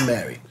 I'm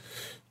married,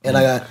 and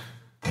I got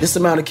this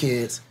amount of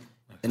kids,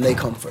 and they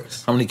come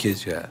first. How many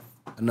kids you have?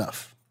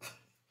 Enough.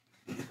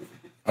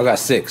 I got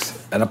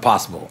 6 and a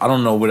possible. I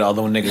don't know where the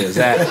other nigga is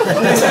at.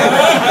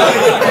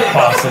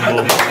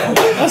 Possible.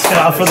 Let's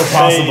stop for the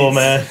possible,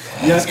 man.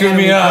 Just give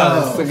me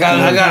honest. I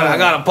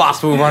got a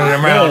possible running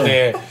around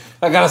there.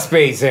 I got a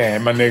space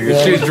hand, my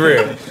nigga. Shit's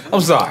real.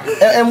 I'm sorry.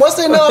 And once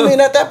they know, I mean,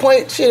 at that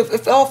point, shit,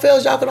 if all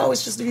fails, y'all can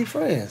always just be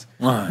friends.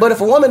 Right. But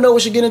if a woman know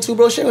what she get into,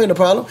 bro, she ain't in a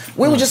problem.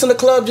 We were just in the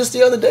club just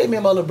the other day, me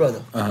and my little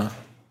brother.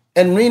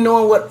 And me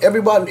knowing what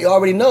everybody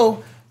already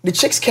know, the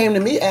chicks came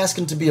to me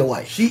asking to be a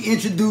wife. She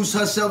introduced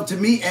herself to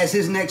me as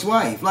his next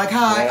wife. Like,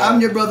 hi,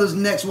 I'm your brother's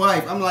next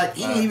wife. I'm like,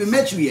 he ain't even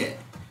met you yet.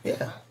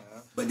 Yeah.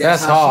 But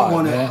that's how hard, she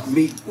wanted man.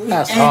 me.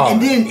 That's hard.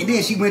 And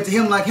then she went to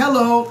him like,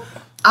 hello,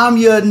 I'm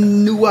your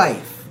new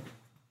wife.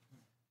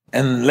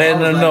 And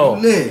letting her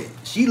know.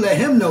 She let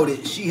him know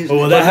that she is.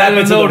 Well, that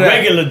happened to the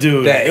regular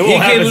dude. That it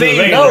won't happen to the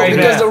regular No, right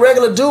because now. the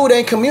regular dude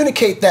ain't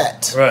communicate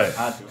that. Right.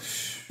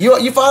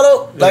 You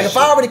follow? Like, if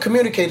I already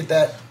communicated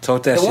that,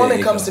 Talk that the shit,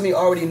 woman comes Ego. to me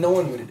already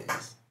knowing what it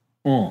is.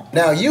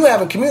 Now, you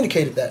haven't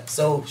communicated that,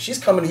 so she's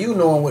coming to you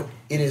knowing what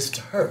it is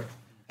to her.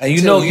 And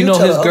you Till know you his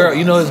tell her girl. otherwise.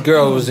 You know his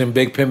girl was in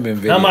Big Pimpin'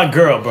 video. Not my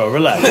girl, bro.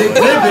 Relax.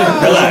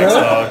 Relax,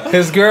 dog.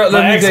 His girl. My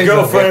Let me tell you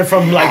ex-girlfriend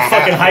something. from like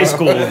fucking high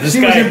school. This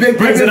She was guy in Big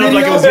brings it Pimpin' up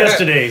like it was video?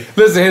 yesterday.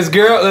 Listen, his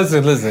girl.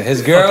 Listen.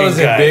 His girl Fucking was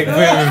in guy. Big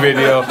Pimpin'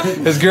 video.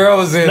 His girl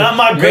was in Not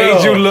my girl.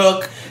 Made You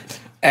Look.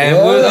 And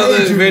what other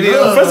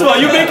videos? First of all,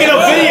 you're making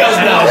up videos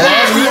now,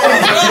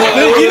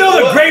 bro. You know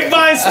the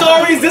grapevine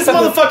stories? This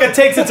motherfucker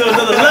takes it to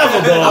another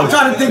level, dog. I'm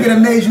trying to think of the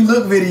Made You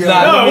Look video.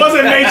 No, it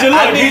wasn't Major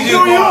Look. He's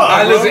New York.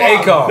 I listen,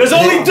 Akon. There's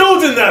only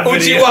dudes in that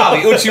video.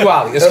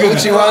 Uchiwali.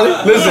 Excuse me.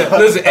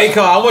 Listen,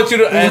 Akon. I want you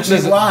to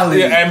listen.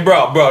 Yeah, and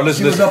bro,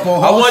 listen. was up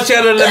on I want you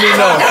to let me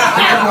know.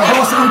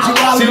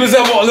 She was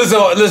up on.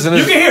 Listen.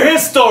 You can hear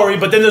his story,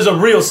 but then there's a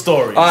real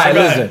story. All right, So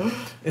go ahead.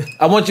 listen.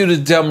 I want you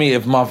to tell me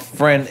if my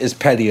friend is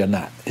petty or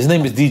not. His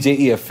name is DJ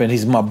EFN.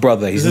 He's my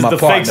brother. He's This is my the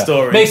partner. fake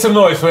story. Make some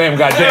noise for him,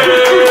 goddamn.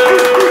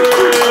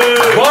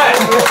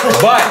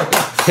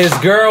 But His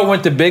girl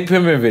went to Big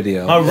Pimpin'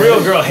 video. My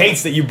real girl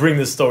hates that you bring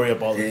this story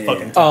up all the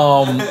fucking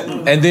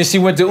time. And then she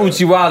went to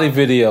Uchiwali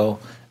video,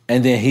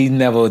 and then he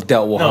never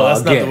dealt with her again. No,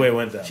 that's not the way it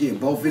went down. She in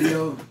both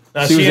videos?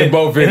 She was in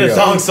both videos. In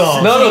the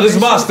song. No, this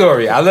is my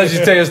story. I'll let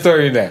you tell your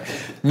story now.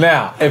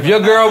 Now, if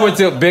your girl went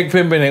to Big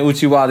Pimpin' and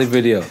Uchiwali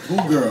video.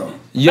 Who girl?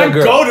 Your Not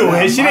girl. go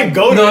to it. She didn't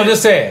go to it. No, I'm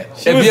just saying.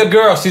 If your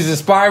girl, she's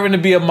aspiring to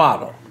be a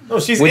model. No,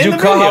 she's would in you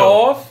the cut her video.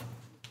 off?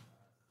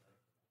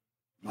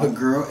 A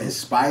girl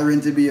aspiring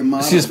to be a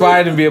model. She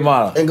aspired to be a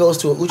model. And goes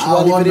to a I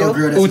Uchiwali want video. no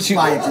girl that's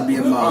aspired to be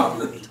a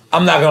model.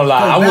 I'm not gonna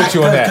lie. I'm with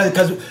you on that.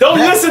 Don't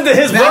listen to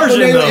his back version,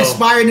 when they were though.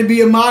 aspiring to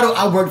be a model,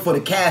 I worked for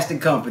the casting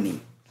company.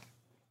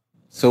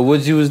 So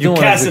what you was doing?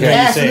 casted them,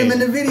 Casting them in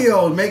the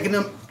videos, making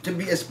them to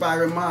be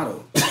aspiring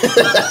model.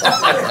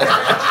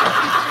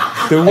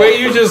 The way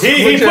you just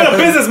He put a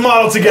business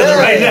model together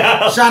right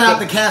now. Shout out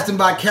to Casting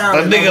by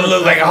Carolyn. That nigga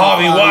look like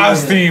Harvey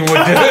Weinstein with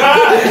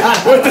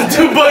the with the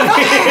two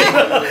buggy.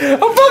 I'm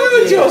fucking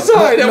with you. I'm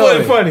sorry, that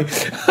wasn't funny.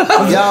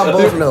 Y'all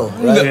both know,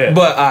 right? Yeah.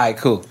 But all right,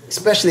 cool.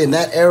 Especially in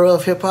that era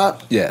of hip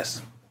hop,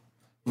 Yes.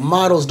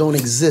 models don't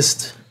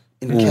exist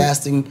in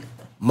casting.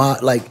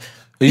 Like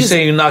You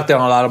saying you knocked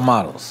down a lot of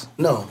models?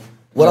 no.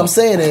 What I'm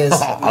saying is,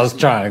 I was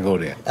trying to go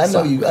there. I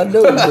know you,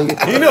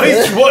 nigga. You know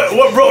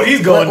what road he's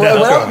going down.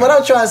 What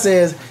I'm trying to say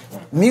is,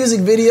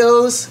 music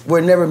videos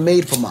were never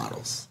made for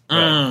models.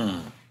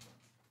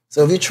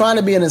 So if you're trying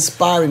to be an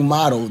inspiring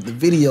model, the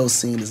video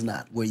scene is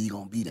not where you're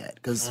gonna be at.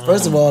 Because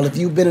first of all, if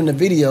you've been in a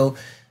video,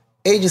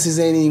 agencies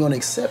ain't even gonna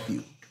accept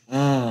you.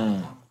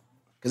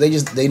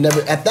 Because they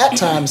never, at that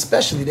time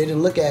especially, they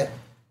didn't look at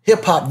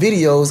hip hop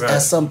videos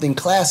as something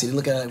classy. They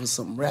look at it as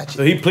something ratchet.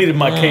 So he pleaded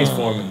my case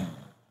for me.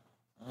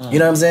 You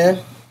know what I'm saying?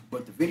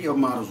 But the video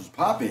models was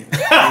popping.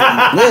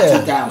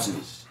 Yeah.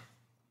 2000s.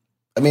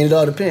 I mean, it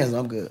all depends.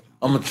 I'm good.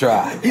 I'm gonna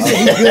try. He said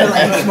he's good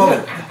like he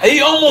smoked.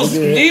 He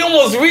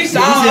almost reached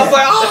out. I was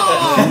like,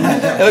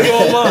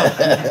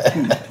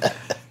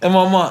 oh, in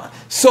my mind.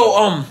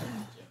 So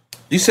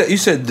you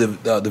said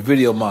the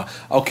video mod.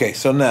 Okay,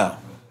 so now.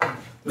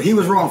 But he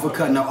was wrong for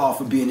cutting her off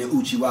for being in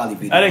Uchiwali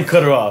video. I didn't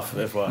cut her off.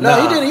 No, he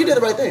did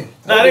the right thing.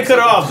 No, I didn't cut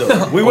her off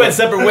though. We went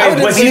separate ways.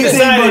 But she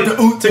decided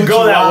to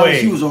go that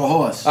way. She was on a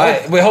horse. All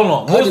right, wait, hold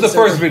on. What was the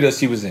first video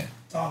she was in?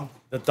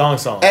 The thong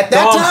song. At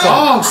that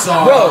time,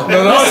 Bro,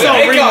 no, stop.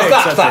 You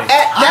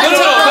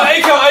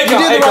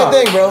did the right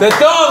thing, bro. The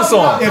thong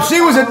song. If she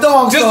was a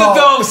thong Just song.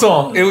 the thong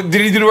song. Did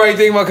he do the right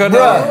thing by cutting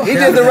her off? Bro, he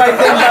did the right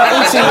thing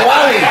by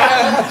Uchiwali.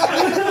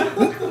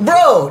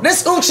 Bro,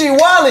 this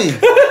Uchiwali.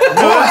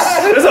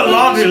 There's a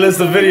laundry list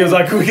of videos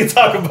we can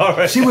talk about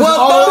right now.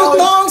 Well,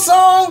 thong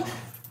song,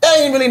 that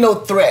ain't really no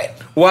threat.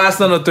 Why it's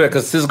not a threat?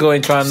 Because Cisco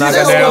ain't trying to knock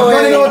her Cisco down.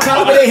 Running on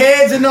top of their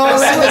heads and all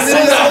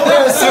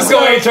that. Cisco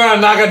ain't trying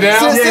to knock her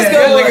down.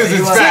 That niggas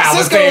is foul.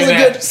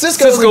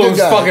 Cisco was a good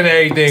guy. Fucking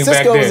everything back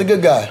Cisco then. was a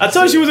good guy. I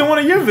told you she was in one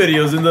of your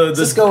videos in the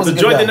Cisco was a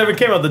good joint guy. that never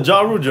came out, the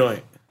Ja Rule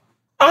joint.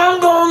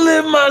 I'm gonna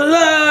live my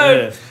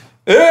life.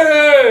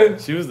 Yeah.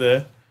 She was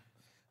there.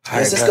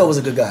 Yeah, Cisco was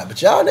a good guy.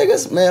 But y'all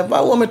niggas, man, if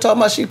my woman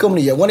talking about she coming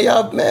to you, one of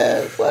y'all,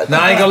 man, what? Nah,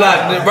 I ain't gonna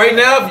lie. Right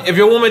now, if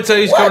your woman tell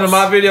you she's coming to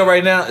my video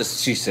right now,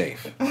 she's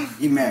safe.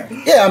 You married.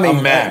 Yeah, I mean,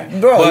 I'm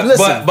married. bro, But-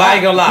 listen. but I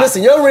ain't gonna lie.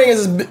 Listen, your ring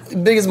is as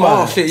big as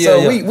mine. Oh, shit, yeah, so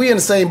yeah. we in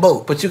the same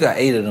boat. But you got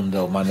 8 of them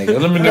though, my nigga.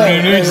 Let me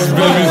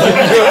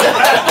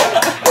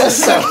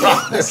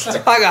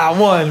I got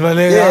one, my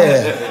nigga.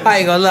 Yeah. I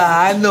ain't gonna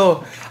lie.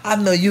 I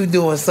know you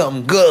doing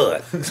something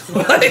good.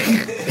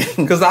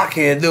 Cause I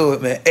can't do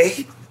it, man.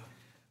 8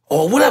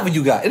 or whatever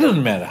you got. It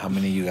doesn't matter how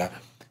many you got.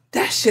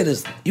 That shit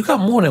is, you got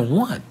more than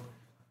one.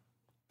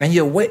 And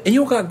you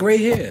don't got gray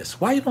hairs.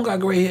 Why you don't got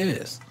gray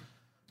hairs?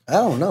 I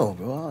don't know,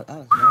 bro. I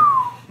don't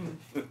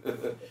know.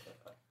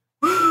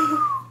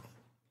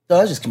 No,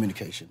 it's just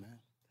communication, man.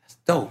 That's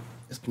dope.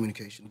 It's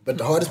communication. But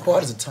the hardest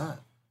part is the time.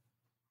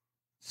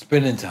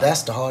 Spending time.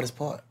 That's the hardest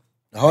part.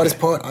 The hardest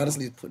part,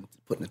 honestly, is putting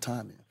the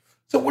time in.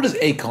 So what does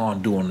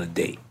Akon do on a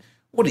date?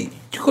 What do you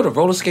go to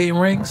roller skating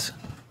rings?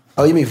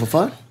 Oh, you mean for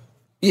fun?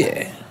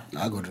 Yeah.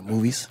 I go to the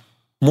movies.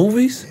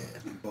 Movies?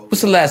 Yeah.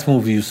 What's the last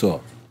movie you saw?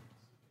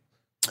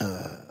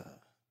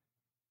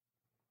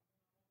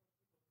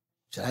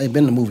 I ain't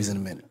been to movies in a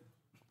minute.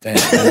 Damn.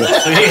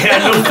 So he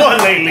had no fun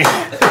lately.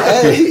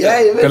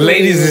 The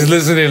ladies is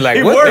listening like,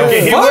 He what working,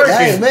 the he fuck? working.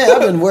 Hey, man,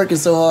 I've been working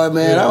so hard,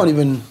 man. I don't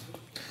even...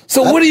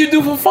 So what do you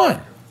do for fun?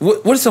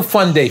 What is a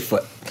fun day for?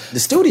 The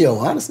studio,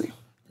 honestly.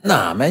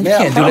 Nah, man, you Man, I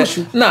can't do promise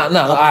that. you. Nah, I all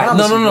right.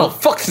 promise you, No. bro.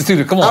 Fuck the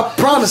studio. Come on. I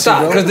promise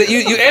Stop, you, bro. because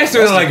you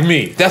answer it like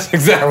me. That's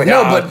exactly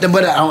No, how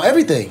but on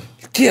everything.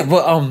 Yeah,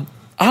 but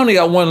I only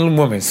got one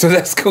woman, so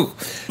that's cool.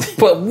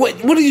 But what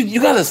do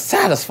you gotta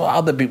satisfy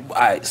other people?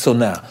 All right, so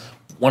now,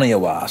 one of your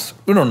wives,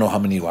 we don't know how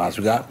many wives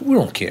we got. We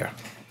don't care.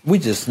 We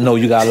just know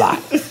you got a lot.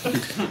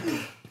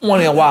 One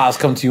of your wives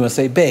come to you and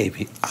say,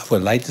 baby, I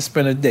would like to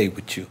spend a day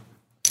with you.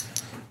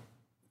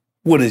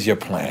 What is your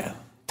plan?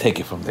 Take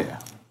it from there.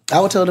 I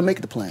would tell her to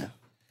make the plan.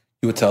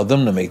 You would tell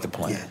them to make the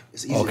plan. Yeah,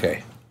 it's easier.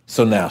 Okay.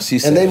 So now she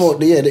says, And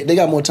they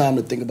got more time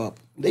to think about.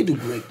 They do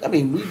great. I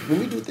mean, when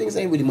we do things,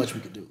 ain't really much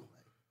we could do.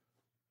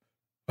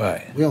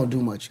 Right. We don't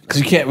do much. Because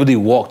you can't really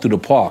walk through the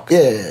park.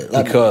 Yeah.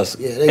 Because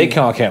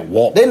Akon can't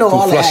walk They know through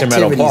all the Flushing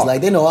Meadow activities. Park.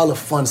 Like, they know all the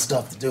fun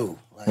stuff to do.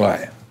 Like,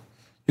 Right.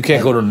 You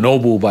can't go to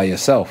Noble by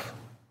yourself.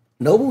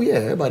 Noble? Yeah,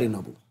 everybody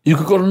Noble. You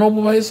could go to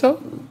Noble by yourself?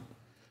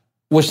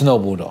 Which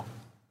Noble, though?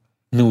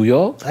 New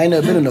York? I ain't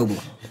never been to Noble.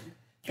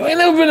 You ain't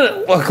never been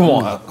to... Well, come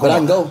on. But I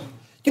can go.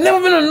 You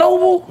never been to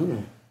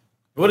Noble?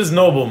 What is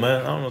Noble,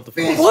 man? I don't know what the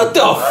fuck. What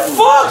the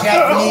fuck?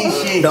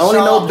 Japanese shit. The only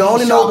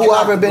Noble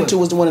I've ever Shark been to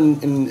was the one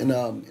in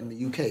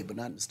the UK, but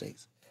not in the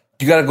States.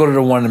 You got to go to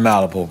the one in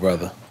Malibu,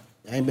 brother.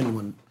 I ain't been to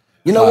one.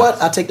 You know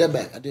what? I take that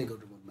back. I did go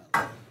to one in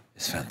Malibu.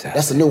 It's fantastic.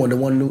 That's the new one, the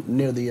one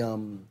near the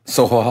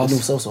Soho House? The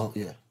new Soho,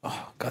 yeah.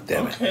 Oh, God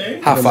damn it.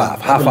 Okay. High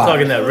five. I'm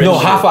talking that rich No,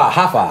 shit.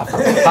 high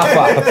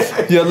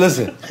five. Yo,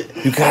 listen.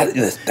 You got it.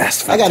 That's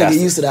fantastic. I gotta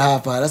get used to the high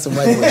five. That's some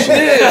white boy shit.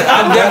 Yeah,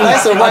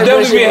 That's some white I've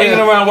boy definitely shit been right hanging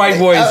there. around white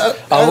boys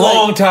a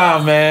long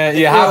time, man.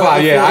 Yeah, high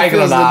five. Yeah, I ain't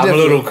gonna lie. I'm a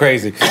little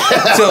crazy.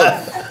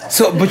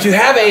 So, but you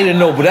have ate a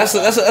Noble. That's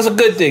a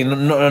good thing.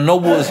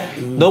 Noble's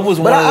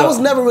one. But I was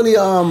never really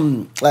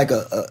like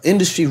a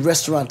industry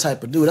restaurant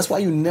type of dude. That's why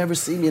you never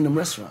see me in them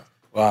restaurants.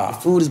 Wow. The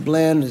food is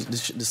bland.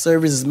 The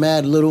service is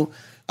mad little.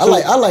 I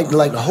like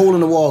the hole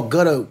in the wall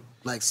gutter,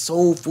 like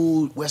soul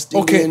food, West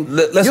Indian.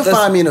 You'll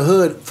find me in the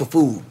hood for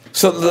food.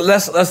 So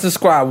let's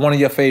describe one of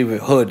your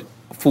favorite hood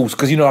foods,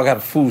 because you know I got a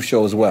food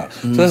show as well.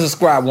 So let's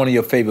describe one of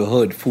your favorite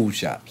hood food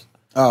shops.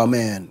 Oh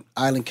man,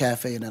 Island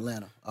Cafe in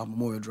Atlanta, on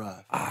Memorial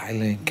Drive.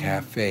 Island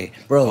Cafe,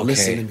 bro. Okay.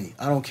 Listen to me.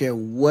 I don't care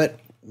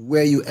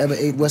where you ever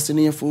ate West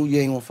Indian food. You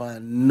ain't gonna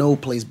find no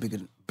place better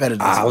than this.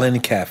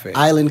 Island Cafe.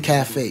 Island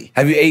Cafe.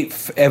 Have you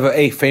ever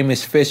ate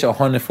Famous Fish on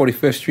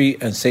 145th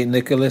Street and St.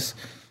 Nicholas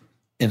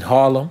in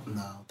Harlem?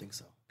 No, I don't think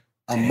so.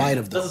 I might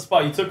have though. That's the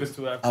spot you took us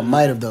to after. I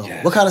might have though.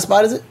 Yeah. What kind of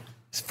spot is it?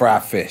 It's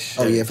fried fish.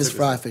 Oh yeah, if it's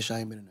fried fish, I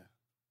ain't been in there.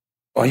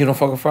 Oh, you don't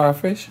fuck with fried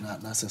fish?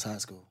 Not since high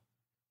school.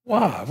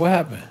 Why? What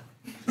happened?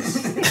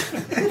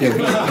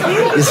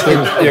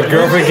 Your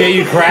girlfriend gave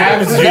you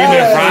crabs? You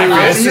didn't fried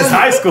fish? It's just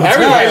high school.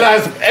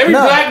 Every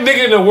black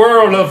nigga in the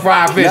world love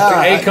fried fish.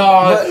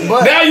 Akon.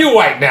 Now you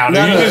white now. You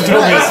just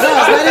told me.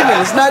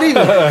 It's not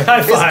even.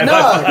 High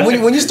five.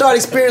 When you start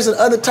experiencing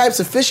other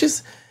types of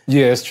fishes.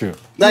 Yeah, it's true.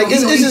 Like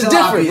it's just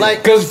different.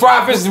 Like because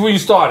fried fish is where you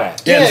start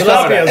at. Yeah,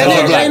 tilapia.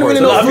 And ain't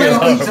really no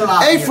flavor.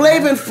 Ain't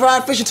flavor in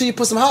fried fish until you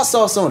put some hot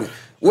sauce on it.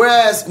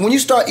 Whereas when you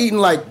start eating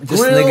like this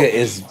grill,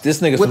 nigga's with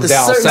from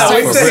down south.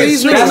 That's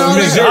Missouri coming out.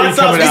 It's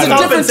a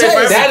different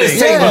taste. That is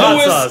St.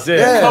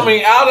 Louis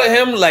coming out of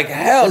him like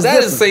hell.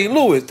 That is St.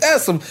 Louis.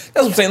 That's some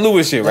St.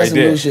 Louis shit right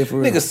there. Shit for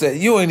real. Nigga said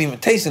you ain't even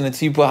tasting it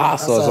until you put hot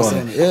sauce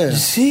on it. Yeah.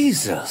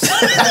 Jesus.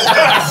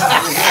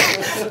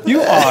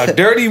 You are a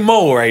dirty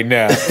Mo right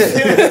now.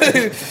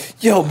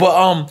 Yo,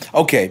 but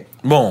okay,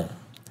 boom.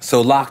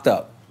 So Locked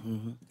Up.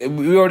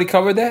 We already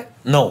covered that?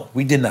 No,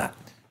 we did not.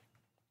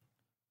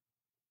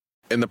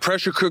 In the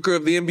pressure cooker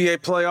of the NBA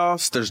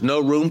playoffs, there's no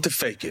room to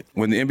fake it.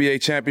 When the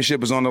NBA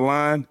championship is on the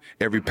line,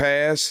 every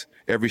pass,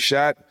 every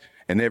shot,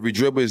 and every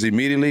dribble is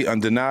immediately,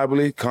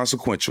 undeniably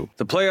consequential.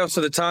 The playoffs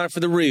are the time for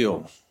the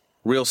real.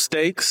 Real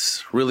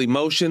stakes, real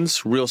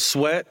emotions, real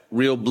sweat,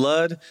 real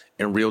blood,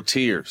 and real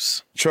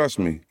tears. Trust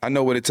me, I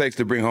know what it takes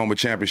to bring home a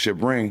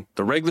championship ring.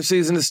 The regular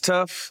season is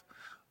tough,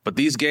 but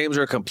these games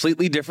are a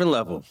completely different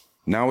level.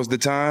 Now is the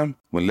time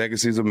when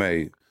legacies are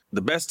made.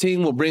 The best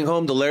team will bring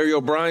home the Larry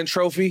O'Brien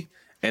Trophy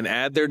and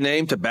add their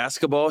name to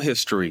basketball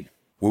history.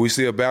 Will we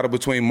see a battle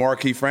between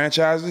marquee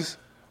franchises,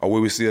 or will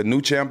we see a new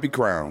champ be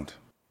crowned?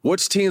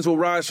 Which teams will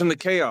rise from the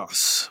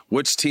chaos?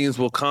 Which teams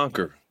will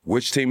conquer?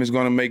 Which team is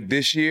going to make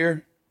this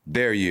year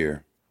their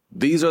year?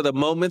 These are the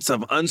moments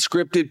of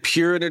unscripted,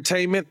 pure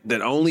entertainment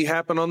that only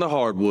happen on the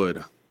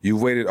hardwood.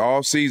 You've waited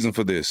all season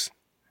for this.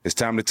 It's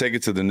time to take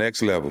it to the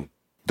next level.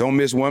 Don't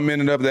miss 1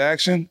 minute of the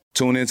action.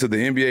 Tune into the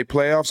NBA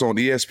playoffs on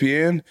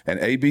ESPN and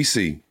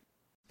ABC.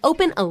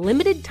 Open a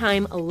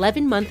limited-time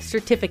 11-month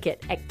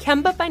certificate at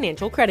Kemba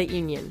Financial Credit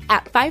Union.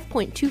 At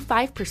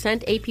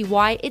 5.25%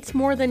 APY, it's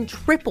more than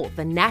triple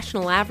the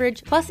national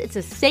average, plus it's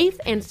a safe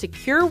and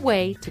secure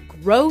way to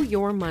grow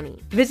your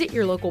money. Visit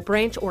your local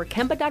branch or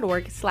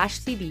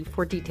kemba.org/cd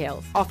for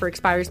details. Offer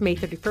expires May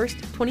 31st,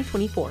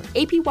 2024.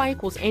 APY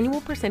equals annual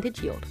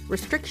percentage yield.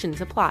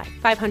 Restrictions apply.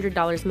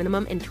 $500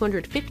 minimum and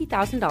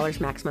 $250,000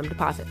 maximum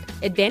deposit.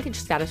 Advantage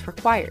status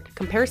required.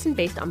 Comparison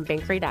based on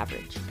bank rate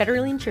average.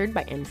 Federally insured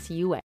by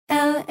NCUA.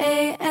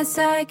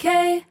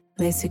 LASIK,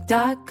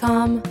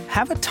 LASIK.com.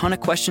 Have a ton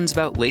of questions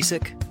about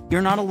LASIK?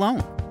 You're not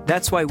alone.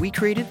 That's why we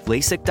created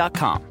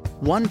LASIK.com.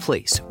 One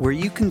place where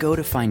you can go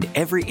to find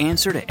every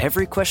answer to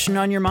every question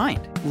on your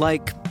mind.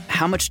 Like,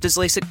 how much does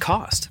LASIK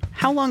cost?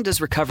 How long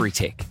does recovery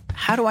take?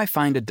 How do I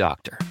find a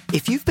doctor?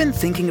 If you've been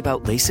thinking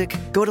about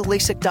LASIK, go to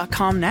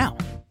LASIK.com now.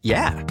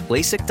 Yeah,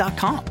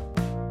 LASIK.com.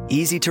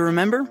 Easy to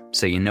remember,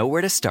 so you know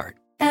where to start.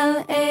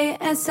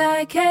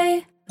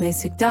 LASIK,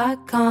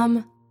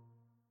 LASIK.com.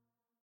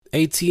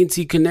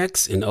 AT&T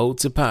connects an ode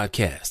to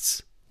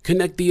podcasts.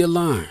 Connect the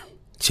alarm.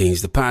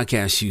 Change the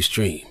podcast you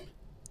stream.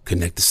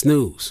 Connect the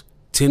snooze.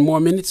 10 more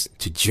minutes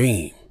to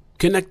dream.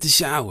 Connect the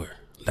shower.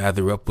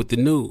 Lather up with the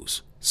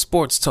news.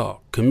 sports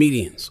talk,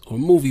 comedians, or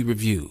movie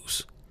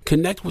reviews.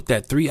 Connect with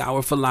that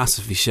 3-hour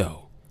philosophy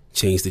show.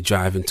 Change the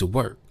drive into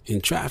work in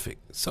traffic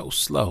so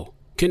slow.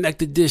 Connect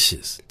the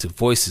dishes to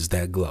voices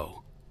that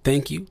glow.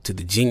 Thank you to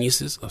the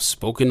geniuses of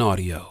spoken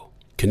audio.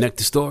 Connect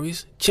the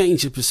stories,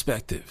 change your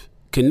perspective.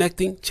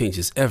 Connecting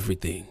changes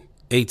everything.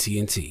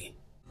 AT&T.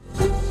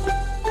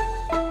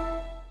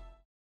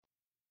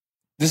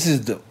 This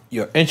is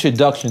your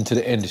introduction to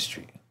the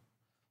industry.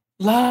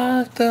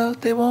 Locked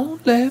up, they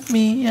won't let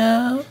me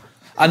out.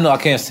 I know I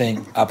can't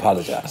sing. I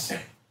apologize.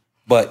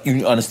 But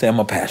you understand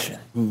my passion.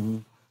 Mm-hmm.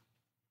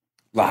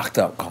 Locked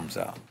Up comes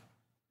out.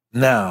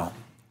 Now,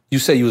 you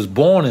say you was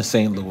born in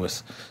St.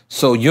 Louis,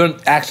 so you're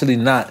actually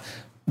not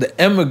the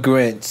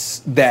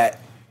immigrants that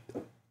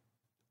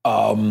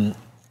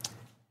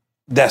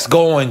that's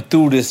going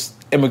through this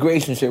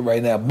immigration shit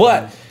right now.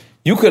 But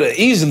you could have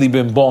easily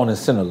been born in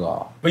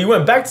Senegal. But you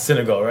went back to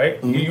Senegal,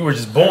 right? Mm-hmm. You were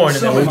just born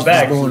and then went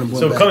back.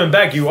 So coming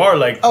back, you are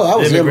like I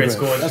was the immigrants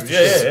immigrant. going through.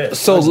 Yeah.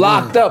 So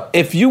Locked Up,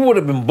 if you would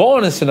have been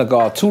born in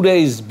Senegal 2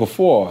 days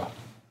before,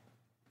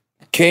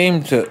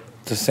 came to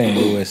St.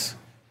 Louis,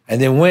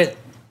 and then went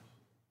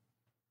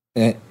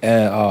and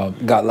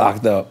got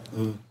locked up,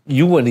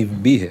 you wouldn't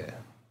even be here.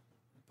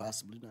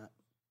 Possibly not.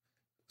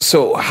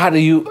 So how do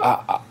you,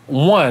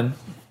 one,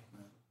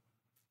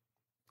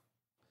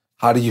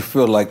 how do you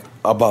feel like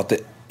about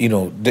the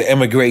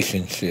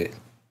immigration shit?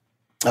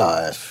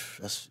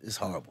 It's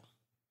horrible.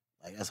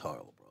 Like, that's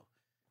horrible,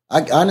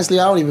 bro. Honestly,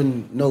 I don't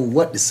even know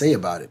what to say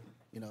about it.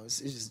 It's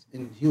just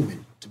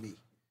inhuman to me.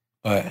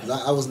 Right. 'Cause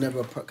I was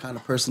never a kind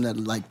of person that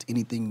liked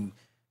anything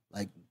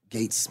like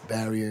gates,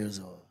 barriers,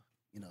 or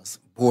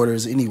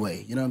borders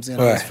anyway. You know what I'm saying?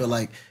 I just feel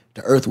like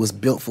the earth was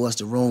built for us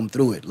to roam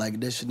through it. Like,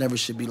 there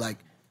should be like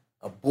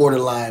a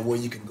borderline where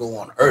you can go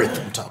on earth.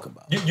 I'm talking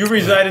about. You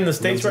reside in the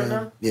States right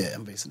now? Yeah,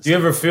 I'm based in the Do you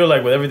ever feel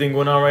like with everything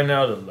going on right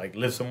now to like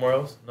live somewhere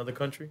else, another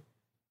country?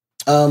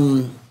 I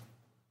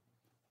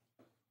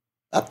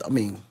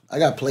mean, I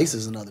got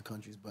places in other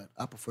countries, but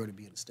I prefer to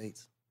be in the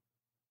States.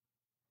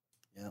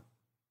 Yeah.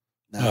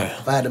 Now,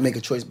 if I had to make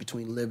a choice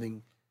between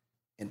living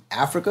in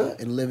Africa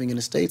and living in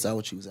the States, I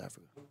would choose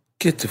Africa.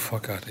 Get the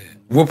fuck out of here.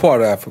 What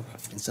part of Africa?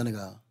 In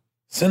Senegal.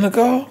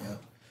 Senegal? Yeah.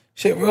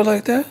 Shit real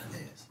like that?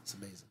 Yes, it's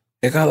amazing.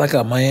 It got like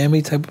a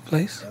Miami type of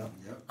place?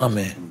 Yeah. I'm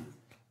in.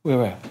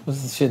 Where at?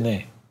 What's the shit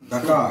name?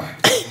 Dakar.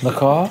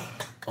 Dakar?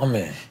 I'm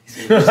in.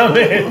 I'm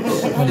in.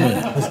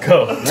 Let's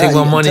go. Take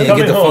my money and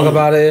get the fuck up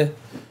out of here.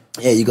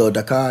 Yeah, you go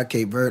Dakar,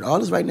 Cape Verde,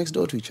 all is right next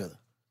door to each other.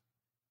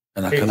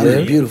 And I can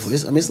live. Beautiful.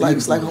 It's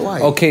like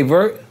Hawaii. Oh, Cape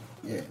Verde?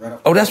 Yeah. Right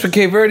Oh, that's where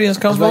Cape Verdeans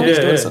come from? right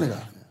next door to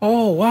Senegal.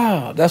 Oh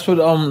wow, that's what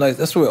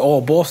that's where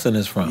all Boston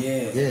is from.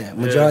 Yeah.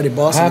 Majority of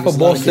Boston. Half of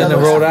Boston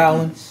and Rhode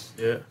Island.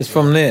 Yeah, it's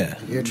from there.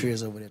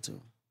 Eritrea's over there too.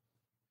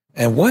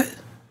 And what?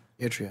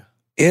 Eritrea.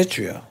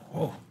 Eritrea.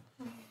 Oh,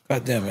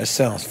 goddamn! It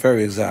sounds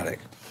very exotic.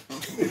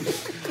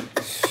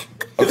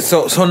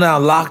 So now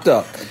Locked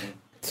Up.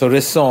 So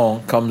this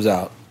song comes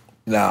out.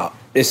 Now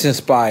it's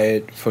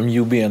inspired from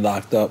you being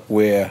locked up.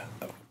 Where?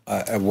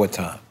 At what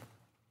time?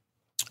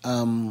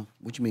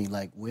 What you mean?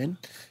 Like when?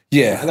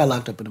 Yeah. I got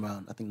locked up in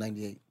around, I think,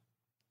 98.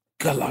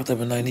 Got locked up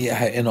in 98. I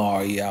had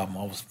NRE album.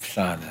 I was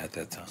shining at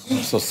that time.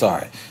 I'm so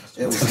sorry.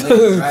 It was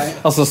lit, right?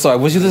 I'm so sorry.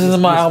 Was you listening to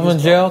my album in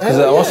jail? Because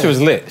all shit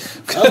was lit.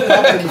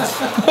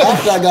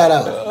 After I got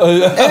out.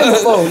 And the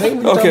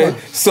phone. Okay.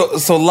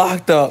 So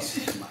Locked Up.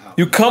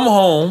 You come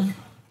home.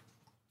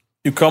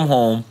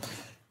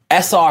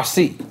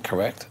 SRC,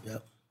 correct?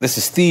 Yep. This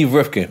is Steve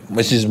Rifkin,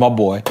 which is my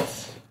boy.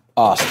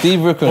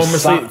 Steve Rifkin.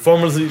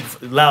 Formerly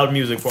Loud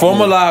Music.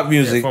 Former Loud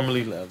Music. Yeah,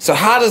 formerly Loud. So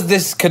how does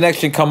this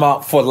connection come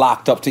out for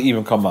Locked Up to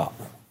even come out?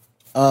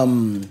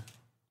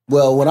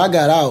 Well, when I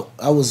got out,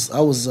 I was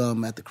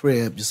at the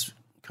crib, just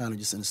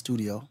in the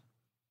studio.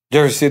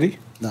 Jersey City?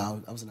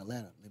 No, I was in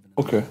Atlanta, living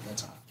Okay. at that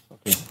time.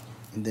 Okay.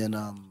 And then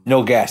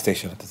No gas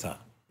station at the time.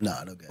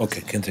 no gas.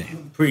 Okay, continue.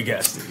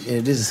 Pre-gas station. Yeah,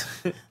 it is.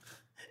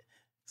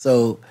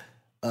 So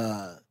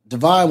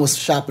Divine was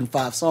shopping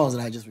 5 songs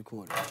that I just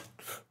recorded.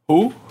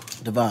 Who?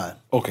 Divine.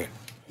 Okay.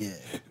 Yeah.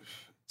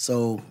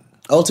 So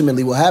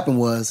ultimately what happened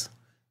was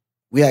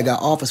we had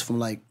got offers from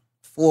like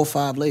 4 or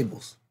 5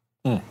 labels.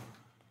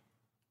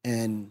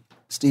 And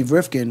Steve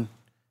Rifkin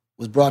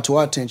was brought to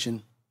our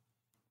attention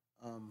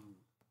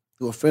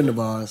through a friend of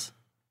ours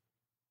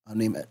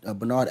named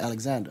Bernard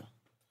Alexander.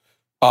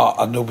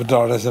 I know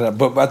Bernard is that,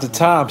 but at the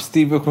time,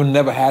 Steve Rifkin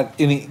never had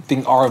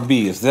anything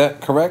R&B. Is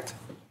that correct?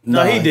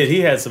 No, he did. He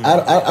had some.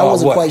 I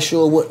wasn't quite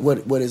sure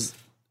what his.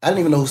 I didn't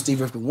even know who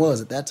Steve Rifkin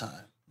was at that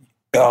time.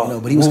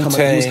 But he was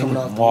coming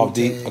off Mobb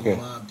Deep, okay.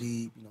 Mobb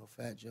Deep,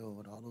 Fat Joe,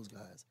 and all those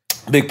guys.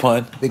 Big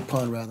Pun,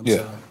 rather. I'm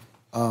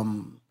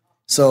sorry.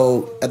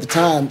 So at the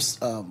times,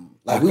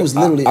 we was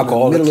literally in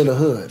the middle of the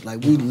hood.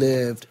 Like, we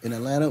lived in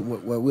Atlanta,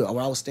 where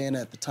I was staying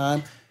at the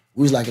time.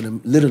 We was like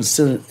in the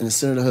center of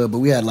the hood, but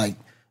we had like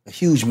a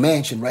huge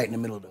mansion right in the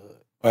middle of the hood.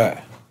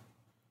 Right.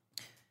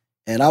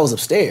 And I was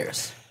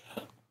upstairs,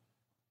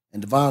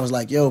 and Divine was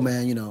like, "Yo,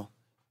 man,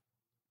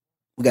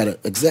 we got an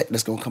exec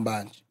that's gonna come by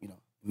and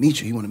meet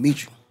you. He want to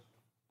meet you."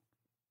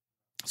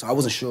 So I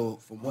wasn't sure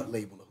from what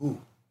label or who.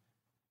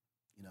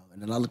 You know,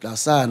 and then I looked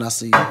outside and I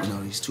see,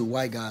 these two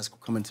white guys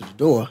coming to the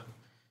door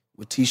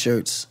with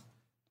T-shirts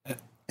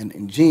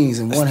and jeans,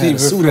 and one had a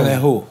suit on.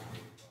 And who?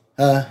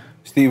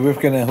 Steve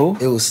Rifkin and who?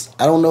 It was,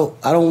 I don't know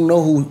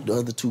who the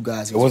other two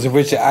guys. It wasn't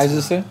Richard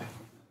Isaacson?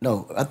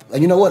 No.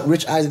 You know what?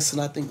 Rich Isaacson,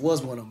 I think,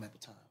 was one of them at the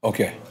time.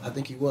 Okay. I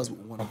think he was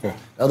one of them.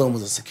 The other one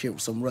was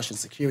some Russian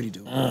security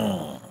dude.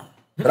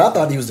 But I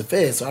thought he was the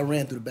Fed, so I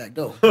ran through the back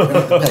door.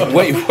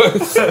 Wait, what?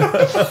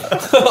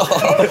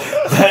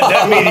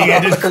 that meeting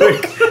ended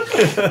quick.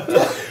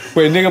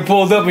 Wait, nigga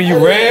pulled up and you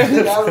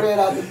ran? I ran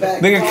out the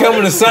back. Nigga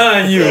coming to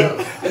sign you.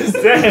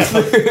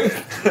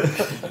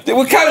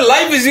 What kind of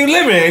life is you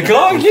living in,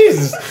 Clark?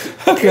 Jesus.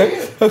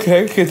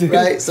 Okay.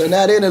 Right, so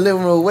now they're in the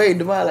living room waiting.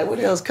 Tomorrow, like, what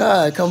the hell's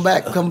Kai?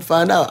 Come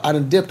find out. I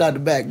done dipped out the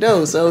back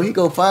door, so he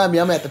go find me.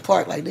 I'm at the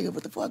park, like, nigga,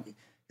 what the fuck? He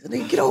said,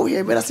 nigga, get over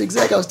here, man. That's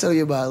exactly what I was telling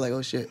you about. I was like,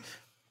 oh shit.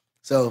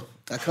 So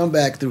I come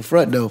back through the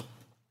front door,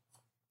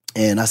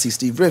 and I see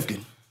Steve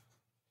Rifkin.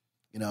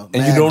 And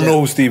you don't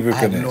know who Steve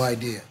Rifkin is? I have no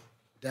idea.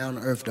 Down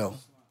to earth though.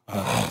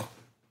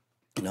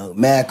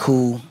 Mad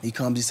cool. He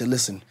comes. He said,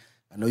 "Listen,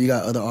 I know you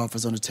got other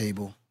offers on the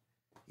table."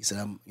 He said,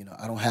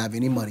 I don't have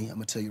any money. I'm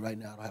gonna tell you right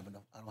now, I don't have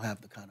enough. I don't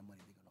have the kind of money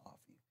they're gonna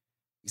offer you."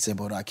 He said,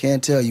 "But what I can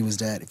tell you is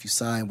that if you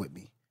sign with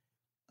me,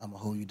 I'm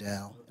gonna hold you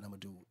down, and I'm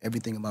gonna do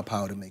everything in my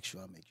power to make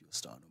sure I make you a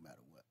star, no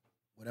matter what.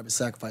 Whatever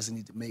sacrifice I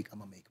need to make, I'm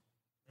gonna make them."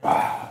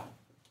 Wow.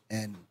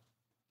 And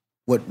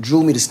what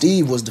drew me to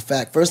Steve was the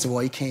fact, first of all,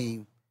 he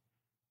came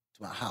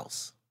to my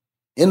house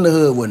in the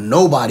hood where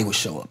nobody would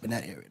show up in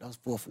that area. That was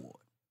 4th Ward.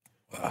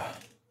 Wow.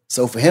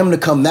 So for him to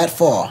come that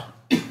far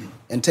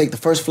and take the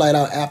first flight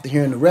out after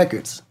hearing the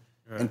records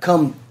and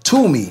come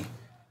to me,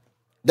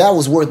 that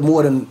was worth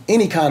more than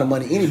any kind of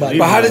money anybody.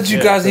 But how did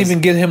you guys even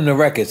get him the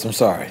records? I'm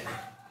sorry.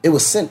 It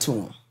was sent to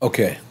him.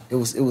 Okay. It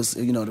was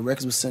the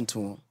records were sent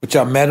to him. But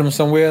y'all met him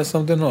somewhere or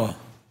something, or?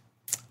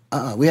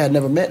 We had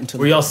never met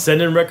until. Were y'all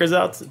sending records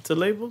out to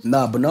labels?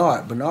 Nah,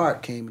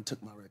 Bernard came and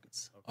took my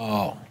records.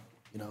 Oh.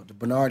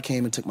 Bernard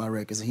came and took my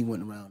records, and he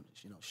went around,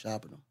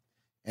 shopping them.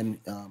 And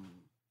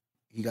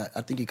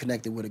I think he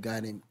connected with a guy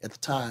named, at the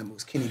time, it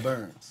was Kenny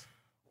Burns.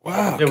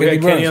 Wow, yeah, Kenny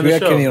Burns. We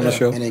had Kenny on the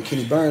show. And then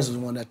Kenny Burns was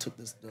the one that took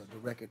the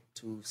record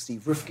to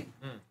Steve Rifkin.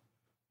 You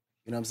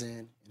know what I'm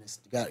saying?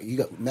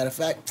 And matter of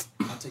fact,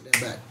 I'll take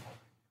that back.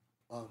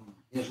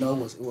 It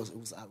was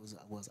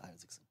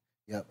Isaacson.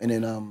 Yep. And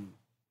then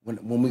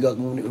when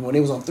they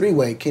was on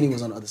three-way, Kenny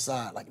was on the other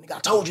side, like, nigga, I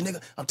told you,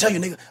 nigga, I'm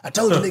telling you, nigga, I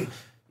told you,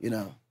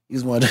 nigga. He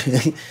was one.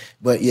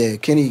 But yeah,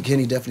 Kenny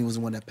definitely was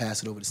the one that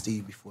passed it over to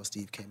Steve before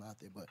Steve came out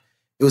there. But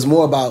it was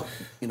more about,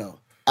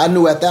 I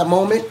knew at that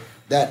moment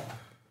that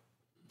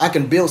I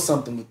can build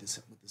something with this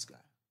guy.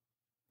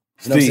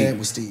 You know what I'm saying?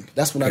 With Steve.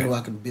 That's when I knew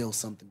I could build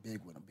something big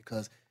with him,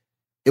 because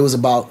it was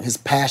about his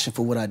passion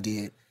for what I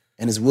did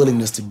and his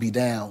willingness to be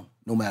down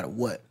no matter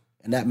what.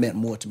 And that meant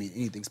more to me than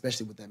anything,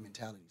 especially with that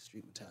mentality,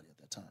 street mentality at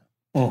that time.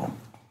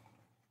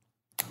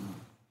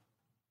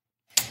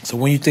 So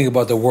when you think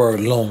about the word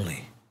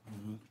lonely,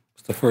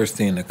 what's the first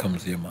thing that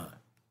comes to your mind?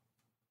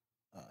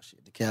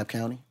 DeKalb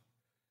County.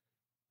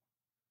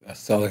 That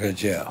sounds like a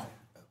jail.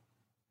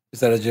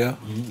 Is that a jail?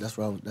 Mm-hmm. That's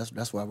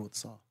where I wrote the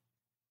song.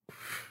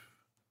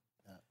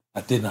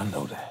 I did not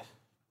know that.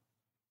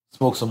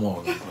 Smoke some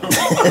more.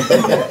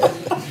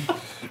 I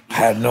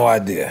had no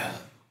idea.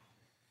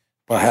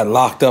 But I had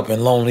Locked Up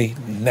and Lonely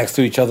next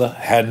to each other.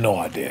 Had no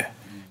idea.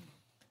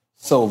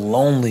 So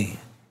Lonely,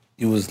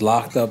 you was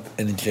locked up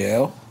in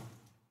jail?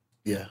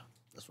 Yeah,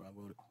 that's where I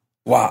wrote it.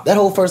 Wow. That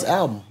whole first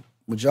album,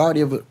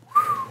 majority of it,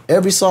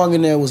 every song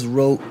in there was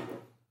wrote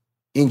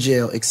in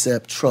jail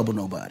except Trouble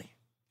Nobody.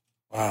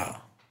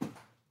 Wow.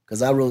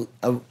 Because and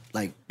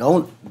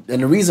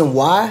the reason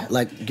why,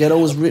 like, Ghetto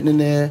was written in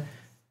there.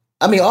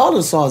 I mean, all of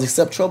the songs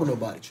except Trouble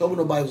Nobody. Trouble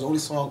Nobody was the only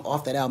song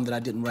off that album that I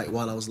didn't write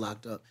while I was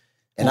locked up.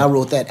 And I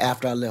wrote that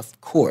after I left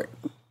court.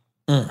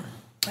 I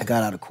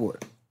got out of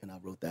court, and I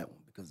wrote that one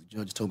because the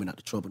judge told me not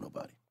to trouble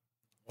nobody.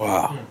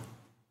 Wow.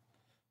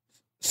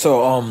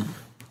 So,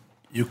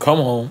 you come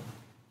home.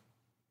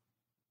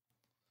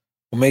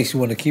 What makes you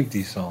want to keep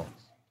these songs?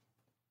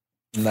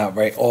 Not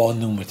write all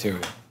new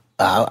material?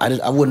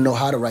 I wouldn't know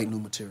how to write new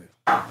material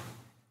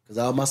because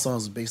all my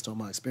songs are based on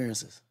my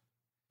experiences.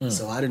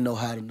 So I didn't know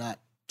how to not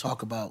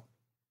talk about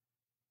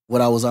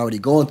what I was already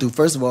going through.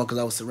 First of all, because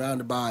I was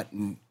surrounded by it,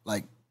 and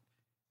like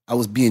I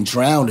was being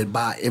drowned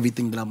by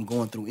everything that I'm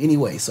going through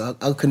anyway. So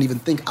I couldn't even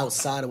think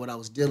outside of what I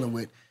was dealing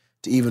with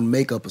to even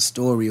make up a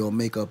story or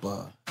make up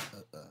a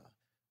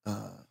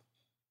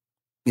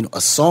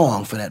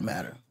song for that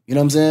matter. You know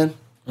what I'm saying?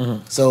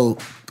 Mm-hmm. So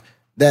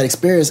that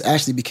experience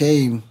actually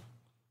became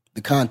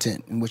the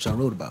content in which I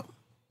wrote about.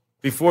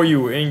 Before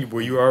you were in,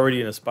 were you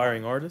already an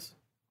aspiring artist?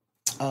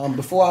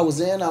 Before I was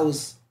in, I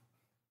was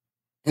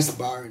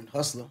inspiring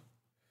hustler.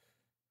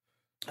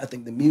 I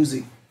think the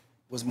music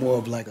was more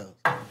of like a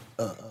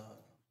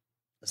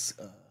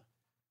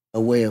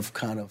way of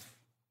kind of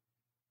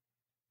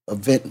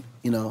event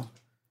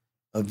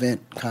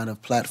kind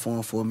of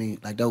platform for me,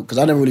 like that, because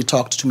I never really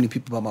talked to too many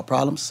people about my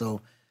problems.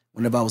 So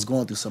whenever I was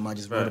going through something, I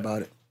just wrote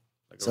about it.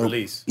 Like a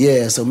release.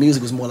 Yeah, so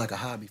music was more like a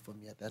hobby for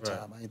me at that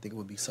time. I didn't think it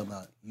would be something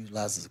I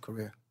utilized as a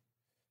career.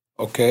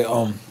 Okay,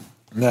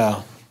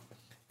 now,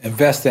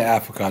 invest in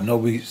Africa. I know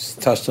we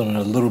touched on it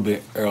a little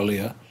bit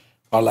earlier.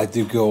 I'd like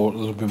to go a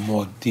little bit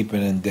more deeper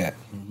in depth.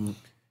 Mm-hmm.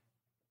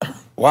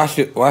 Why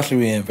should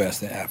we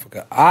invest in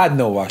Africa? I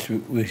know why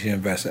we should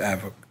invest in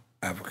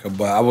Africa,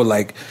 but I would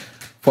like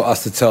for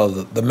us to tell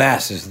the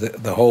masses,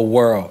 the whole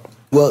world.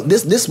 Well,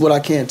 this is what I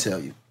can tell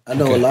you. I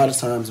know a lot of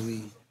times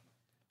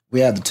we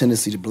have the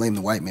tendency to blame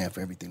the white man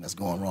for everything that's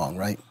going wrong,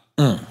 right?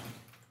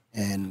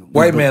 And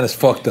white man is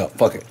fucked up.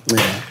 Fuck it.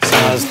 Yeah.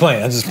 I'm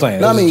just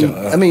playing. No,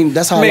 I mean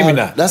that's how maybe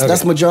not.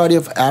 That's the majority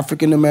of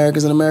African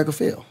Americans in America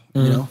feel.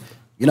 You know,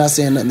 you're not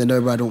saying nothing that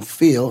everybody don't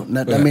feel.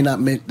 That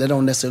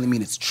don't necessarily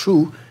mean it's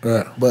true.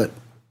 Right. But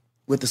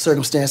with the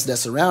circumstances that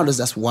surround us,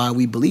 that's why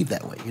we believe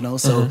that way. You know,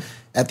 so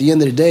at the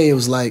end of the day, it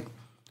was like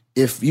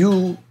if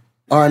you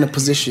are in a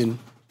position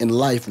in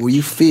life where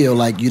you feel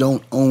like you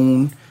don't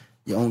own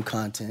your own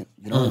content,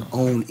 you don't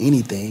own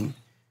anything,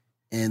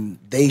 and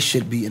they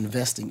should be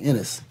investing in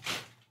us.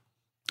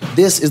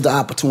 This is the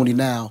opportunity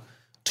now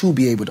to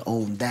be able to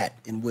own that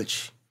in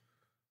which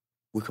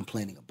we're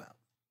complaining about.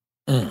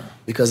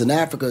 Because in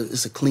Africa,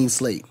 it's a clean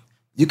slate.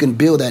 You can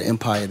build that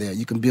empire there.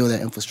 You can build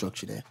that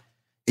infrastructure there.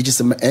 It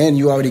just, and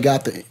you already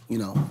got the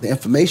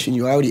information.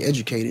 You're already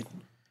educated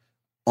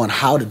on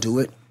how to do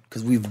it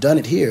because we've done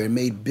it here and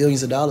made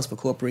billions of dollars for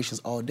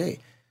corporations all day.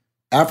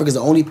 Africa is the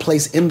only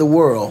place in the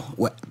world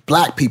where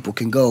black people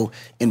can go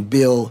and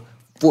build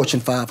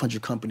Fortune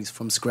 500 companies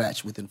from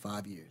scratch within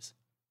 5 years.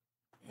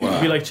 You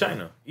could be like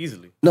China,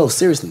 easily. No,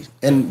 seriously.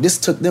 And this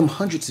took them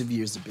hundreds of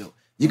years to build.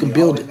 You can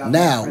build it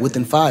now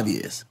within 5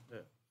 years.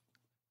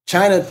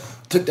 China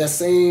took that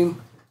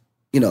same,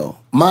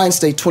 mind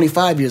state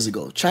 25 years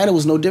ago. China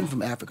was no different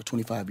from Africa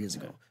 25 years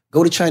ago.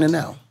 Go to China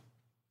now.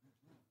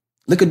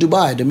 Look at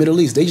Dubai, the Middle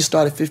East. They just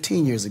started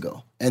 15 years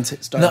ago and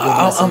started.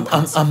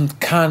 I'm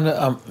kind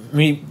of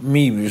me.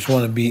 Just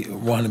want to be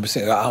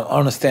 100%. I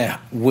understand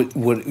what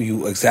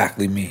you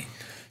exactly mean.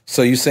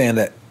 So you're saying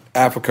that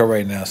Africa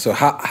right now. So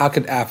how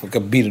could Africa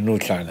be the new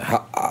China?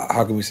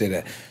 How can we say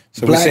that?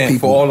 So we're saying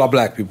for all our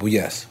black people,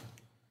 yes.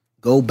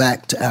 Go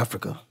back to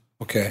Africa.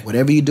 Okay.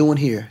 Whatever you're doing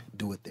here,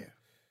 do it there.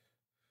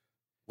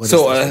 Whether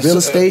it's real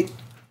estate,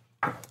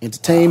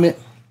 entertainment,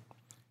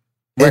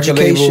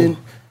 education, label,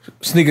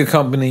 sneaker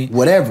company,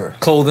 whatever,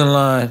 clothing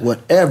line,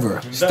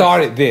 whatever.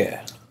 Start it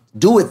there.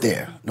 Do it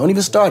there. Don't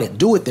even start it.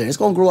 Do it there. It's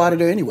gonna grow out of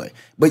there anyway.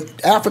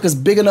 But Africa's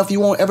big enough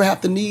you won't ever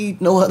have to need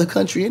no other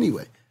country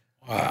anyway.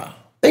 Wow.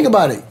 Think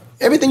about it.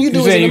 Everything you do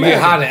is saying in you America.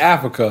 get hot in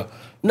Africa.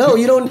 No,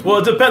 you don't. Well,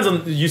 it depends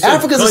on you said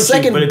Africa's country, the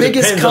second but it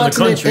biggest depends on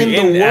the continent country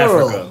in the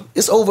world. Africa.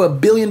 It's over 1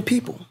 billion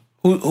people.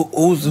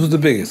 Who's the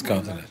biggest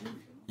continent?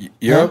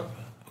 Europe?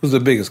 Who's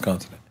the biggest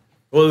continent?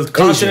 Well, it's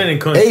continent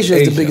and country. Asia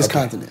is the biggest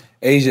continent.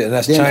 Asia, and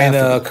that's Then China,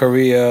 Africa.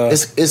 Korea.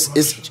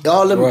 It's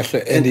all them,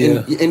 Russia,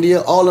 India.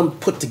 India, all them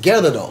put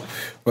together though.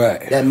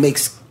 Right. That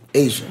makes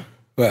Asia.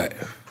 Right.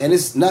 And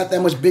it's not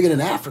that much bigger than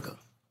Africa.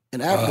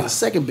 And Africa is the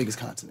second biggest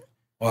continent.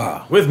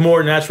 Wow. With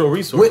more natural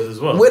resources as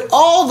well. With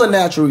all the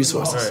natural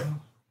resources.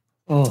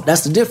 Right.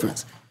 That's the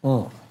difference.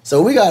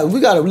 So we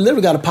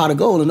literally got a pot of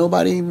gold and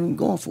nobody even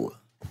going for it.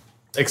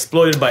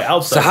 Exploited by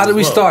outsiders. So how do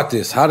we start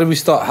this? How do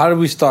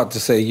we start to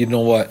say, you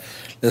know what?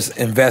 Let's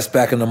invest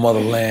back in the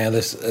motherland.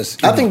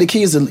 I think the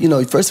key is,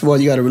 first of all,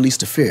 you got to release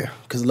the fear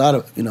because a lot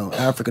of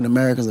African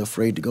Americans are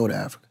afraid to go to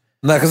Africa.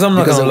 No, because I'm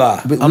not gonna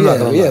lie. I'm not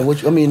gonna lie.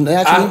 Which, I mean,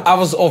 actually, I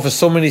was offered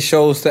so many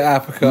shows to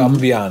Africa. I'm gonna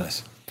be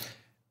honest,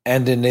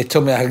 and then they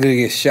told me I could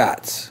get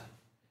shots,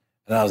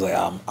 and I was like,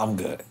 I'm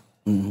good.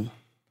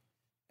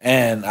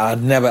 And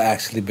I'd never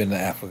actually been to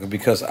Africa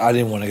because I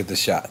didn't want to get the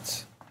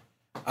shots.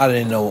 I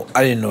didn't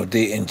know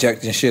they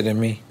injecting shit in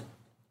me.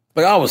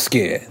 Like I was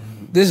scared.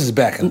 This is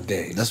back in the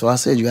day. That's why I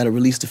said you got to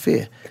release the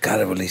fear.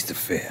 Gotta release the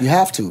fear. You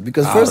have to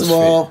because first of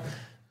all,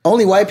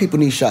 only white people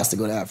need shots to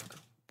go to Africa.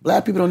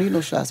 Black people don't need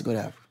no shots to go to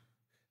Africa.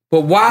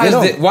 But why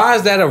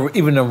is that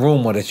even a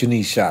rumor that you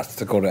need shots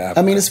to go to Africa?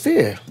 I mean, it's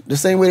fear. The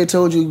same way they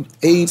told you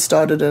AIDS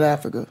started in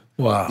Africa.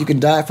 Wow. You can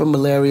die from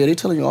malaria. They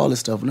telling you all this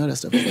stuff. None of that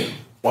stuff is real.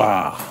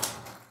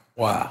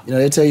 Wow.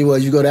 They tell you, well,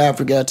 you go to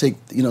Africa, you got to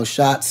take,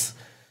 shots.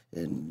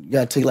 And you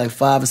got to take like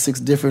 5 or 6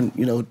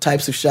 different,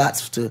 types of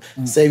shots to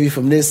save you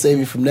from this, save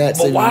you from that.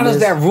 But why does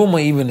that rumor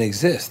even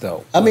exist,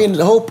 though? I mean,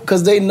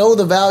 because they know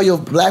the value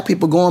of black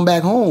people going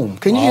back home.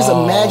 Can you just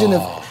imagine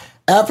if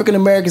African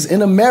Americans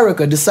in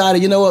America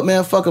decided, you know what,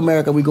 man, fuck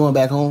America, we going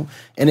back home.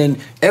 And then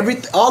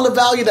all the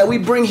value that we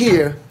bring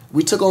here,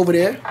 we took over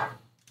there.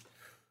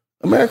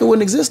 America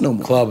wouldn't exist no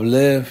more. Club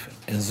Live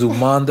and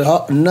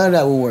Zumanda. None of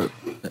that would work.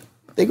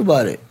 Think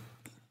about it.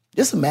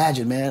 Just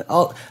imagine, man.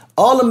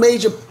 All the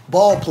major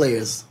ball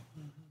players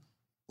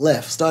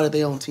left, started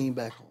their own team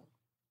back home.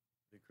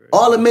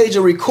 All the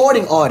major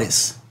recording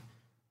artists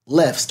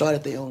left,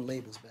 started their own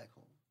labels back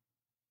home.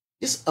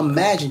 Just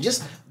imagine,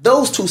 just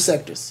those 2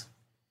 sectors.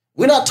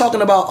 We're not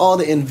talking about all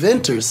the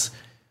inventors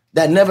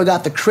that never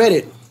got the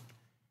credit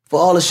for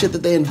all the shit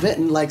that they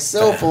inventing, like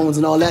cell phones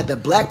and all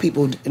that black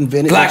people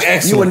invented. Black you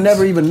excellence. would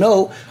never even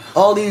know.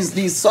 All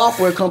these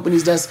software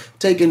companies that's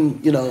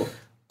taking,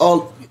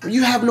 all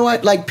you have no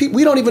like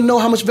we don't even know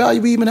how much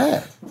value we even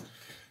have.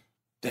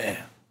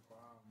 Damn.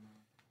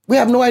 We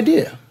have no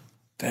idea.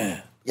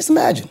 Damn. Just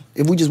imagine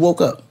if we just woke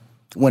up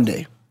one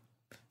day.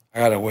 I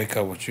gotta wake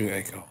up with you,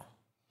 Aiko.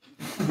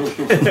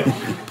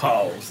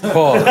 Pause.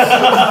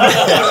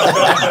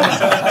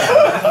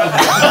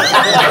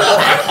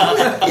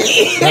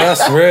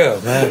 That's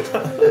real, man.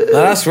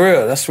 No, that's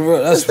real. That's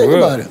real. That's Think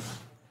real. about it.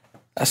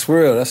 That's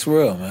real. That's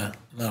real, man.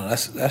 No,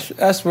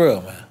 that's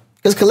real, man.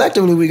 Because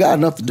collectively we got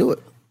enough to do it.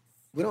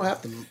 We don't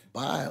have to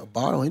buy or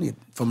borrow any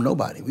from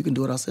nobody. We can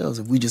do it ourselves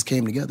if we just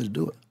came together to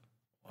do it.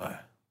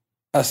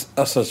 That's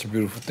such a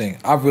beautiful thing.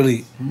 I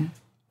really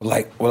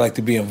would like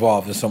to be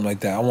involved in something like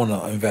that. I want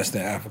to invest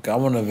in Africa. I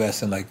want to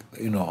invest in the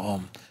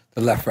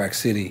left rack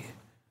city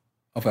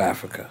of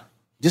Africa.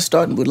 Just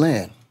starting with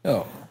land.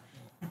 Yo.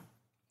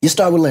 You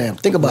start with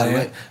land. Think about it,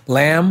 right?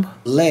 Lamb?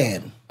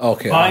 Land.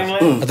 Okay. Buying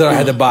land? I thought I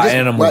had to buy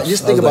animals. Right,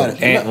 just think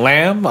about it.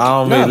 Lamb? I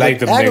don't really like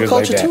them niggas like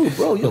agriculture that. too,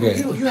 bro.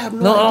 You have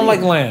no I don't idea.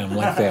 like lamb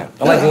like that.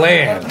 I like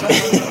land.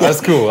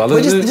 That's cool.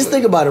 But just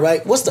think about it,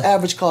 right? What's the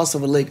average cost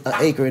of an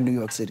acre in New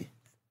York City?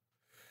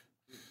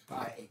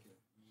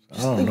 I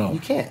don't know. You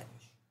can't.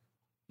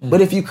 But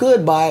if you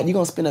could buy it, you're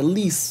gonna spend at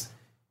least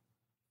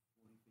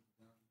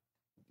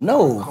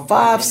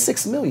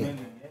 $5-6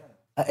 million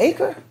an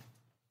acre.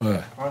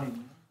 Right.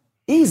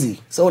 Easy.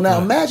 So now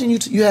imagine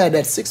you had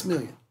that $6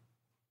 million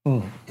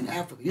in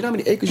Africa. You know how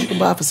many acres you can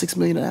buy for $6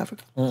 million in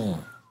Africa?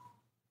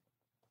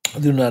 I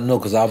do not know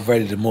because I'm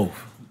ready to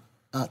move.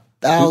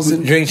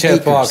 1,000 Drink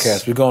Champ acres.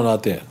 Podcast. We're going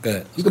out there. Go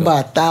ahead. You can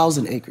buy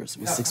 1,000 acres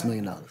with $6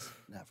 million.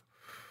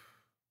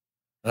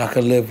 And I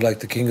could live like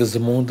the King of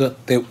Zamunda.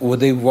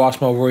 Would they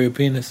wash my royal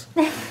penis? I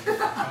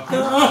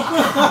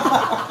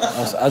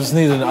just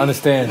need to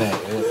understand that.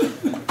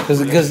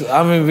 Because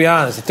I'm going to be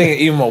honest. I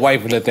think even my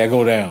wife would let that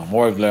go down. My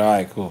wife would be like, all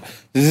right, cool.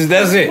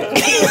 That's it.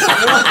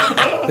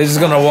 They're just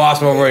going to wash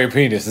my royal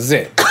penis. That's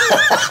it.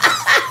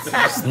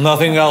 There's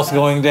nothing else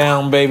going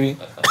down, baby.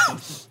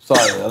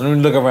 Sorry. Let me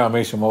look around,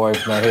 make sure my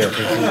wife's not here.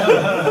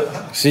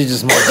 She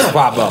just might just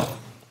pop up.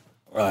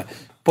 Right.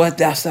 But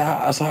that's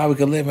how we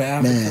can live in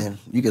Africa. Man,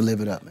 you can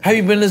live it up, man. Have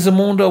you been to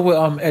Zamunda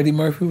where Eddie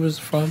Murphy was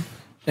from?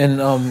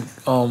 And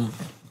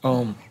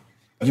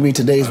you mean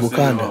today's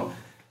Wakanda?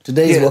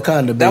 Today's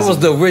Wakanda. That was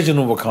basically. the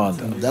original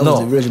Wakanda. That was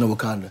the original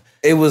Wakanda.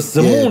 It was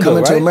Zamunda,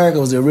 Coming to right? America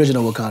was the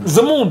original Wakanda.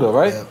 Zamunda,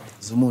 right? Yeah,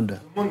 Zamunda.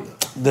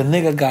 The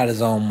nigga got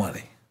his own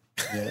money.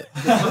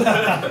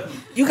 Yeah.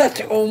 You got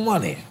your own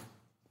money.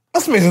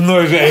 Let's make some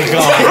noise,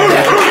 Akon.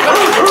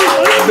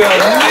 The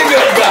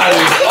nigga got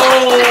his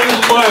own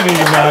money,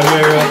 my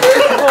nigga.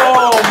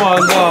 Oh my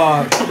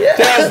God.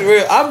 That's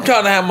real. I'm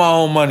trying to have my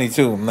own money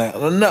too. No,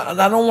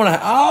 I don't want to.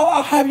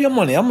 I'll have your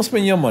money. I'm going to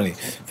spend your money.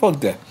 Fuck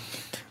that.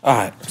 All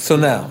right. So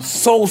now,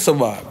 Soul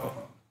Survivor.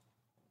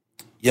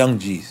 Young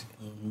Jeezy.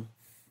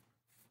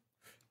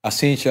 I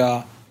seen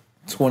y'all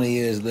 20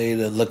 years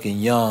later looking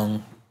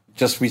young.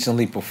 Just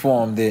recently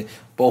performed it.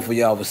 Both of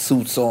y'all with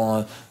suits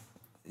on.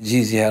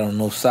 Jeezy had on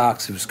no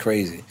socks. It was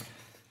crazy.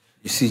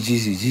 You see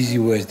Jeezy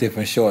wears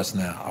different shorts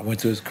now. I went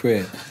to his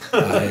crib.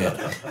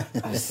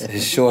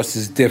 His shorts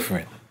is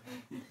different.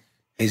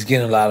 He's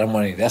getting a lot of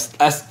money.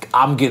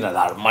 I'm getting a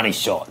lot of money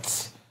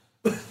shorts.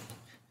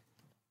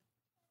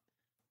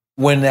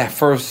 When the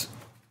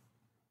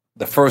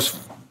first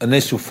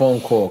initial phone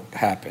call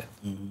happened,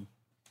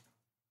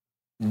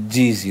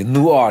 Jeezy, a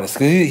new artist,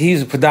 because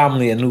he's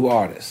predominantly a new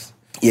artist.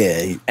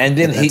 Yeah. And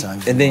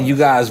then you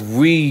guys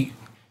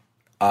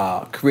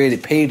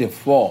created Paid in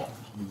Fall.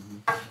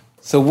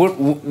 So where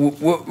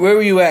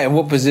were you at and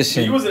what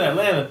position? He was in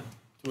Atlanta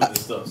with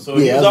this stuff. So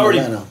yeah, he was I was in already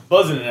Atlanta.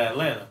 buzzing in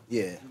Atlanta.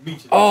 Yeah.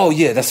 Oh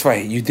yeah, that's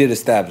right. You did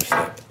establish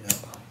that. Yeah.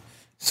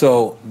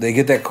 So they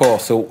get that call.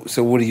 So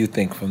what do you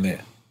think from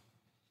there?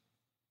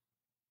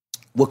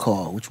 What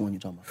call? Which one you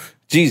talking about?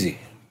 Jeezy,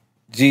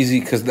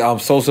 because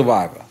Soul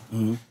Survivor.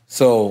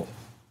 So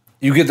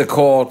you get the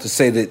call to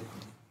say that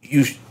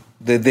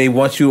that they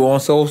want you on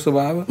Soul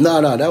Survivor.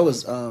 No, that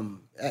was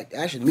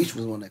actually Meech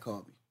was the one that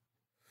called me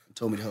and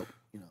told me to help,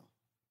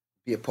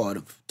 be a part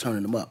of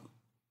turning them up.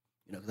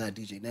 Because I had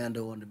DJ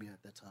Nando under me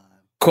at that time.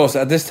 Of course,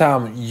 at this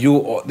time,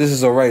 this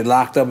is already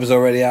locked up. Is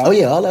already out. Oh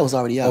yeah, all that was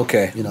already out.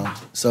 Okay.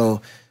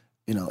 So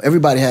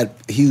everybody had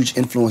huge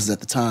influences at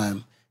the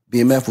time.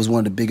 BMF was one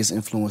of the biggest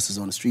influences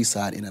on the street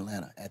side in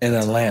Atlanta.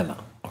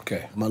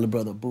 Okay. My little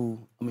brother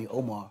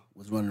Omar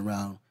was running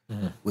around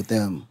with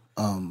them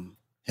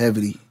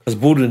heavily. Because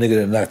Boo the nigga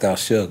that knocked out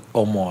Suge,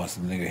 Omar's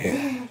the nigga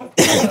here.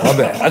 My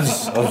bad. I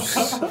just want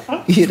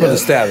to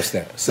establish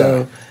that.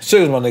 So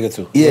Suge's my nigga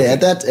too. Yeah,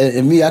 at that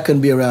and me, I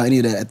couldn't be around any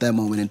of that at that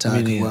moment in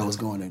time where I was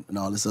going and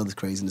all this other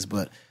craziness.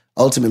 But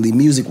ultimately,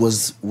 music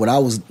was what I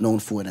was known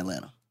for in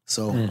Atlanta.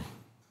 So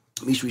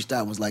Meech reached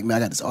out and was like, "Man, I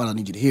got this art I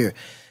need you to hear."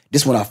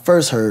 This when I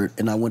first heard,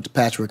 and I went to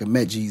Patchwork and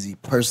met Jeezy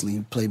personally.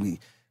 He played me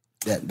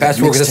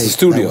Patchwork, that's the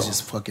studio. That was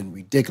just fucking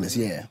ridiculous,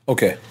 yeah.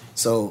 Okay.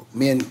 So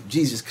me and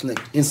Jeezy just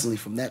connect instantly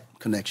from that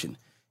connection.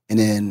 And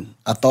then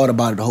I thought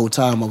about it the whole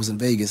time I was in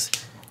Vegas,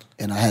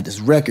 and I had this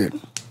record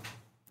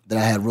that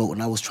I had wrote,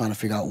 and I was trying to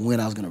figure out when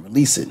I was going to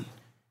release it.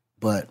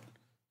 But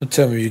don't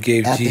tell me you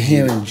gave after Jeezy.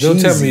 Hearing Don't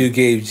Jeezy, tell me you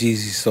gave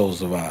Jeezy Soul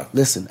Survive.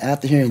 Listen,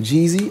 after hearing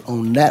Jeezy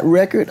on that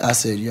record, I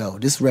said, yo,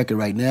 this record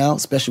right now,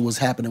 especially what's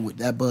happening with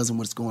that buzz and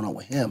what's going on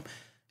with him,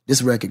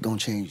 this record gonna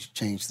change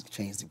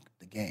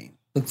the game.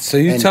 So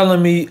you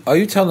telling me? Are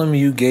you telling me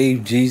you gave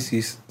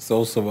Jeezy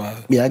Soul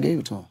Survive? Yeah, I gave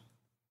it to him.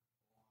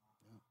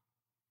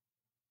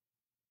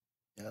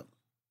 Yep.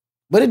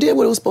 But it did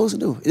what it was supposed to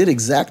do. It did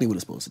exactly what it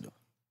was supposed to do.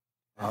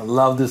 I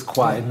love this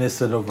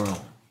quietness of the room.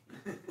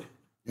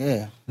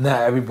 Yeah.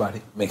 Now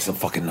everybody make some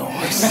fucking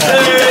noise.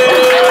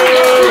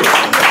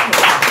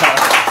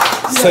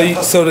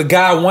 So the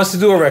guy wants to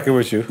do a record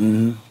with you.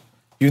 Mm-hmm.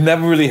 You've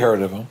never really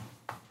heard of him,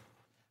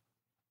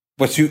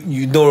 but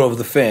you know of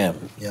the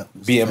fam. Yep.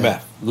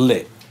 BMF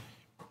lit,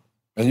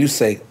 and you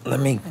say, "Let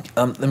me.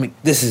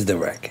 This is the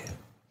record.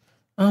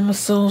 I'm a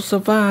soul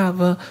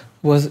survivor."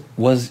 Was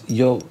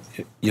your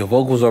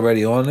vocals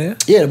already on there?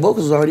 Yeah, the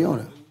vocals was already on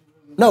it.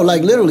 No,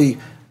 like literally,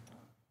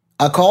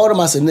 I called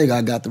him. I said, "Nigga,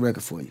 I got the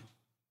record for you."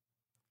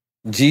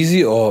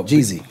 Jeezy or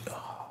Jeezy?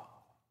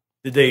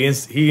 Did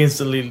he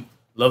instantly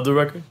love the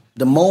record?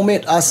 The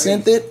moment I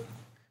sent it,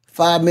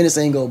 5 minutes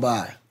ain't go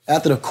by.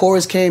 After the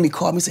chorus came, he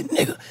called me and said,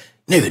 nigga,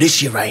 this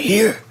shit right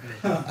here.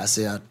 I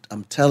said,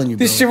 I'm telling you,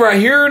 bro. This shit right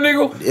here,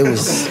 nigga? It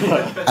was.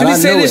 Did he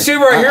say this shit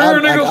right here,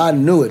 nigga? I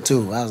knew it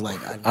too. I was like,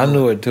 I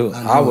knew it too.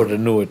 I would have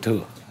knew it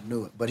too. I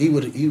knew it. But he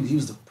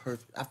was the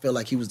perfect. I felt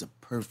like he was the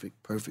perfect.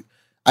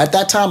 At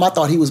that time, I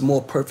thought he was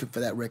more perfect for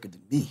that record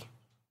than me.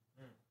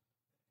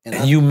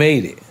 And you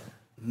made it.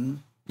 Mm-hmm.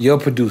 Your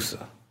producer.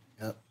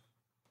 Yep.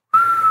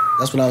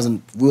 That's when I was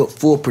in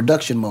full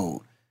production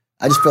mode.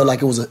 I just felt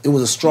like it was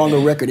a stronger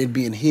record, it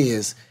being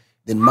his,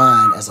 than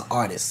mine as an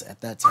artist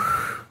at that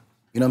time.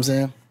 You know what I'm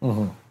saying?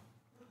 Mm-hmm.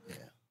 Yeah.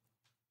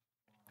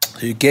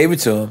 So you gave it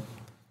to him.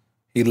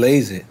 He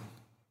lays it.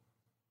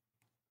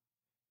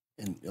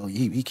 And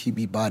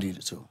he bodied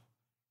it too.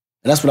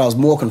 And that's when I was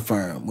more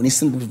confirmed. When he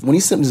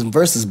sent his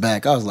verses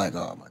back, I was like,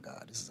 oh my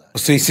God, this is.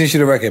 So he sent you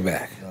the record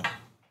back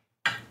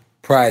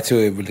prior to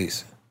it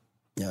releasing.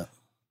 Yeah.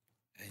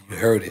 And you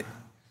heard it.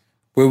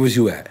 Where was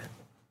you at?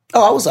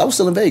 Oh, I was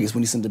still in Vegas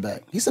when he sent it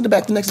back. He sent it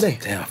back the next day.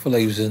 Damn, I feel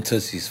like he was in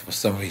Tootsie's for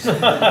some reason.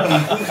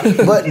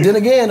 But then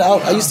again,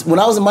 when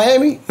I was in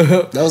Miami,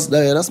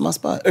 that's my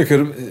spot.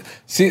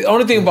 See, the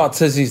only thing about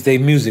Tootsie's, they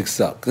music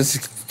suck. Let's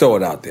just throw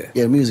it out there.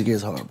 Yeah, music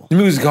is horrible. The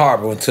music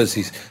horrible in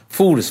Tootsie's.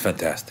 Food is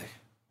fantastic.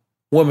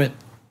 Women,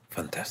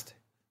 fantastic.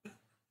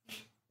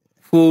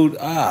 Food,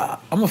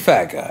 I'm a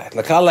fat guy.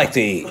 Like, I like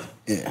to eat.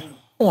 Yeah.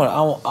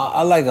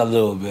 I like a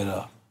little bit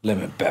of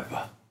lemon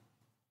pepper.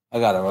 I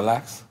gotta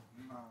relax.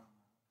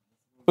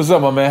 What's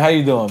up, my man? How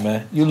you doing,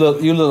 man? You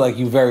look like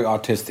you very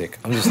autistic.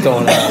 I'm just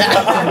throwing it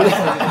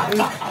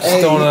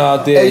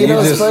out there. Hey, you know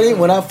what's funny?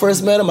 When I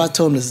first met him, I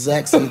told him the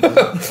exact same thing.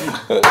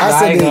 I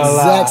said the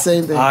exact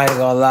same thing. I ain't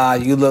gonna lie.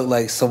 You look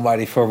like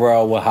somebody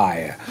Pharrell would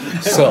hire.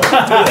 So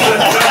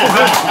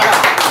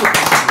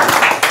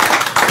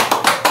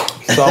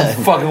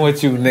I'm fucking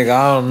with you, nigga.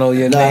 I don't know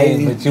your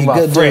name, but you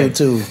my friend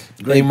too.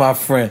 You my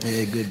friend.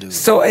 Yeah, good dude.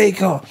 So,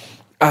 Akon,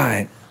 all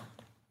right.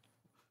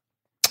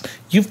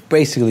 You've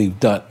basically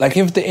done, like,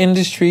 if the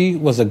industry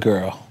was a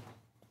girl,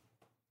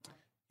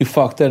 you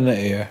fucked her in the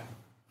ear,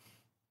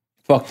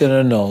 fucked her in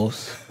the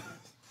nose,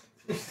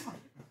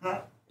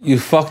 you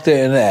fucked her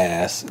in the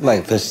ass.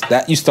 Like,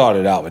 that you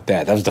started out with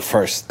that. That was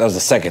the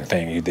second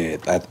thing you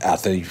did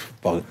after you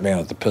fucked man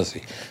with the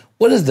pussy.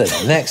 What is the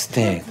next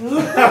thing?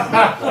 Did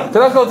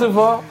I go too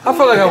far? I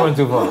feel like I went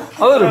too far.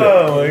 A little bit.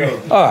 Oh my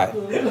God. All right.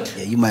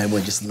 Yeah, you might have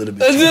went just a little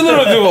bit. A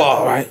little too far.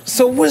 All right.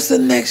 So what's the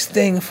next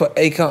thing for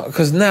Akon?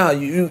 Because now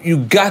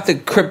you got the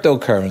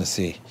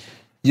cryptocurrency.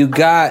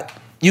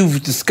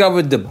 You've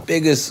discovered the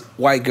biggest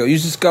white girl. You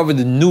discovered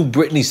the new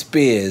Britney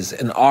Spears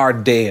in our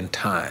day and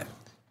time.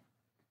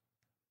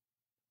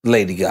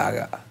 Lady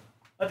Gaga.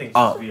 I think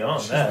she's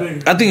beyond that.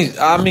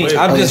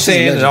 I'm just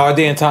saying in our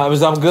day and time.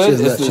 Is I'm good?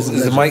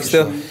 Is the mic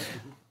still?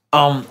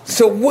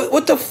 So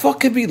what the fuck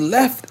could be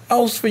left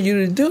else for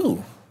you to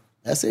do?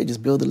 That's it.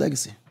 Just build a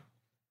legacy.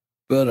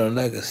 Build a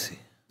legacy.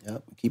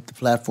 Yep. Keep the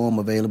platform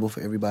available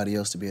for everybody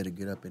else to be able to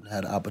get up and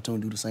have the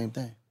opportunity to do the same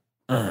thing.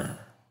 That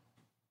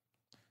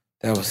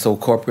was so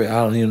corporate.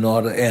 I don't even know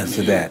how to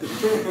answer that.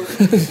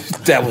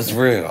 That was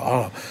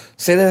real.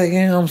 Say that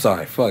again. I'm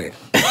sorry. Fuck it.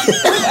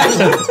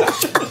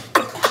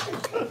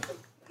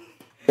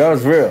 That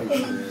was real.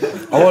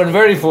 I wasn't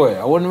ready for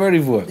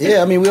it.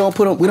 Yeah, I mean we don't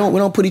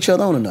put each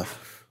other on enough.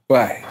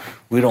 Right.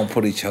 We don't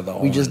put each other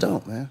on. We just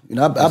don't, man. You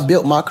know, I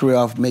built my career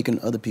off making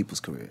other people's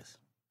careers.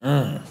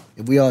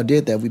 If we all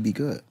did that, we'd be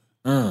good.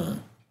 Now,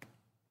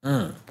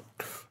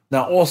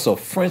 also,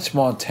 French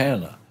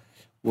Montana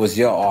was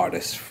your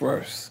artist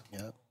first.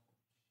 Yep.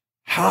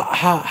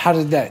 How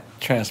did that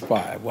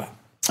transpire? What?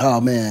 Oh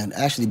man,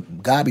 actually,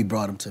 Gabi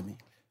brought him to me.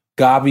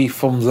 Gabi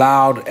from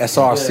Loud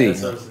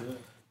SRC.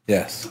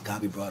 Yes.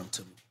 Gabi brought him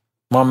to me.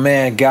 My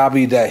man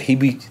Gabi,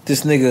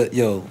 this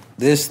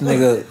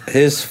nigga,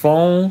 his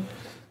phone,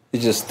 it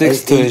just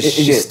sticks to his shit.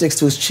 It just sticks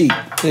to his cheek.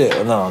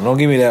 Yeah, no, don't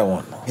give me that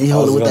one. He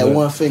hold it with that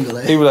one finger.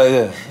 Like, he be like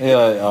that.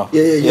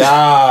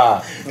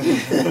 Yeah.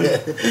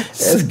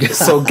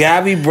 So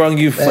Gabi brung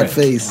you That French.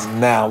 face.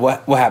 Now,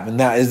 what happened?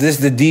 Now, is this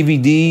the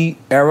DVD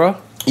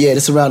era? Yeah,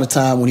 this around the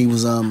time when he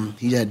was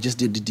he had just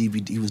did the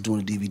DVD. He was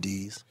doing the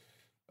DVDs.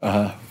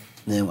 And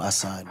then I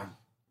signed him,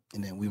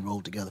 and then we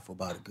rolled together for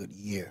about a good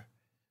year.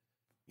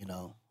 You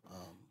know,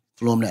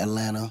 flew him to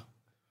Atlanta.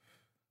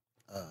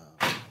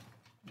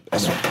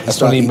 That's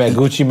when he met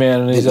Gucci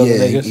Man and these other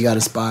niggas? He got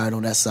inspired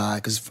on that side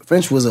because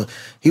French was a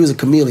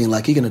chameleon.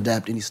 Like, he can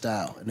adapt any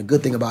style. And the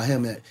good thing about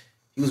him that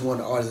he was one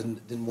of the artists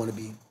that didn't want to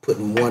be put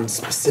in one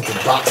specific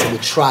box and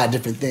would try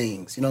different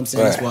things. You know what I'm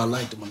saying? Right. That's why I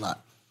liked him a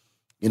lot.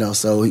 You know,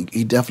 so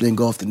he definitely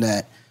engulfed in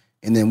that.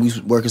 And then we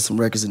was working some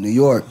records in New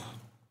York,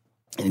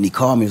 and then he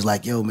called me. He was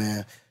like, "Yo,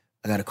 man,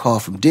 I got a call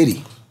from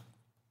Diddy.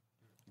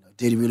 You know,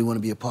 Diddy really want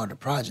to be a part of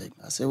the project."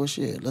 I said, "Well,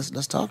 shit,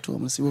 let's talk to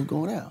him and see what's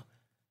going on."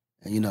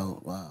 And, you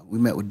know, we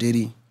met with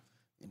Diddy.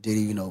 And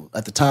Diddy, you know,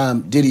 at the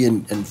time, Diddy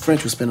and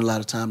French would spend a lot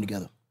of time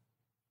together.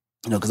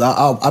 You know, because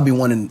I'll be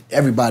wanting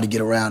everybody to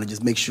get around and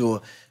just make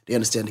sure they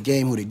understand the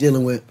game, who they're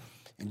dealing with.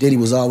 And Diddy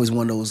was always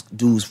one of those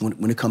dudes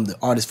when it comes to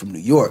artists from New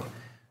York.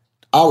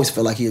 I always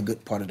felt like he a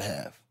good part of the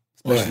have,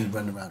 especially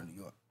running around in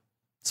New York.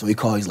 So he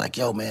called, he's like,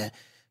 "Yo, man,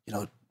 you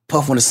know,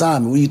 Puff want to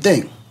sign me. What do you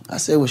think?" I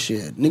said, "Well,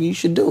 shit, nigga, you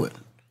should do it."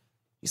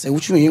 He said,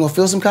 "What you mean? You gonna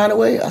feel some kind of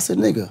way?" I said,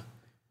 "Nigga,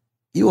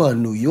 you are a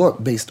New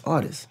York-based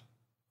artist.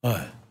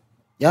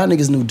 Y'all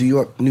niggas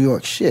New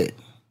York shit.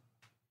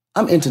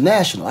 I'm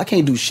international. I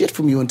can't do shit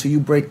from you until you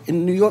break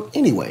in New York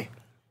anyway.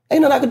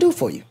 Ain't nothing I can do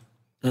for you."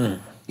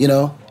 You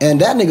know? And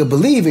that nigga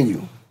believe in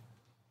you.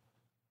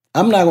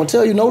 I'm not gonna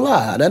tell you no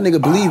lie. That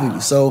nigga believe in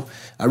you. So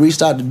I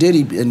reached out to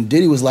Diddy, and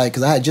Diddy was like,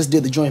 because I had just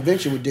did the joint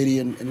venture with Diddy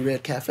and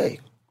Red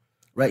Cafe,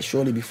 right,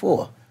 shortly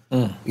before.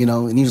 You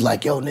know, and he was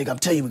like, "Yo, nigga, I'm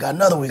telling you, we got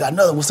another one.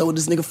 What's up with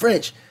this nigga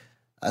French?"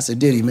 I said,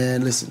 "Diddy,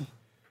 man, listen,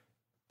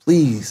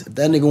 please, if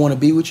that nigga want to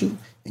be with you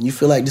and you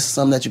feel like this is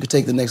something that you could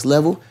take the next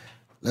level,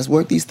 let's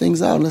work these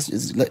things out. Let's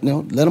just let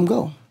them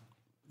go.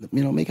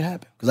 You know, make it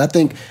happen." Because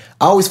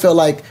I always felt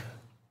like,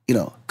 you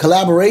know,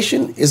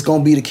 collaboration is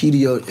going to be the key to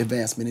your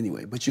advancement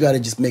anyway. But you got to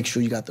just make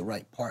sure you got the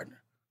right partner.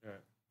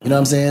 You know what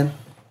I'm saying?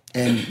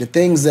 And the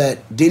things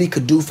that Diddy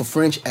could do for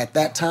French at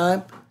that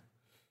time,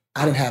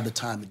 I didn't have the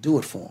time to do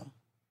it for him.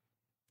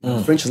 You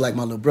know, French is like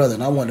my little brother,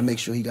 and I wanted to make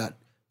sure he got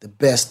the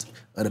best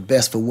of the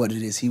best for what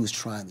it is he was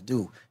trying to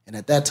do. And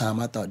at that time,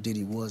 I thought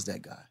Diddy was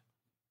that guy.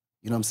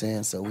 You know what I'm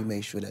saying? So we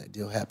made sure that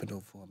deal happened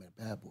for him at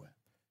Bad Boy.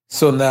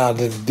 So now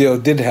the deal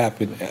did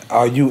happen.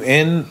 Are you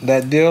in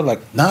that deal,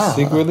 like,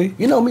 secretly?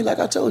 You know me, like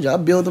I told you, I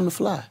build them to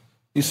fly.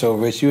 You so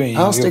rich, you ain't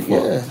I don't even stick,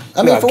 give a yeah. fuck. I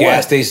You mean, got for gas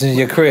what? stations in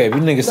your crib. You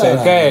niggas say,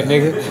 Nah. "Hey,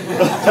 nigga,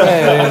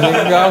 hey,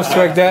 nigga, I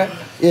respect that."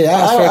 Yeah,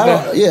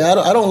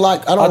 I don't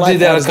like. I did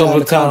that a artists couple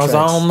down of to times. I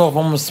contracts. don't know if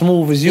I'm as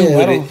smooth as you Yeah,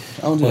 with I it.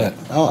 don't do that.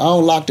 I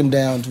don't lock them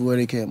down to where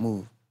they can't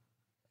move.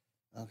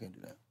 I can't do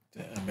that.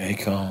 Damn, man,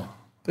 come on.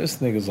 This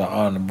nigga's an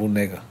honorable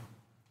nigga.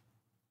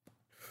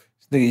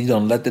 This nigga, you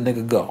don't let the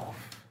nigga go.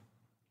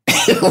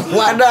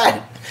 Why not?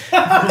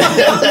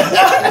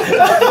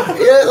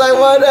 Yeah, like,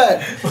 why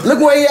not? Look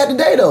where he at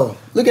today, though.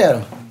 Look at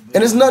him.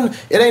 And it's nothing.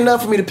 It ain't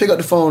nothing for me to pick up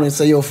the phone and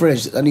say, "Yo,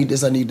 French, I need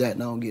this, I need that,"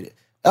 and I don't get it.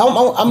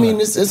 I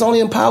mean, it's only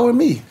empowering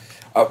me.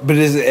 But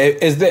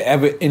is there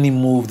ever any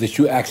move that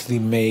you actually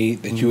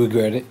made that you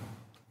regretted?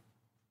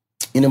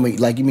 You know,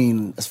 like, you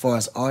mean as far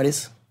as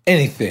artists?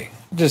 Anything.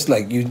 Just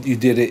like you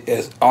did it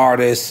as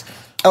artists.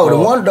 Oh,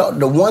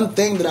 the one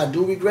thing that I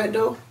do regret,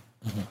 though,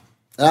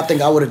 and I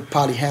think I would have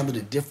probably handled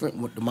it different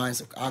with the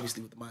mindset,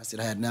 obviously with the mindset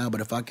I had now,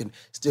 but if I can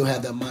still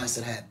have that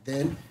mindset I had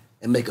then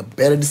and make a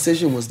better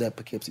decision, was that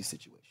Poughkeepsie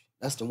situation.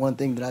 That's the one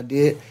thing that I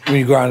did. When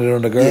you grinded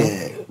on the girl?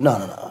 Yeah. No,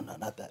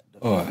 not that.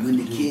 Oh. When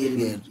the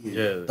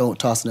kid, don't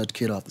tossing that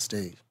kid off the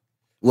stage.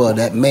 Well,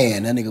 that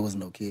nigga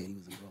wasn't no kid. He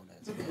was a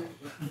grown-ass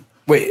man.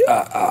 Wait,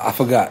 I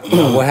forgot.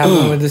 What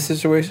happened with this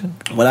situation?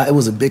 Well, it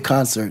was a big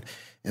concert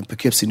in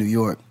Poughkeepsie, New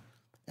York,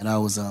 and I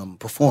was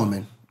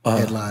performing,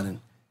 headlining,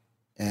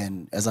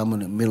 and as I'm in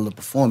the middle of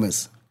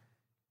performance,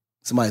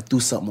 somebody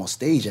threw something on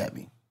stage at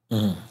me,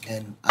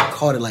 and I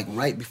caught it like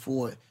right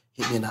before it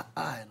hit me in the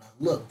eye, and I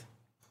looked,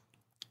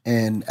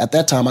 and at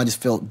that time I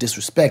just felt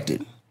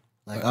disrespected.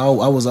 Like I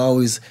was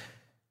always,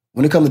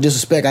 when it comes to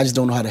disrespect, I just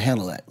don't know how to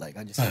handle that. Like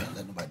I just can't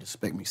let nobody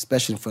disrespect me,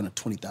 especially in front of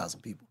 20,000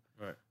 people.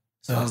 Right.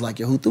 So I was like,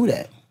 "Yo, who threw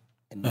that?"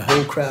 And the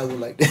whole crowd was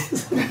like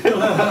this.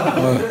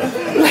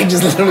 Like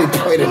just literally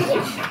pointed at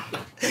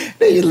him.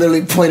 They just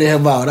literally pointed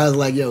him out. I was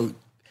like, "Yo,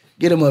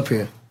 get him up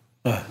here."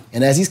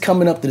 And as he's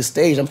coming up to the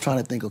stage, I'm trying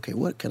to think, okay,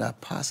 what can I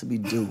possibly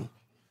do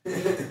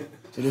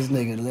to this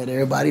nigga to let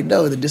everybody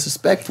know the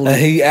disrespectful.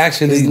 And he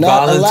actually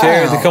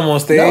volunteered to come on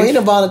stage? No, he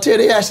didn't volunteer.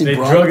 They actually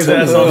brought him to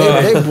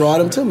me. They brought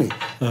him to me.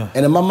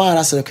 And in my mind,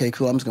 I said, okay,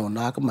 cool, I'm just going to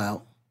knock him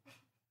out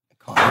and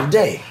call it a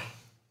day.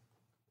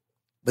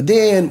 But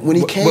then when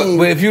he came...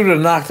 But if you would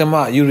have knocked him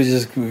out, you would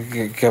have just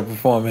kept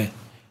performing.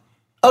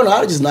 Oh, no,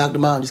 I just knocked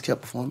him out and just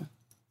kept performing.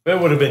 It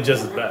would have been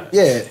just as bad.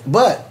 Yeah,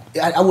 but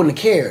I wouldn't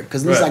have cared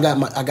because at least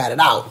Right. I got it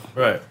out.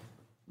 Right.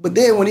 But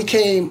then when he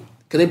came,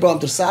 because they brought him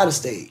to the side of the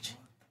stage,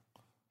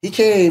 he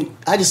came,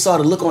 I just saw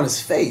the look on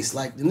his face.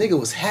 Like, the nigga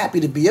was happy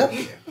to be up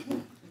here.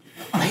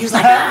 Like, he was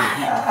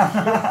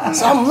like,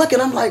 so I'm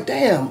looking, I'm like,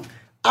 damn,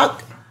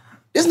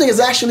 this nigga's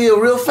actually a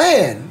real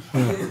fan.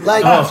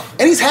 Like,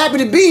 and he's happy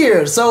to be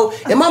here. So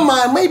in my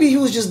mind, maybe he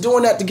was just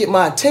doing that to get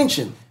my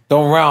attention.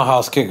 Don't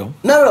roundhouse kick him.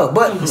 No,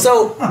 but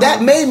so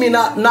that made me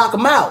not knock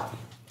him out.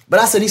 But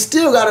I said he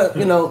still gotta,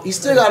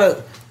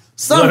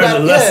 some Learn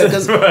gotta, the yeah,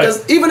 lesson,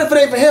 because even if it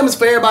ain't for him, it's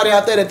for everybody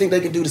out there that think they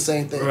can do the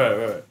same thing.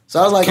 Right. So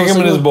I was like, Kick him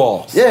in his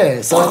balls.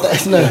 Yeah, so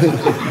Is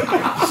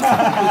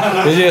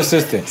your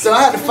assistant? So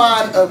I had to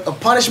find a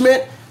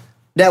punishment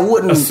that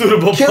wouldn't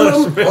suitable kill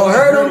him punishment. or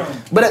hurt him,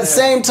 but at the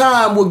same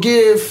time would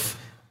give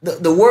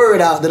the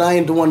word out that I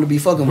ain't the one to be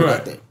fucking with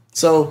out there.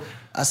 So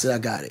I said, I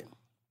got it.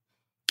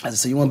 I said,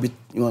 so you want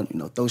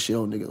throw shit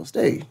on niggas on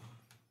stage.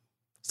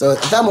 So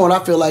at that moment,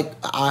 I feel like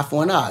an eye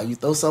for an eye. You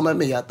throw something at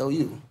me, I throw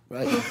you,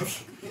 right?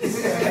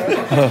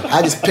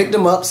 I just picked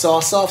him up, saw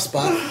a soft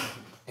spot,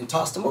 and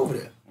tossed him over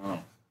there.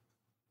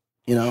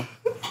 And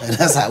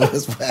that's how it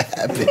was what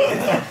happened.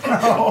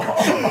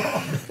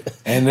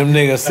 And them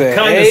niggas said,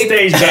 Kinda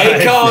stage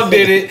dive. Akon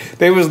did it.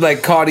 They was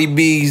like Cardi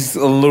B's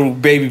little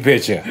baby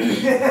picture.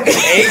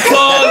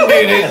 Akon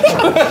did it.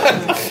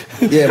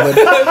 Yeah, but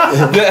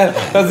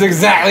that's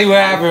exactly what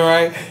happened,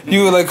 right?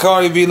 You were like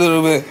Cardi B a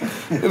little bit.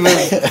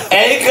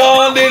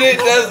 Akon did it.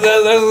 That's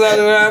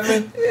exactly what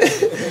happened.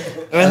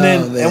 And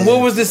then, and what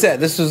was this at?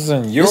 This was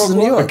in Europe.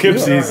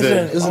 Poughkeepsie, he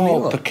said. It was in New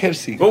York.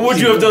 Poughkeepsie. What would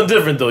you have done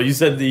different, though? You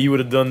said that you would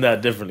have done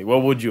that differently.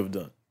 What would you have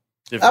done?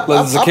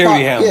 Honestly,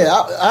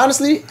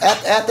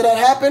 after that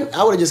happened,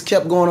 I would have just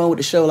kept going on with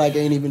the show like I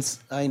ain't even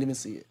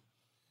see it.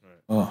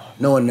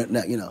 Knowing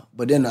that,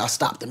 But then I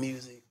stopped the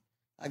music.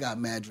 I got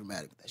mad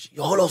dramatic with that shit.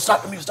 Yo, hold on,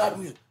 stop the music.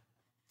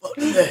 Fuck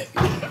that.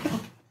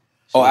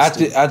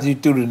 After you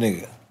threw the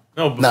nigga.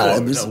 No,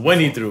 before. When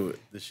he threw it,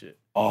 the shit.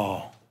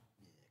 Oh.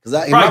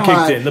 Because in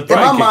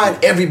my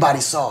mind,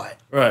 everybody saw it.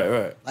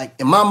 Right. Like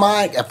in my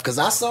mind, because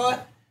I saw it,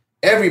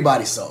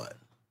 everybody saw it.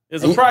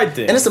 It's a pride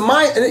thing. And it's a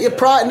mind, and your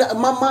pride.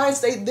 My mind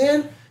state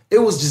then, it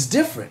was just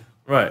different.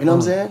 Right. You know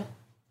what I'm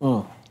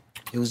saying?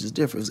 It was just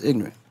different. It was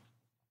ignorant.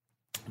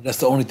 That's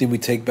the only thing we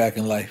take back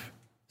in life.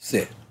 That's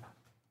it.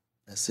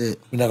 That's it.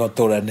 We're not gonna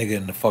throw that nigga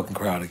in the fucking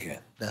crowd again.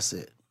 That's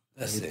it.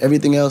 That's it.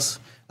 Everything else,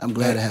 I'm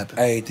glad it happened.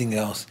 Everything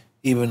else,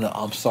 even the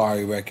I'm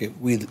sorry record.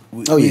 We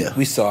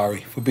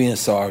sorry for being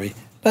sorry.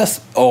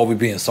 That's all we're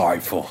being sorry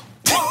for.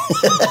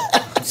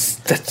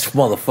 That's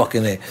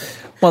motherfucking it.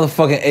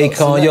 Motherfucking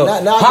Akon, yo.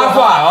 High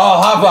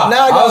five.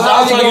 I was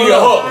trying to give you a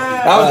hook.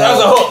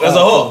 That's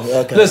a hook.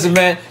 Okay. Listen,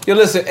 man.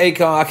 Listen,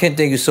 Akon, I can't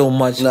thank you so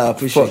much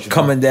for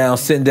coming down,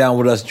 sitting down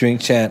with us,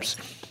 Drink Champs.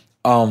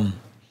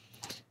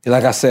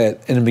 Like I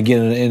said in the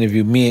beginning of the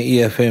interview,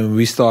 me and EFM,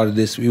 we started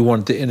this, we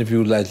wanted to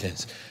interview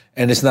legends.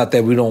 And it's not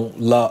that we don't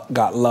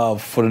got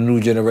love for the new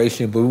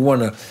generation, but we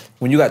want to,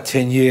 when you got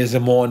 10 years or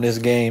more in this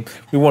game,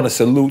 we want to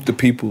salute the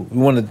people. We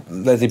want to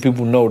let the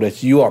people know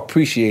that you are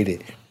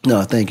appreciated.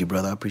 No, thank you,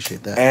 brother. I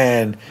appreciate that.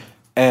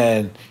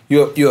 And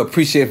you're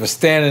appreciated for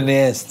standing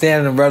there and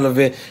standing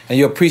relevant, and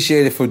you're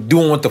appreciated for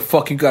doing what the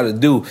fuck you got to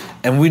do.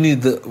 And we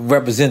need to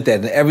represent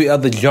that in every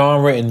other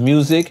genre in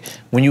music.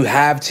 When you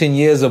have 10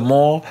 years or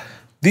more,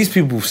 these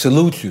people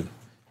salute you.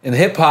 In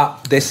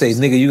hip-hop, they say,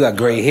 nigga, you got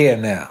gray hair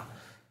now.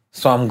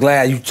 So I'm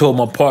glad you told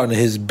my partner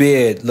his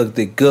beard looked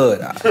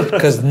good,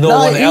 because no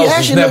one else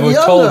has never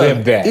told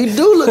him that. He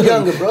do look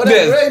younger, bro.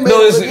 That gray man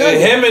it's look younger.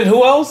 him and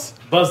who else?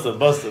 Buster.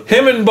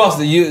 Him and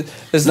Buster. It's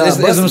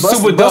some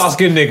super dark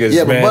skinned niggas,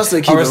 yeah, man. but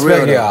Buster keep I it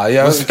respect real, y'all.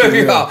 Yeah, I respect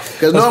y'all.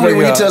 Because normally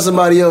when you tell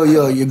somebody, yo,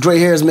 your gray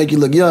hairs make you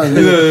look young,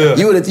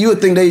 you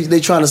would think they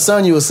trying to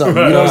sun you or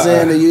something. You know what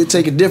I'm saying? You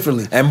take it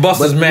differently. And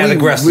Buster's mad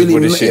aggressive really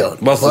with his shit.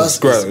 Buster's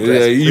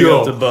aggressive.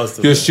 Yo,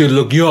 your shit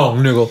look young,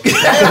 nigga.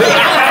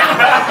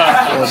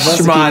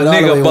 My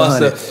nigga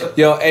Buster.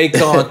 Yo,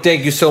 Akon,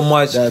 thank you so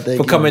much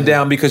for coming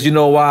down, because you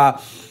know why?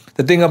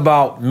 The thing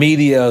about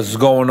media is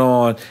going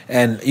on,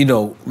 and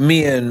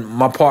me and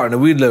my partner,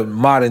 we live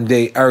modern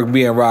day Eric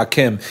B and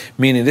Rakim,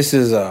 meaning this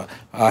is a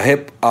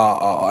hip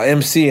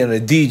MC and a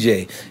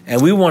DJ,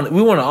 and we want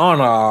to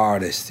honor our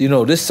artists.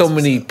 There's so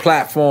many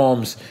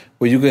platforms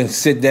where you can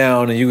sit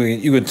down and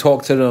you can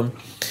talk to them,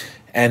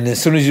 and as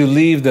soon as you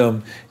leave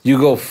them, you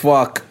go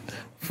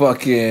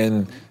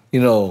fucking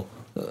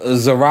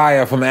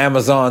Zariah from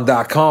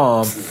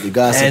Amazon.com,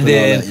 and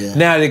then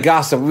now they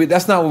gossip.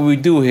 That's not what we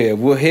do here.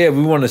 We're here.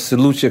 We want to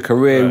salute your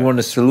career. We want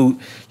to salute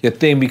your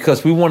thing,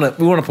 because we want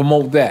to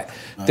promote that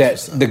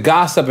the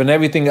gossip and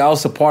everything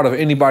else, a part of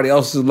anybody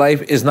else's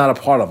life, is not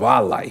a part of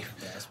our life.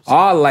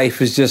 Our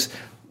life is just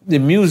the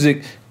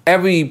music.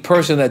 Every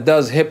person that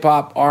does hip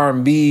hop,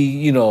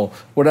 R&B,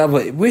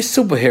 whatever, we're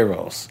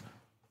superheroes.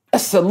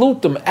 Let's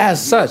salute them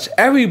as such.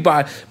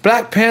 Everybody,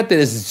 Black Panther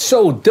is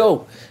so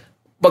dope,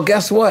 but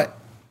guess what?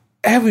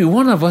 Every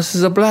one of us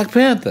is a Black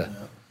Panther.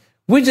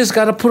 We just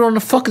got to put on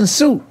the fucking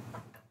suit.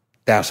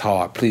 That's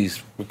hard.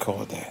 Please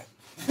record that.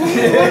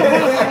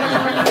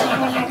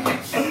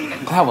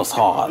 That was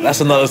hard.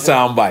 That's another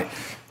soundbite.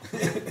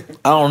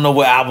 I don't know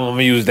what album I'm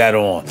gonna use that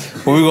on,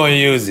 but we're gonna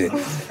use it.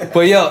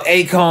 But yo,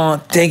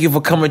 Akon, thank you for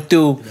coming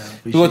through.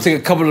 We're gonna take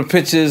a couple of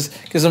pictures,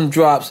 get some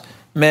drops,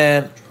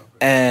 man.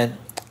 And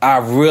I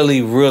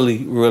really,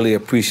 really, really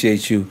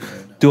appreciate you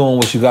doing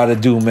what you gotta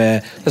do,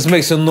 man. Let's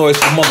make some noise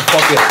for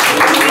motherfucker.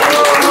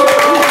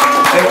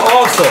 And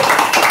also,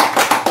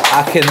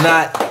 I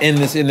cannot end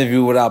this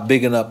interview without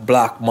bigging up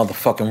Block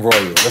motherfucking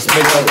Royal. Let's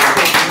make some.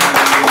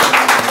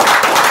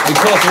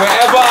 Because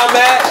wherever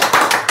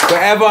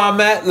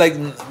I'm at, like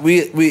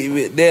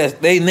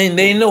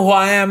they know who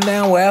I am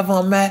now. Wherever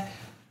I'm at,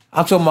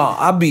 I'm talking about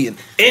I'll be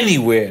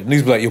anywhere. And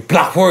these be like, "Yo,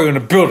 Block Warrior in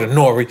the building,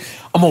 Nori.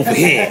 I'm over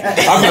here."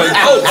 I'll be like,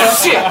 "Oh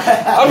shit!"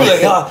 I'll be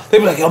like, they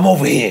be like, "I'm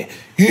over here.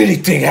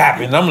 Anything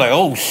happen?" I'm like,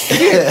 "Oh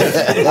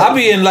shit!" I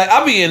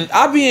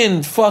be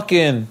in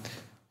fucking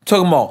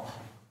talking about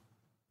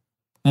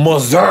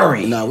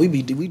Missouri. Nah, we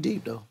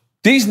deep though.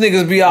 These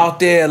niggas be out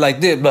there like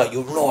this, like,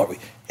 "Yo, Nori,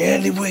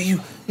 anywhere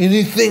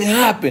anything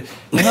happen?"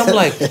 And I'm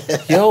like,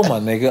 "Yo, my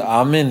nigga,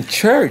 I'm in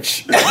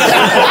church."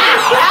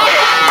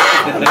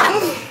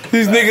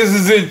 These niggas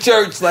is in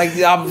church like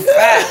I'm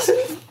fast.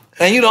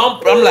 And you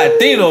know, I'm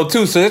Latino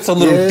too, so it's a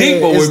little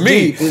deeper with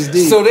me. It's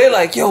deep. So they're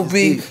like, "Yo,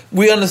 B,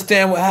 we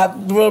understand what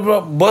happened, blah,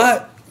 blah,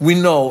 but we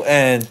know."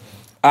 And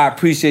I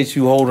appreciate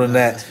you holding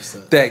that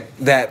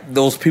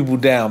those people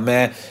down,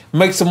 man.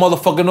 Make some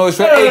motherfucking noise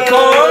for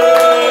Akon.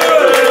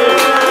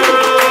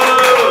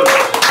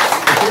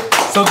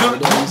 So do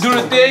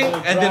the thing,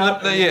 and then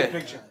let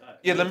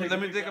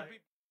me take a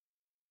peek.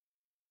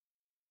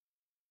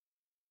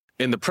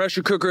 In the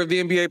pressure cooker of the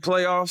NBA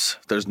playoffs,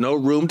 there's no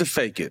room to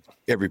fake it.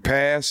 Every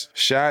pass,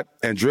 shot,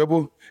 and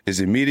dribble is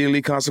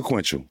immediately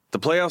consequential. The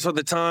playoffs are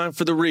the time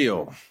for the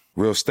real.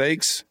 Real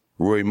stakes,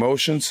 real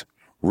emotions,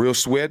 real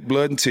sweat,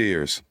 blood, and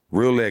tears,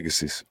 real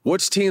legacies.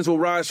 Which teams will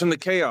rise from the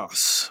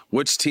chaos?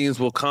 Which teams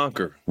will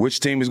conquer? Which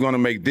team is going to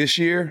make this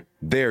year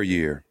their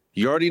year?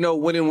 You already know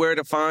when and where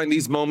to find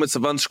these moments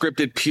of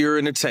unscripted, pure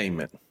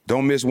entertainment.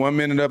 Don't miss 1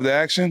 minute of the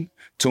action.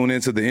 Tune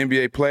into the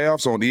NBA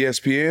playoffs on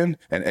ESPN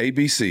and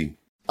ABC.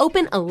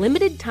 Open a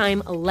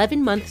limited-time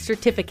 11-month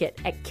certificate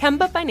at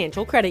Kemba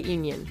Financial Credit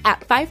Union.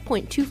 At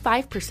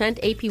 5.25%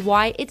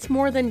 APY, it's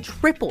more than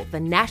triple the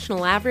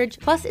national average,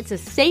 plus it's a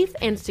safe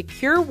and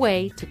secure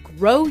way to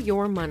grow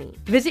your money.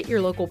 Visit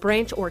your local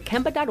branch or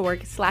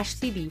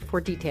kemba.org/CD for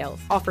details.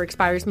 Offer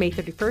expires May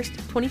 31st,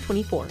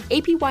 2024.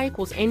 APY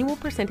equals annual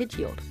percentage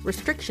yield.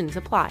 Restrictions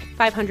apply.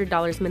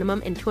 $500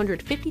 minimum and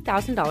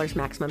 $250,000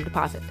 maximum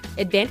deposit.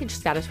 Advantage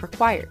status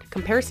required.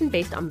 Comparison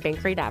based on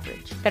bank rate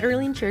average.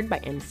 Federally insured by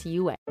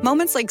NCUA.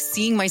 Moments like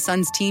seeing my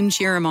son's team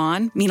cheer him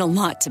on mean a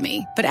lot to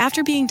me. But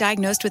after being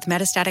diagnosed with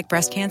metastatic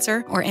breast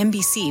cancer, or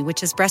MBC,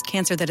 which is breast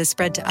cancer that has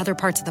spread to other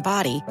parts of the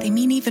body, they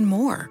mean even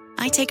more.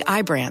 I take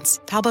Ibrance,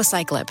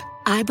 palbociclib.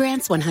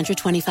 Ibrance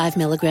 125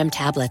 milligram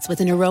tablets with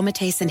an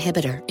aromatase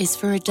inhibitor is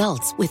for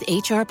adults with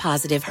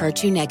HR-positive,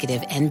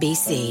 HER2-negative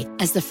MBC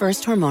as the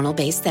first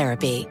hormonal-based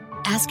therapy.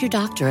 Ask your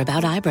doctor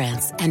about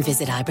Ibrance and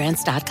visit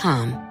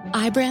Ibrance.com.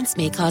 Ibrance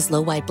may cause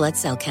low white blood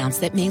cell counts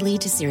that may lead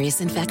to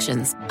serious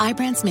infections.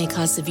 Ibrance may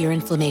cause severe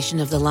inflammation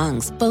of the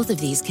lungs. Both of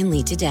these can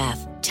lead to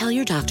death. Tell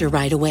your doctor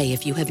right away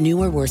if you have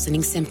new or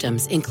worsening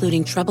symptoms,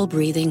 including trouble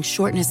breathing,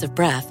 shortness of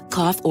breath,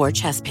 cough, or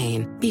chest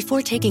pain.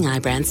 Before taking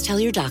Ibrance, tell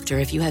your doctor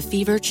if you have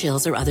fever,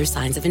 chills, or other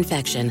signs of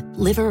infection,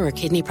 liver or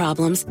kidney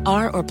problems,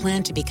 are or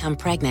plan to become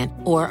pregnant,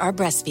 or are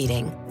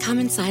breastfeeding.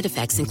 Common side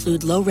effects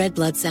include low red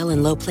blood cell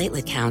and low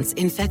platelet counts,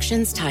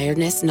 infections,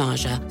 tiredness,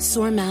 nausea,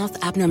 sore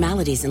mouth,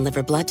 abnormalities in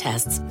liver blood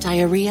tests,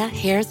 diarrhea,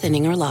 hair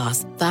thinning or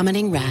loss,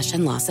 vomiting, rash,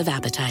 and loss of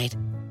appetite.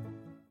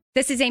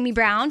 This is Amy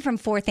Brown from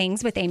 4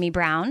 Things with Amy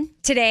Brown.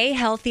 Today,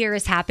 Healthier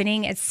is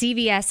happening at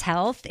CVS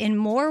Health in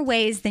more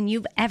ways than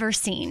you've ever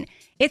seen.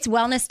 It's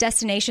wellness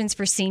destinations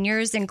for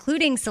seniors,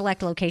 including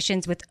select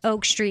locations with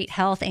Oak Street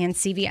Health and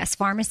CVS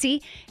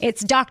Pharmacy.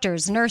 It's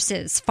doctors,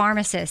 nurses,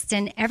 pharmacists,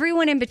 and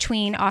everyone in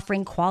between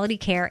offering quality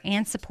care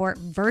and support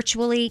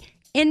virtually,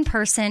 in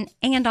person,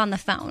 and on the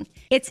phone.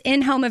 It's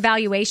in-home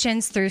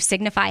evaluations through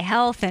Signify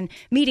Health and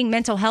meeting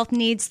mental health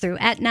needs through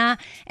Aetna.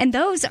 And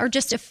those are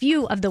just a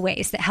few of the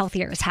ways that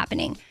Healthier is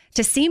happening.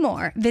 To see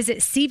more,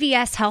 visit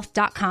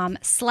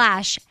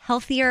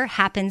cvshealth.com/healthier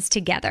happens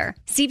together.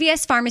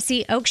 CVS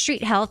Pharmacy, Oak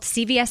Street Health,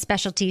 CVS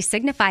Specialty,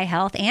 Signify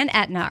Health, and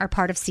Aetna are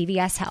part of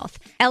CVS Health.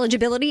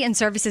 Eligibility and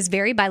services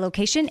vary by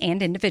location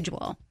and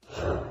individual.